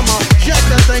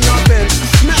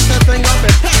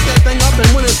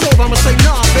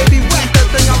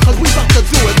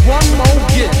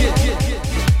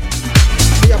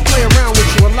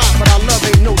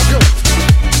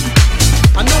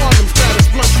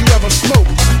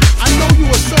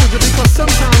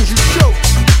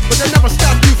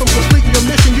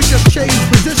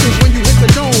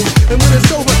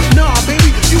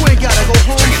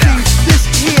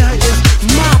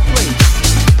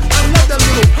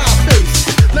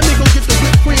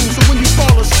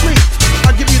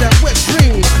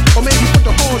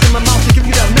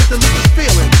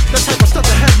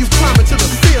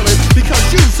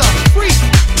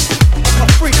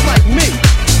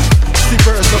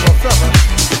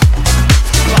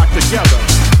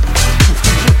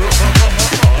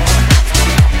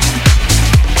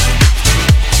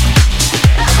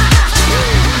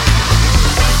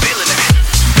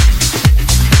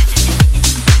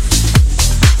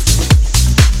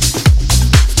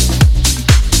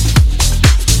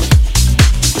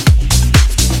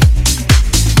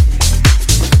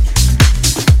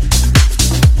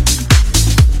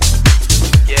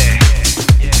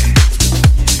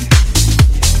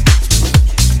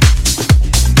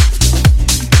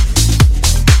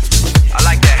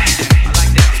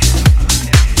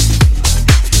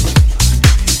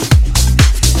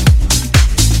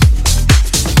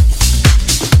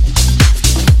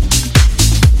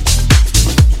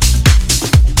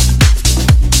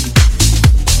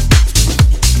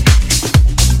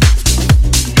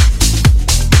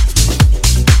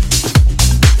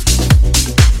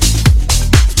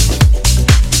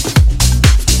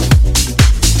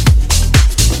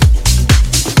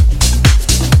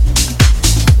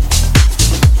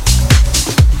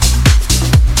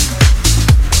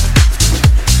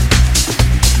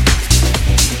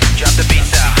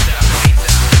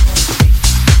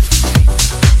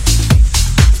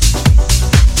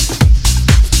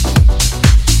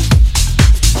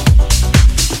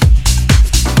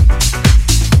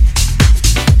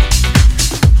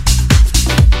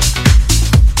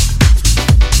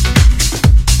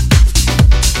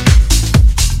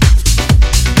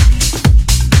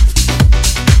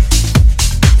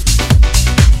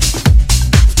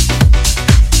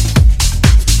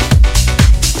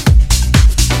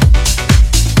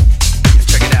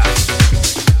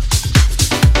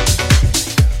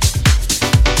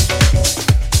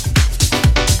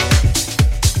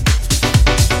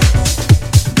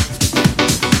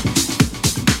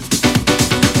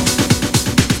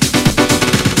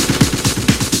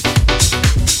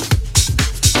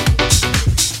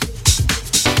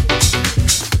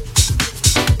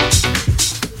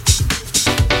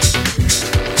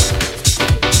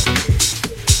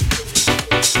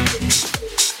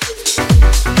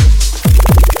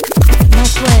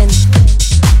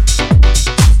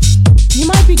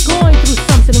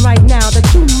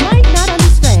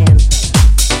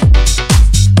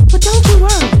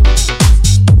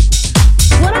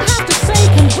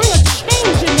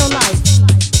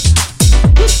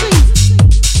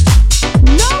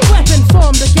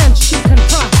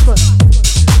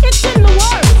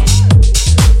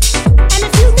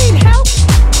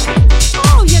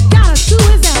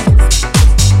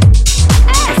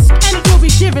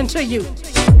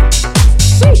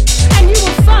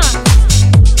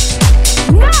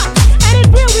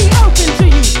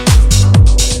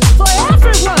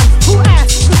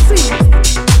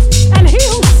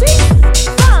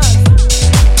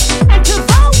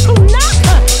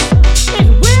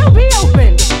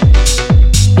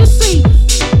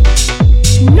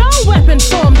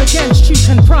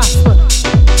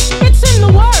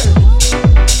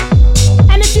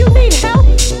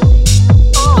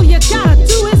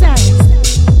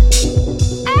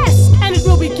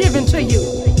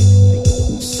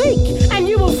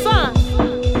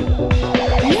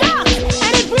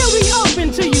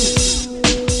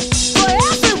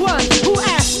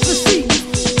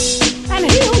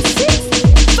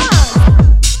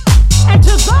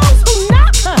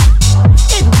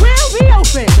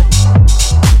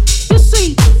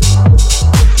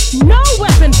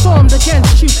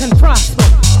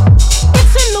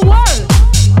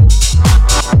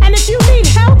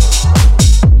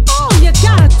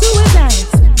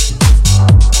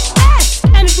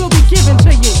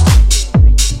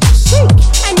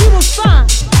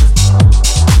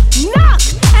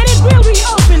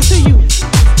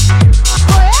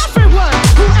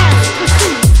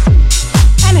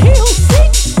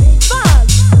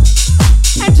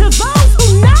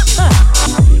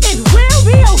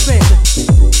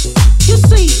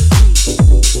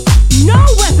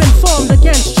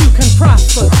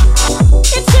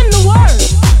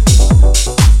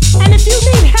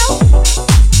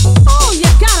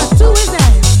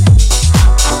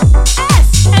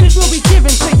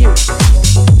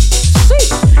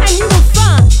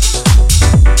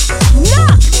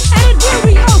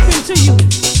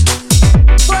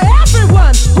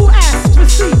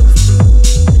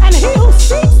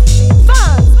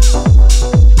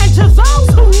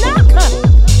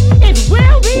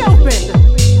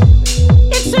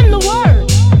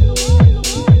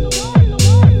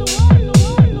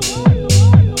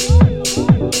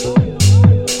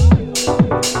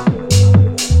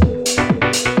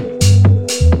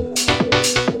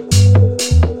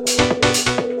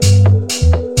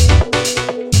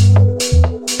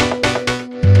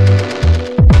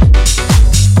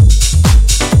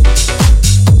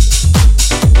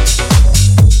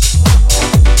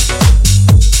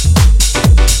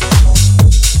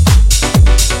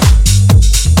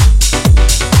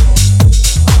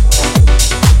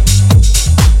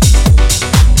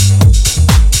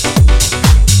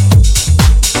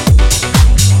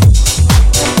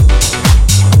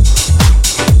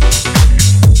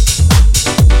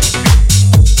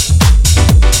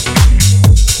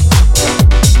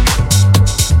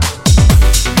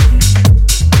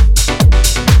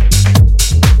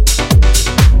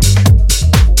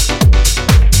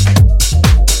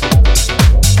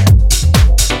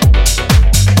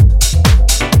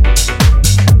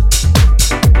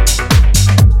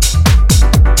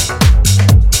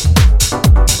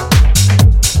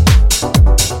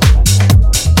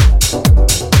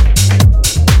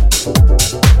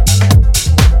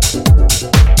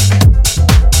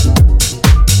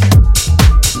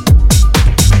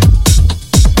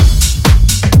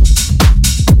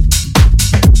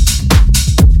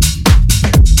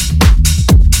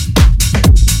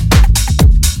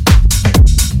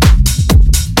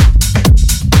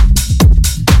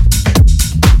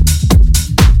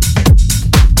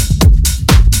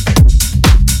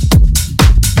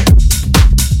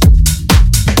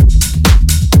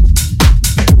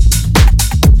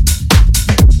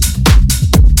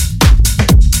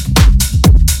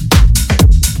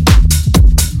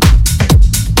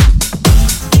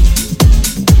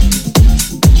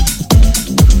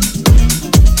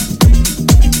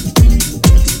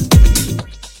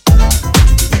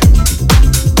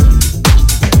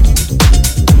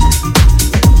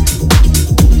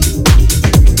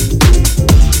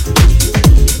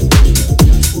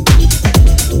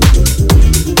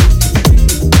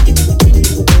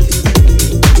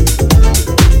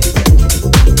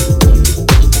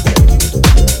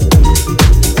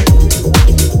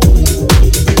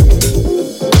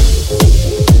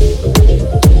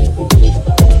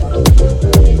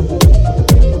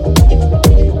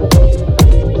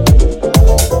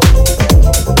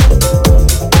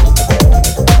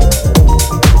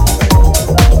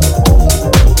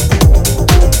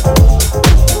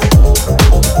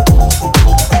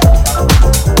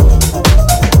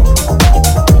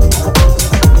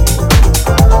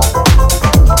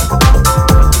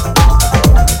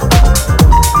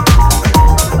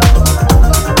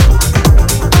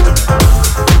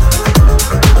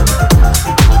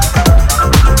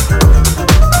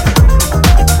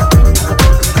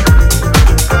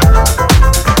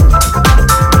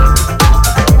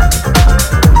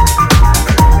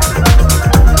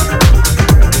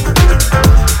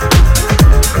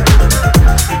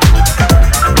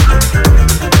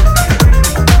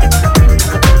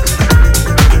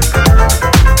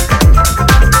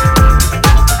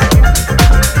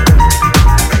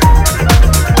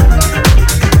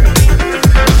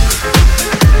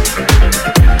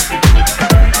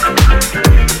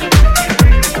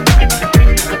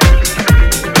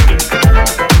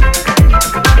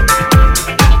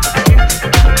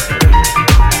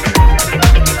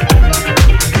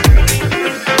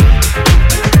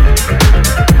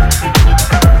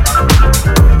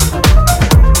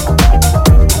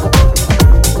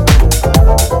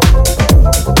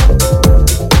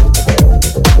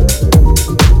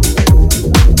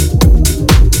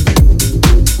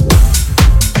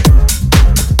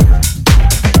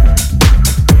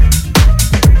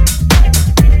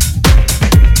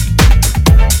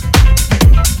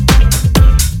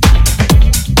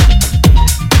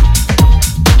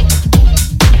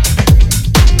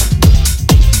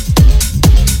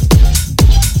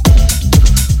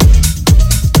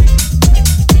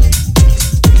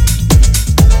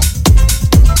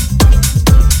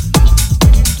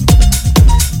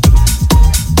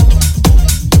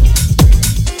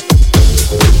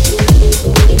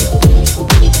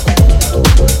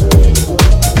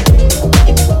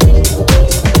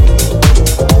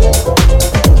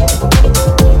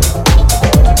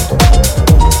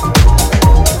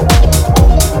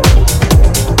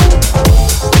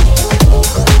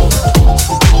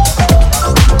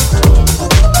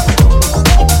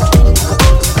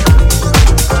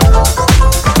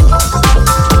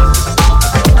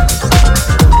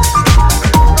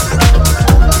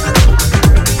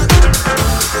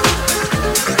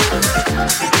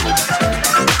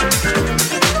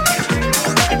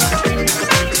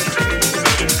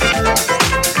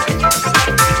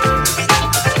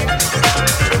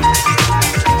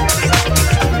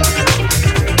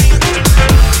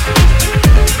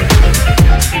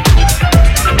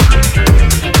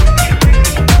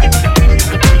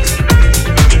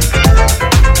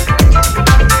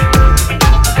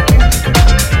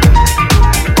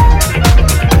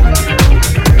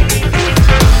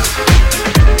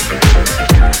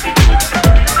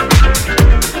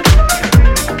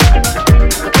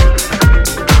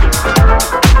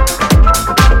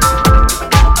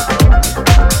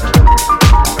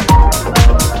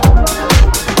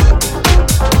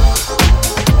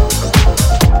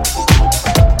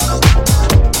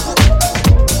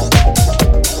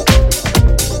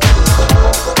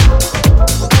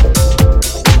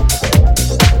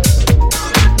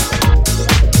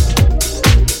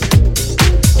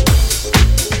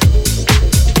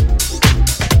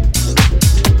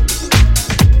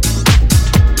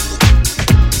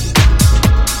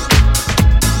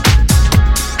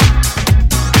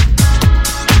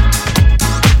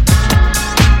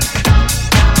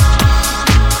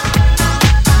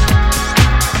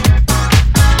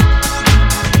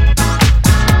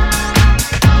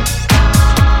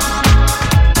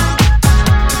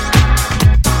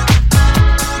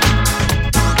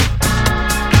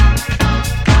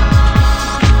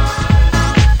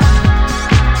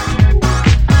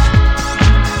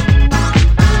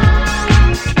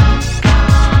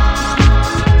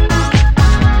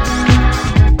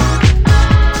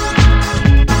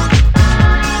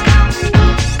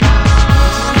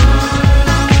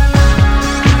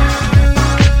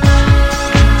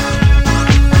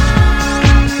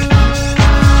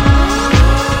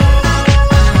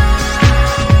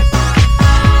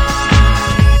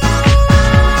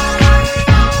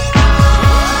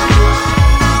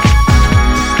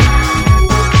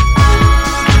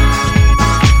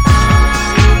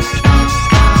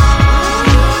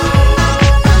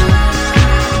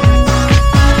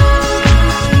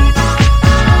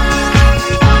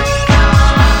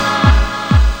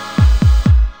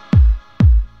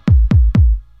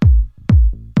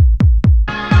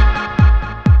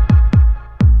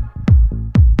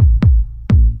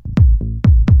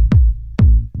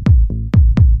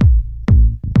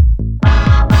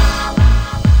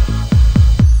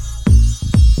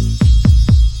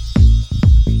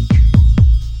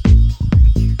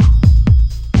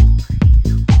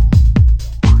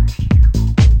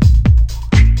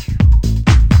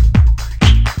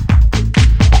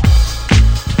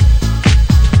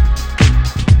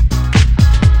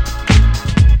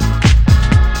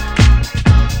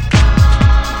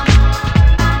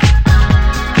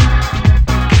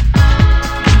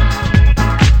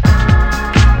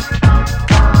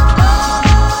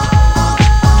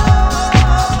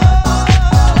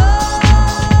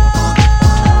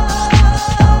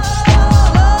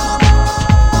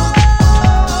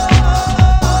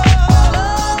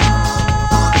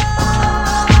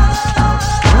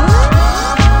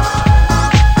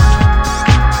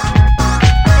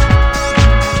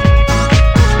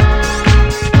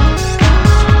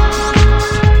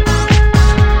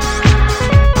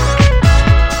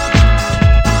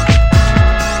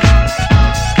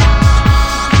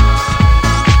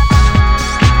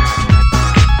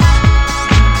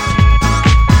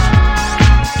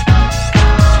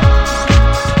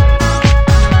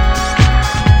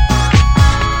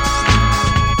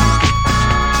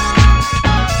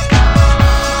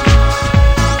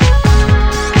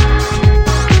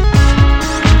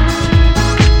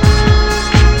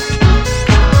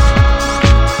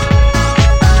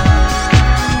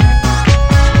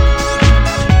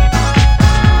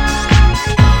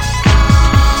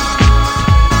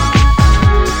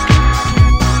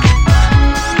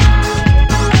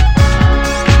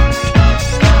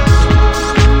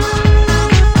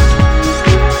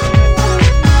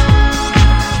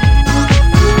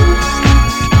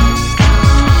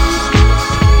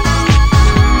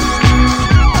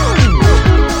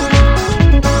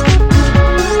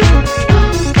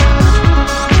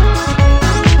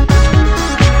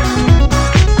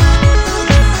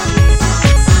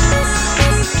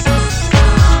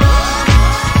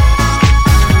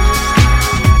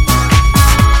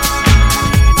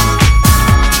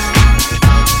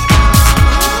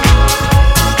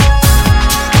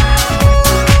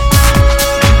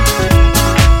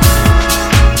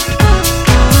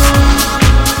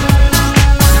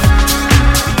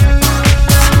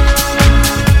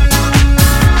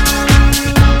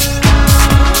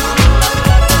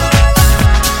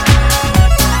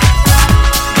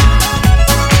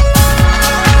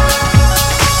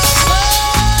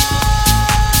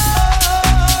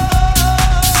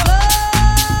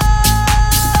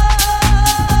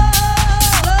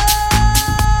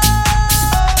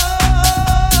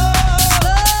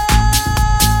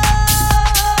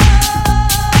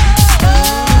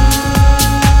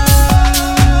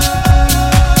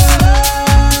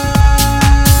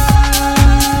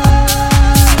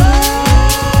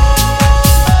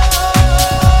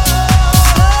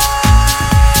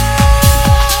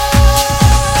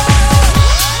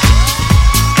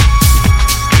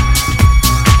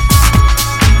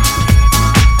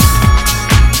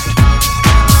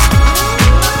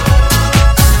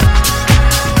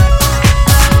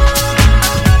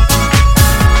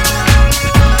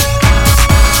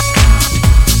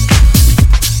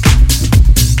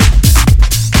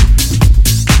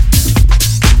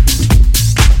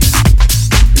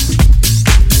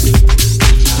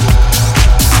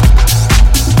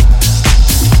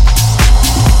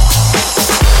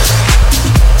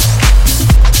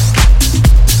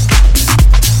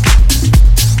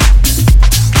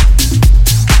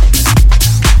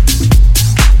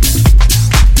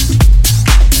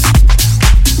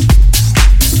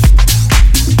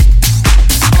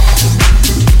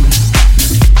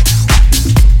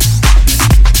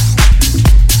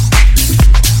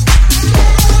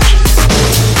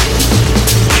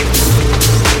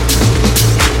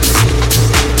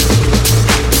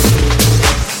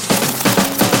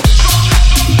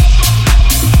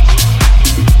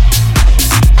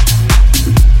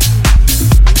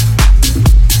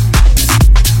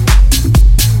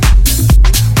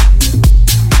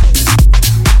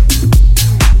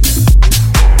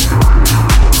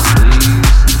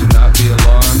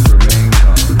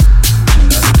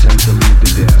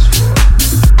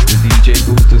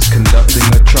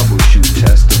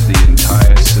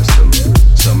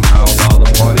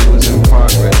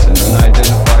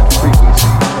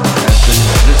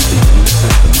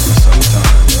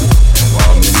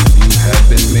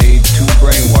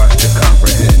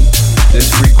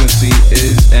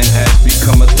has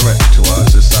become a threat to our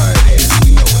society as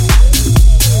we know it.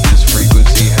 This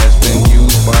frequency has been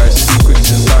used by a secret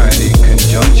society in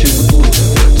conjunction with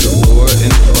Lucifer to lure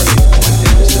and prey on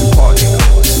innocent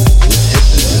partygoers with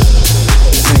hypnotism,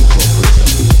 synchroprism,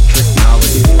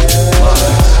 tricknology,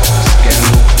 lies,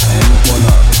 scandal, and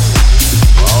pornography.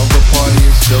 While the party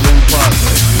is still in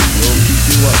progress, we will keep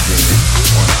you updated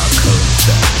on our current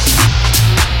status.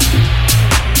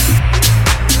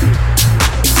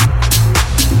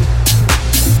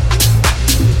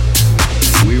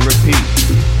 We repeat,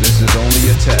 this is only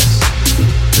a test.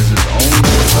 This is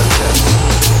only a test.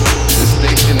 The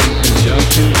station, in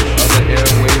conjunction with other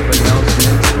airwave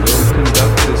announcements, will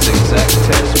conduct this exact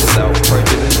test without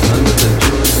prejudice under the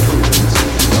jurisprudence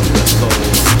of the soul,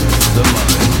 the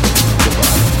mind, the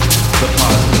body, the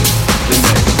positive, the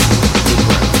negative,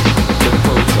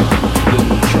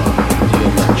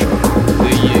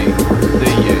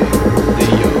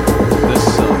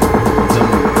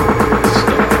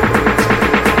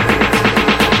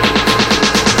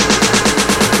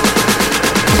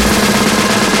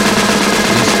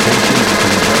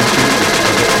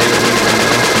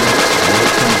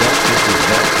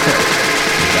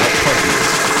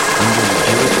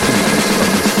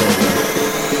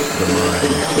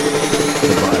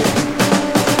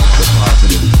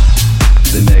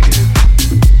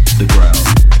 the ground,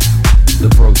 the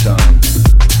proton,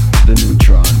 the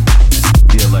neutron,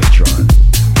 the electron,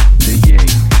 the yin,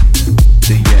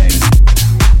 the yang,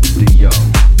 the yang,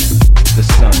 the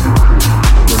sun,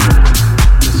 the moon,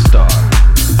 the star.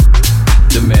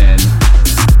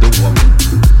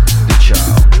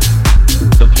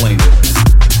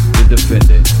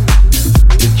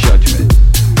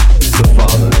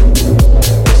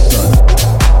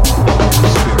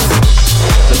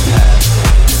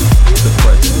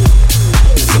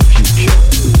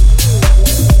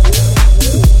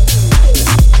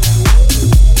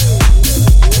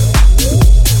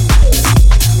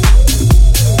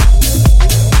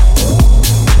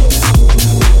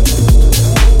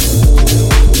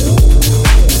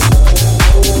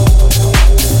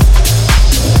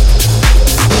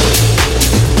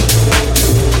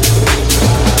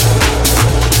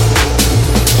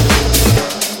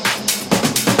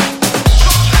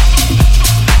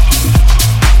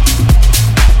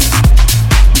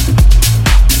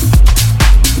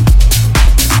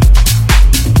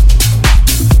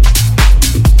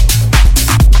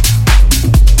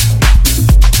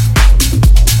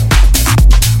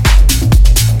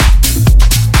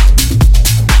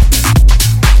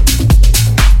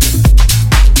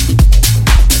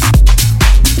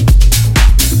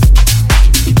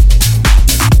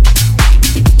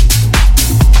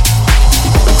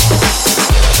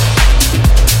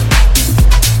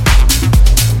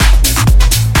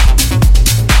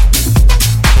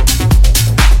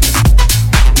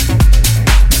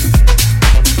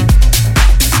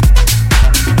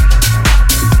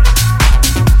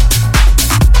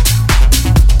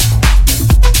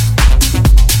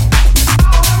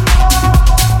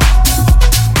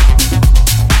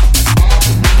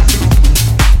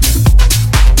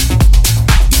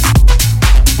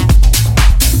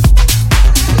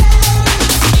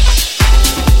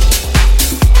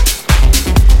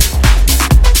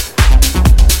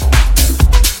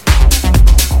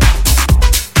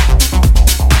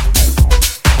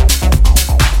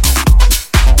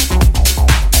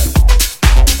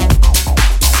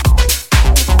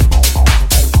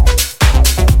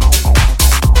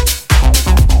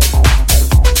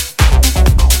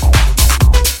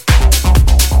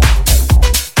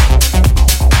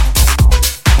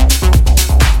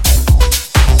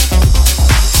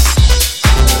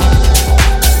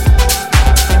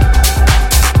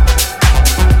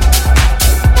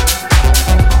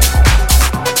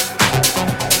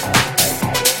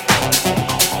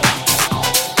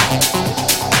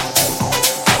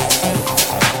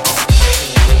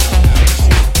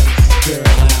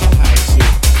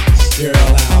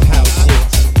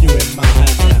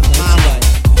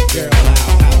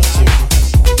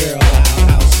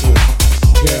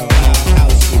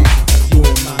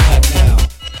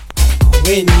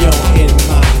 when you're in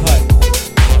my hut.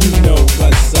 You know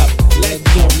what's up. Let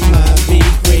your mind be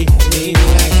free.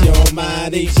 Relax your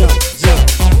body. Jump, jump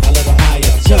a little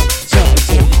higher. Jump, jump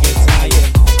until you get tired.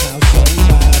 How's your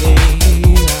body?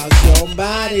 How's your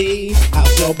body?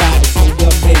 How's your body to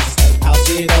the base? House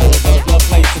it all over the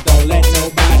place. So don't let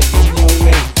nobody in your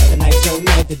way. Tonight's your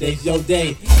night. Today's your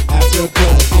day. After a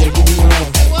chorus, here we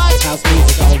know. House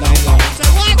music all night long.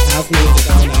 House music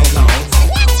all night long.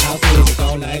 House music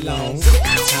all night long.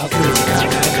 House music all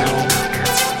night long.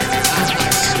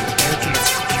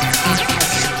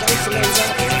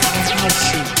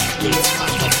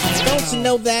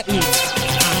 know that means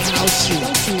I house you.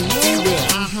 Don't you know?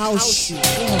 I house you.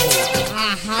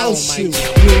 I house you.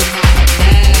 You're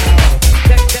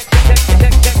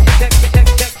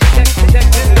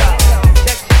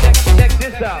Check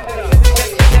this out.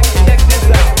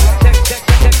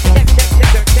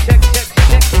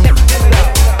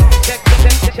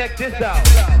 Check this out.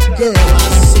 Girl, I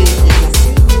see you.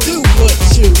 Do what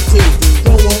you do.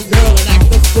 Go on, girl, and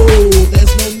act a fool.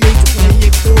 There's no need to play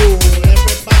it cool.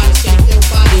 Everybody shake your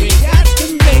body. You got to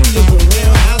make this a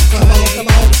real house party. Come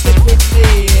on, stick with me.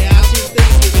 I'll do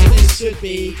things the way they should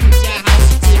be. Keep your house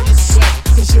until you sweat,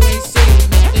 'cause you ain't seen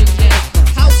nothing yet.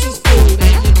 House is food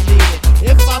and you need it.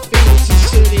 If I feel it, you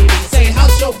should eat it. Say,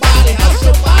 house your body, house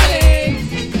your body.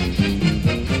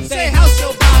 Say, house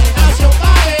your body, house your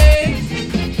body.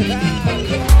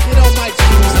 You know my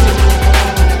tunes.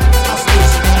 House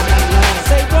music all night long.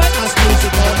 Say what? House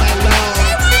music all night long.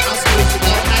 House music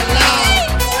all night long.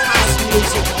 House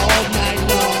music all night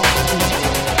long.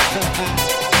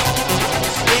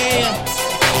 Yeah.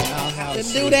 Then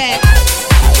do that.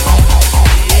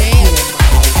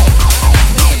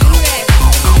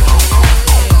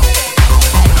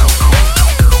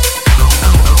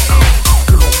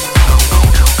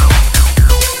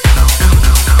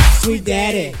 Sweet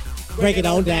daddy, break it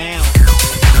on down.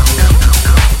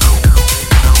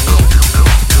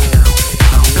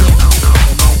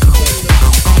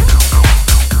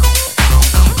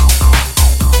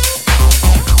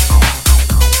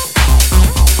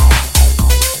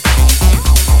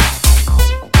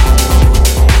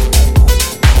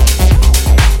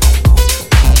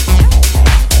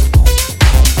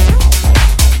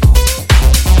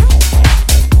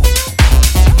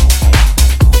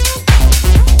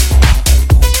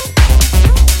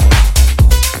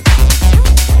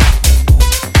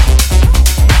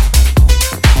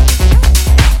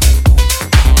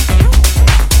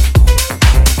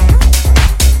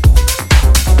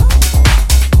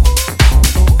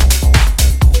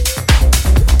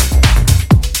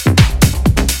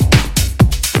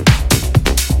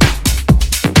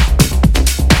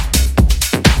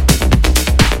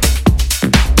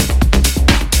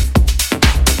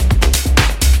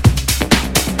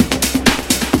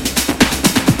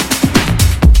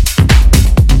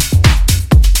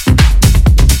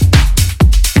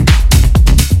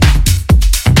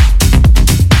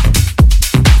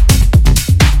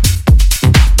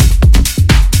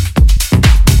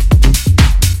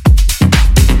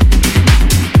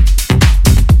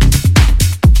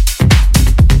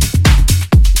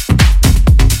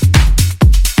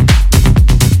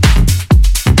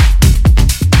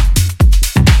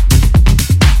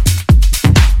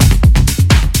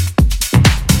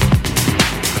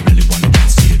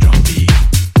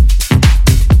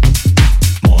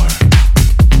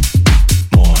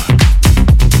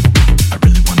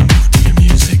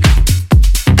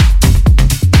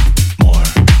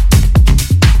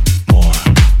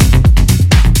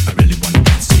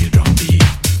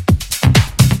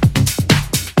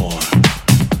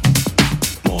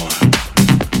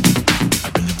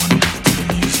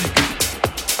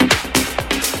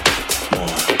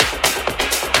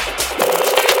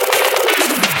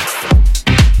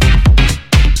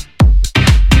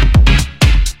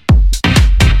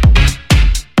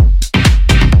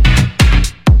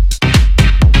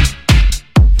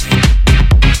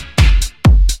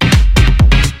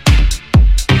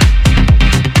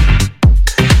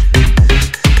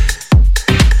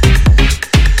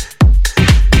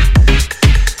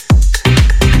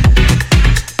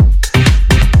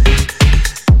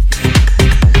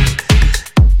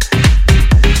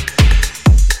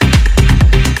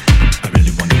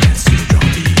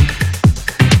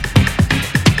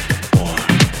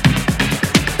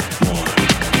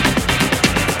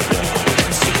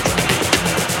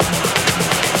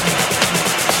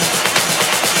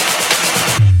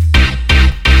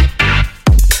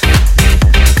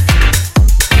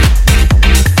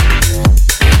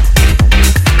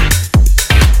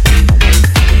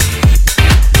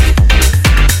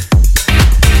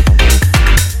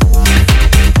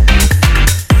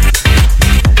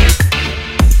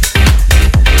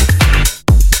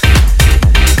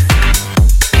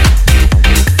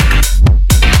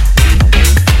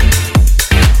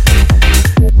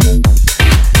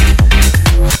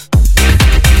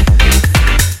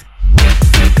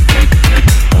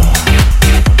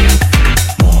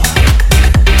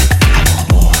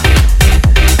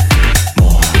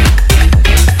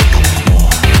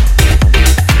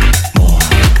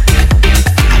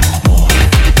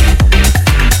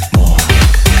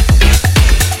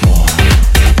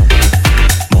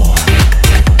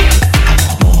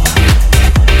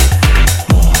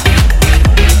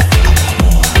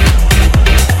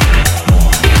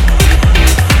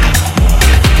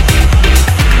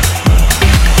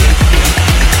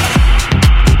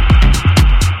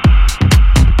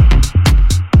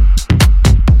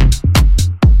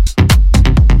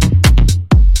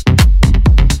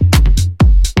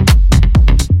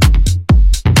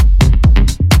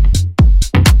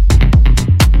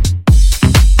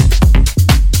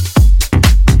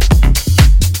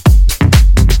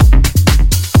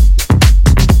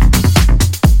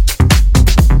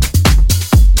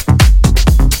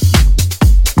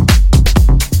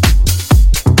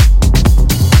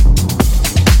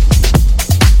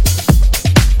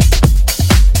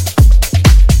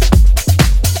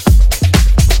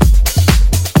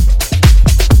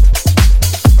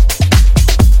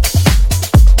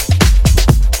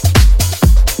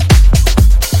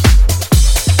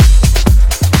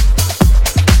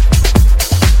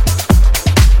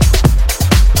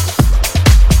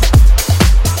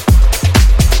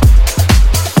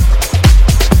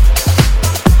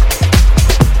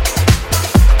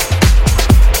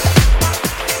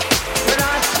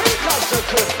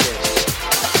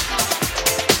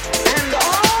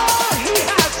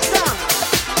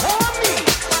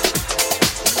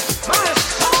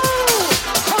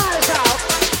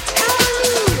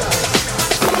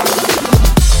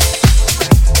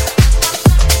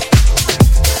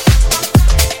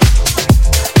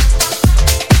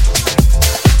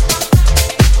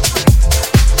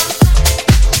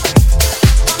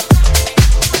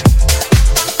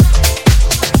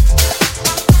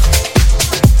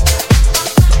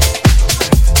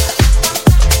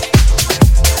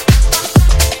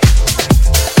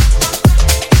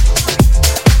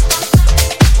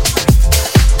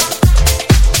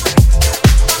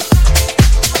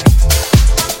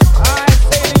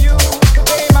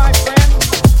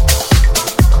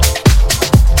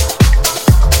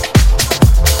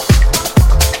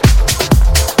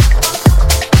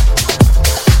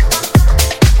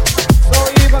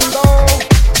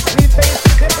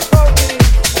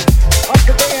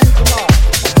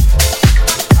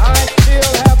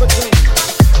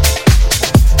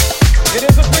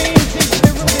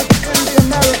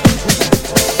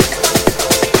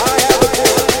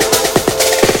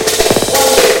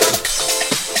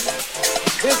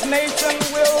 this nation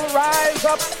will rise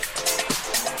up,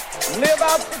 live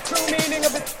out the true meaning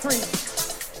of its creed.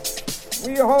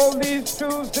 We hold these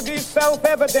truths to be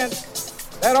self-evident,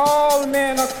 that all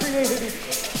men are created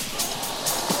equal.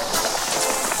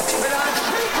 When I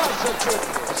think of the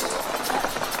goodness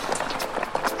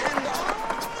and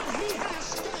all he has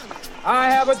done, I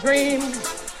have a dream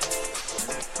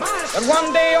that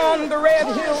one day on the red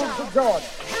hills of Georgia,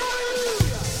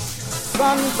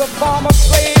 sons of former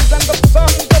slaves and the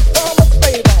sons of former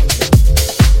slave owners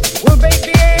will they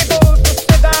be able to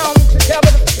sit down together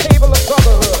at the table of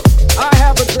brotherhood. I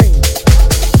have a dream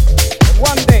that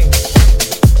one day,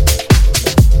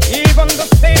 even the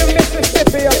state of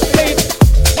Mississippi, a state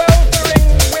sweltering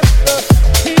with the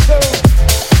heat of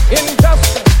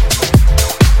injustice,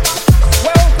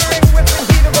 sweltering with the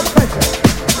heat of oppression,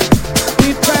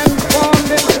 be transformed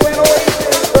into an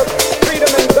oasis of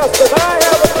freedom and justice. I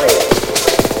have a dream.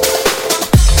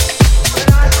 And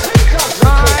I think of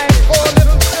my four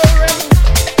little children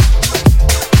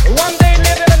one day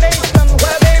live in a nation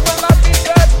where they will not be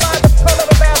judged by the color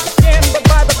of their skin, but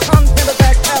by the content of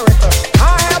their character.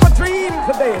 I have a dream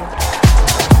today.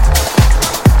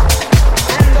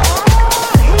 And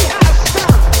all he has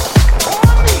done for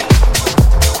me.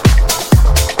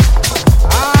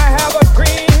 I have a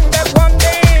dream that one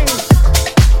day,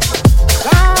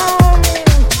 down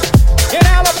in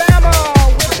Alabama,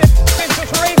 with its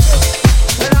vicious racists,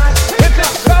 with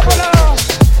its governor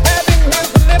having his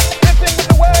lips dripping with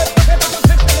the words of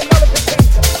imposition and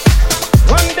nullification.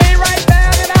 One day right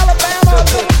there in Alabama,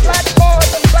 little black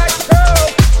boys and black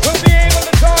girls will be able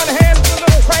to join hands with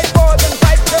little white boys and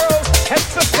white girls as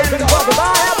sisters and brothers.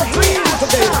 I have a dream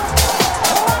today.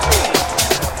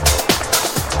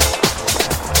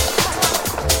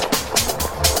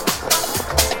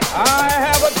 I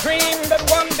have a dream that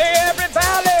one day every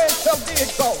valley shall be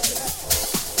exalted.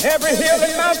 Every hill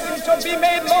and mountain shall be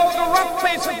made low, the rough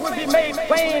places will be made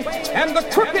plain, and the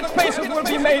crooked places will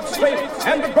be made straight,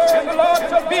 and the glory of the Lord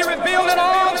shall be revealed, and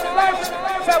all flesh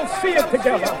shall see it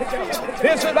together.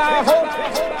 This is our hope.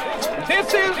 This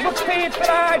is the faith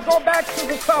that I go back to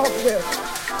the South with.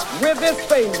 With this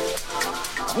faith,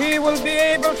 we will be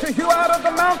able to hew out of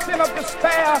the mountain of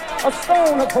despair a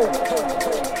stone of hope.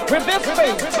 With this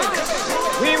faith,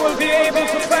 we will be able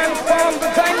to transform the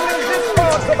jangling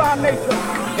discords of our nation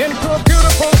into a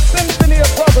beautiful symphony of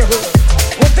brotherhood.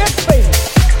 With this faith,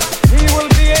 we will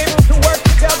be able to work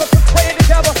together, to pray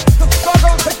together, to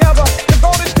struggle together, to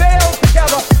go to jail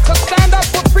together, to stand up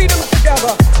for freedom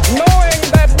together, knowing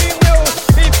that we will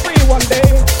be free one day.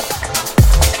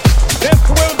 This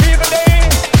will be the day.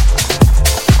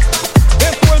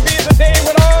 This will be the day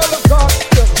when all of God's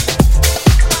children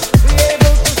be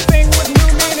able to sing with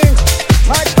new meaning,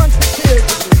 my country tears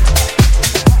of thee.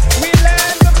 We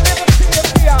land of liberty of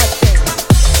thee, I sing.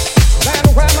 Land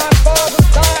where my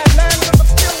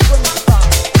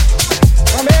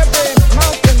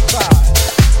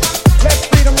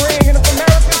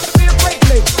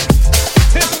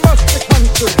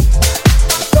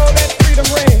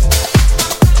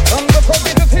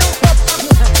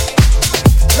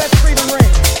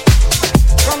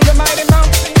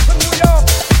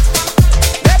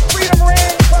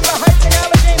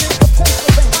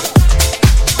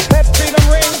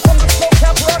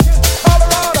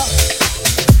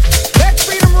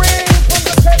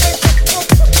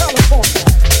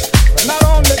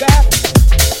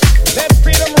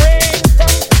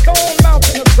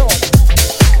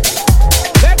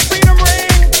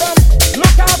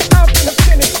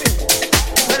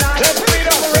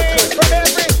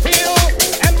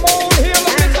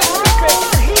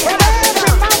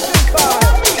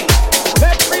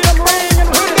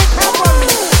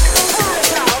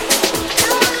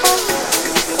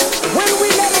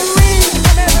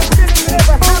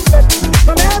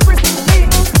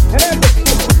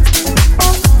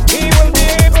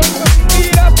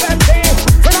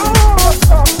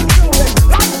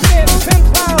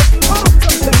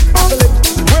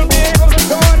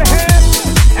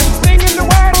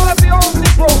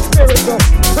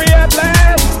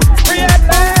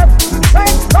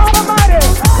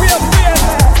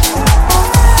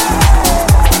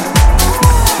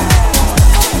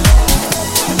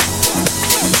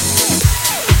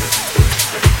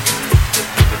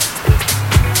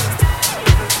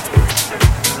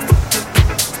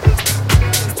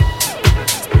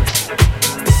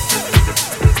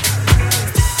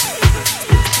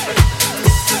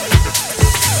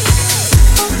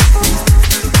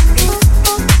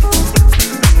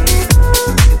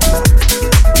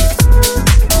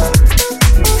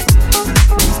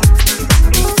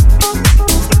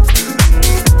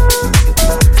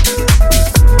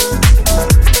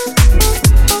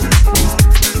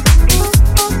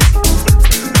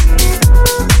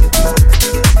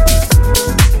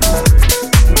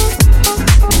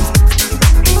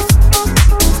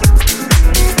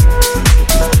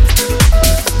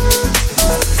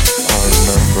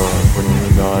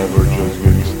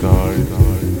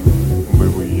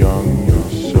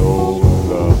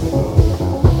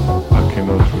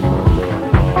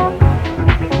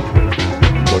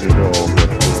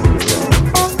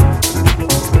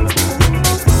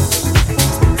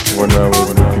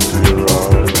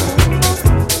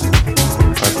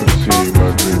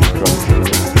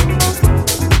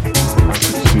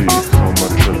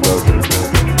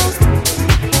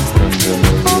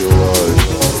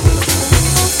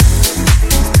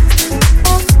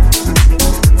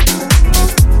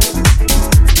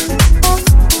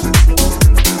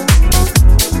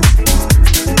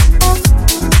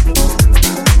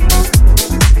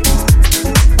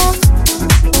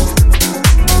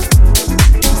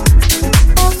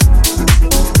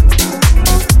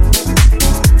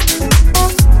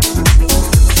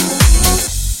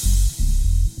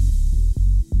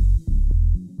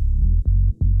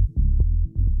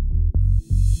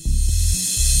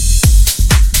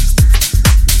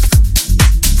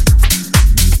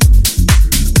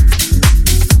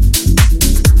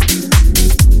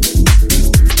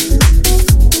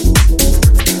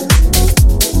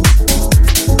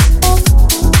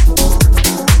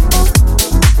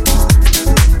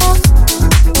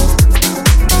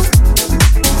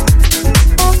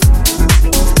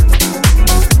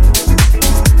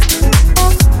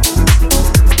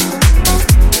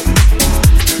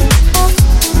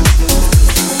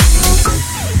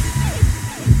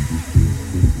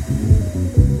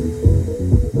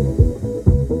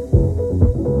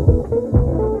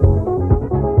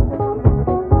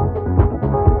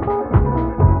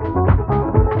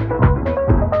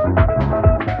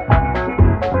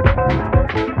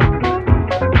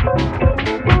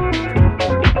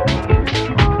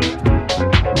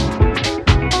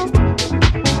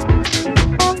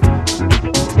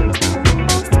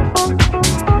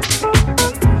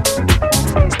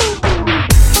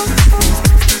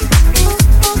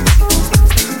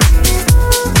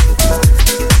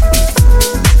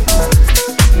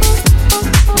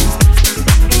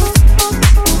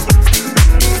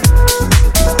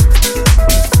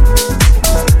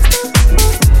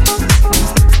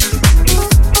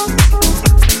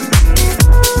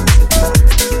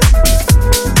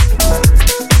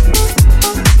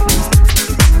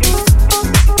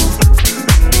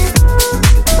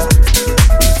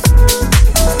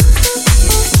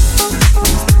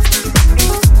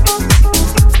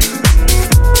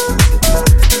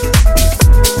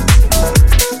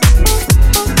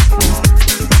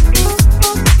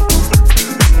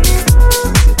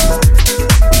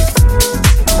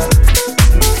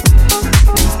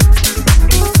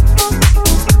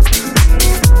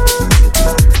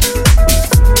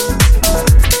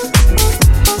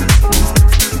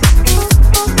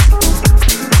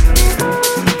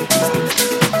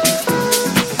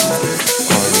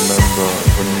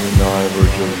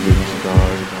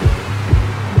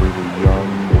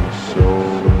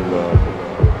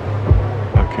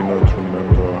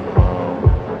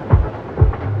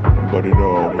it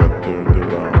all got turned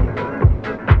around.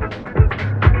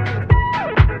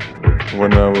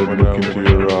 When I would look into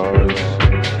your eyes,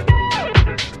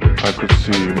 I could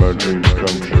see my dreams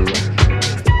come true.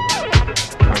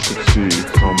 I could see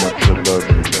how much I love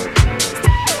you.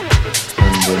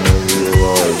 And then I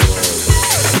realized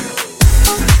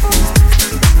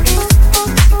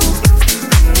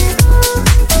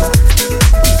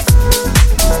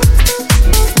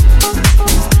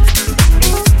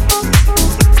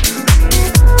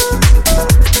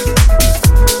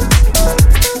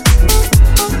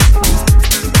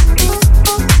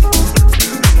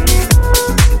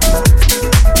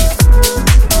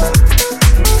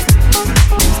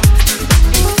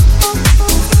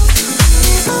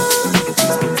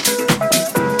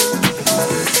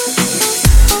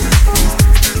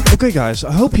Okay guys,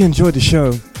 I hope you enjoyed the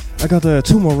show. I got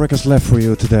 2 more records left for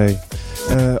you today.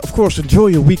 Of course, enjoy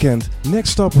your weekend.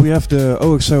 Next up we have the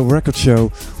OXO record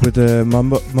show with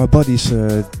my buddies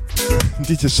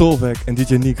DJ Solveig and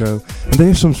DJ Nico. And they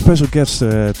have some special guests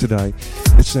today.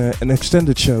 It's an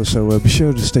extended show, so be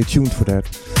sure to stay tuned for that.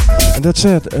 And that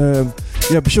said,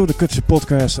 be sure to catch the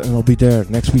podcast and I'll be there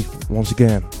next week once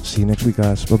again. See you next week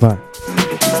guys, bye bye.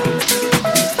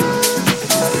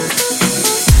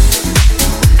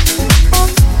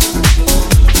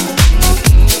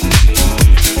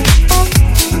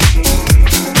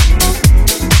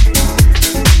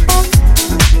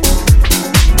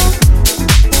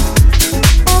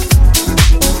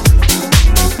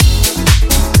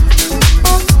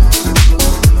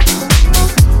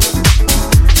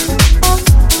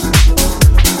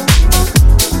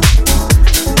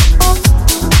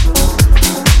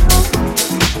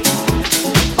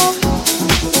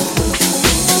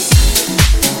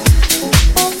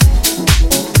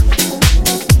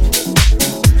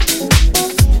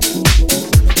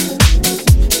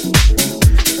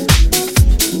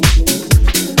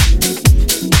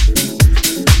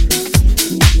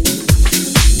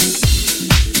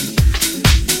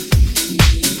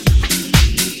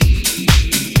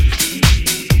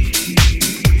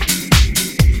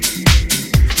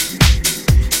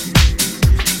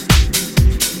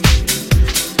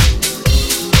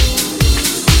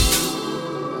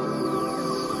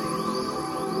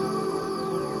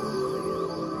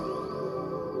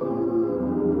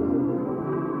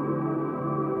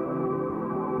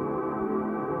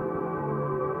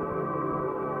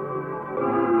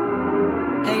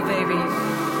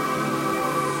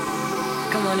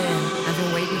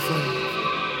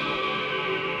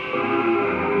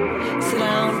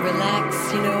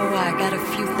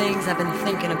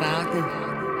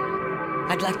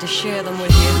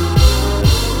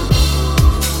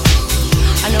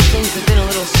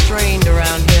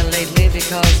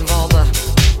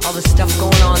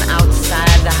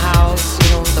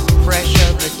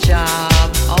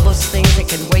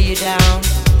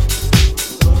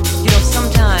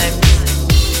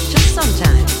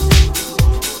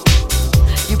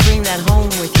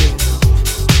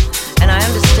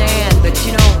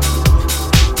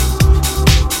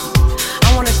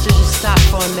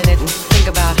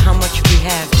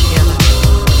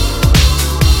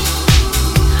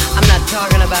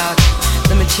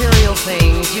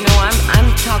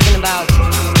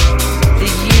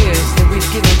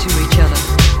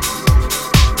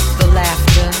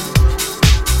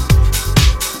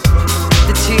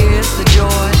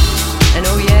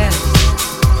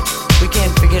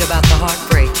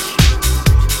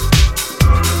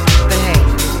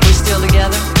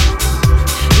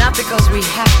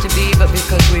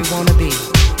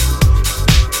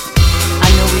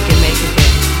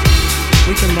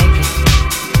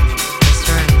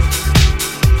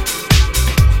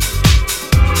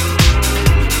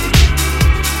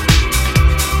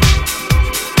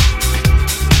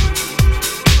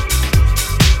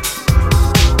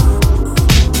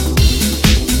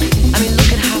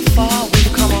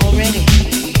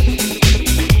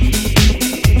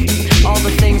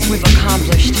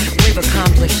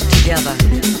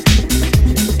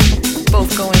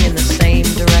 Both going in the same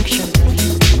direction,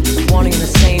 wanting the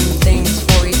same things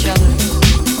for each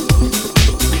other.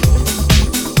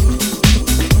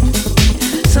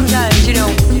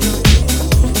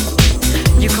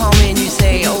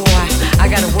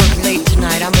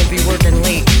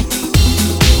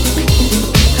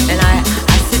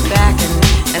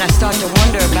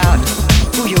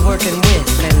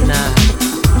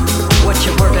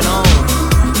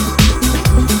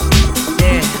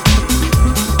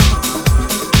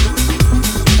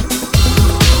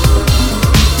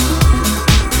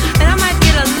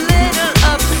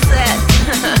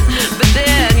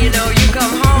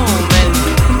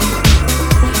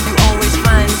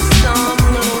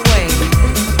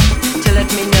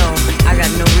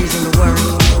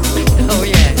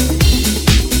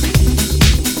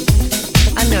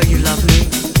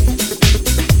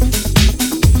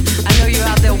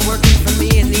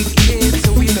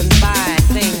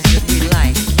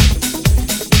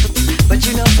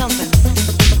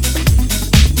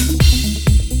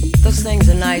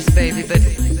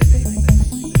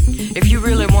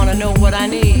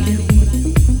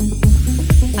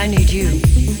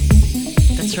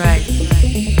 right.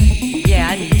 Yeah,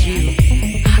 I need you.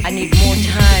 I need more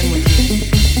time with you.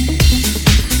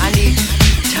 I need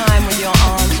time with your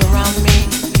arms around me.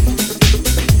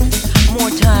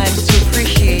 More time to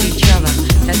appreciate each other.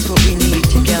 That's what we need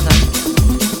together.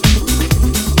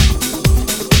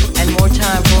 And more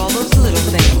time for all those little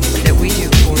things that we do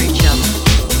for each other.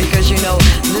 Because you know,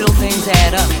 little things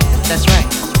add up. That's right.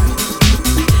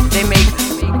 They make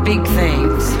big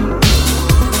things.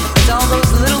 It's all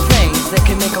those little things that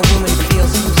can make a woman feel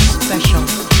so special,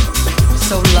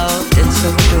 so loved and so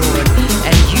adored.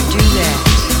 And you do that.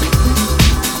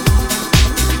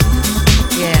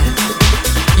 Yeah,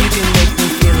 you can make me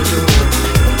feel adored.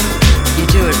 You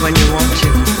do it when you want to.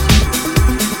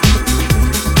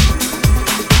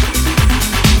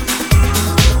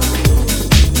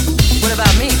 What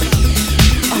about me?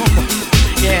 Oh,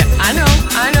 yeah, I know,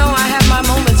 I have my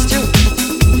moments too.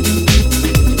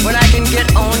 When I can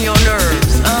get on your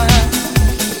nerves,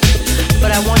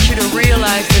 But I want you to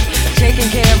realize that taking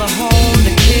care of the home,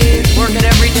 the kids, working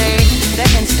every day, that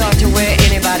can start to wear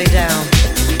anybody down.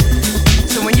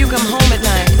 So when you come home at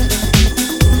night,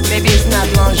 maybe it's not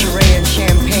lingerie and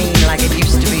champagne like it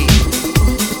used to be.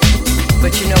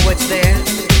 But you know what's there?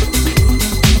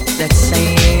 That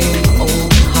same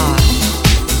old heart,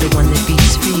 the one that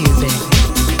beats for you, baby.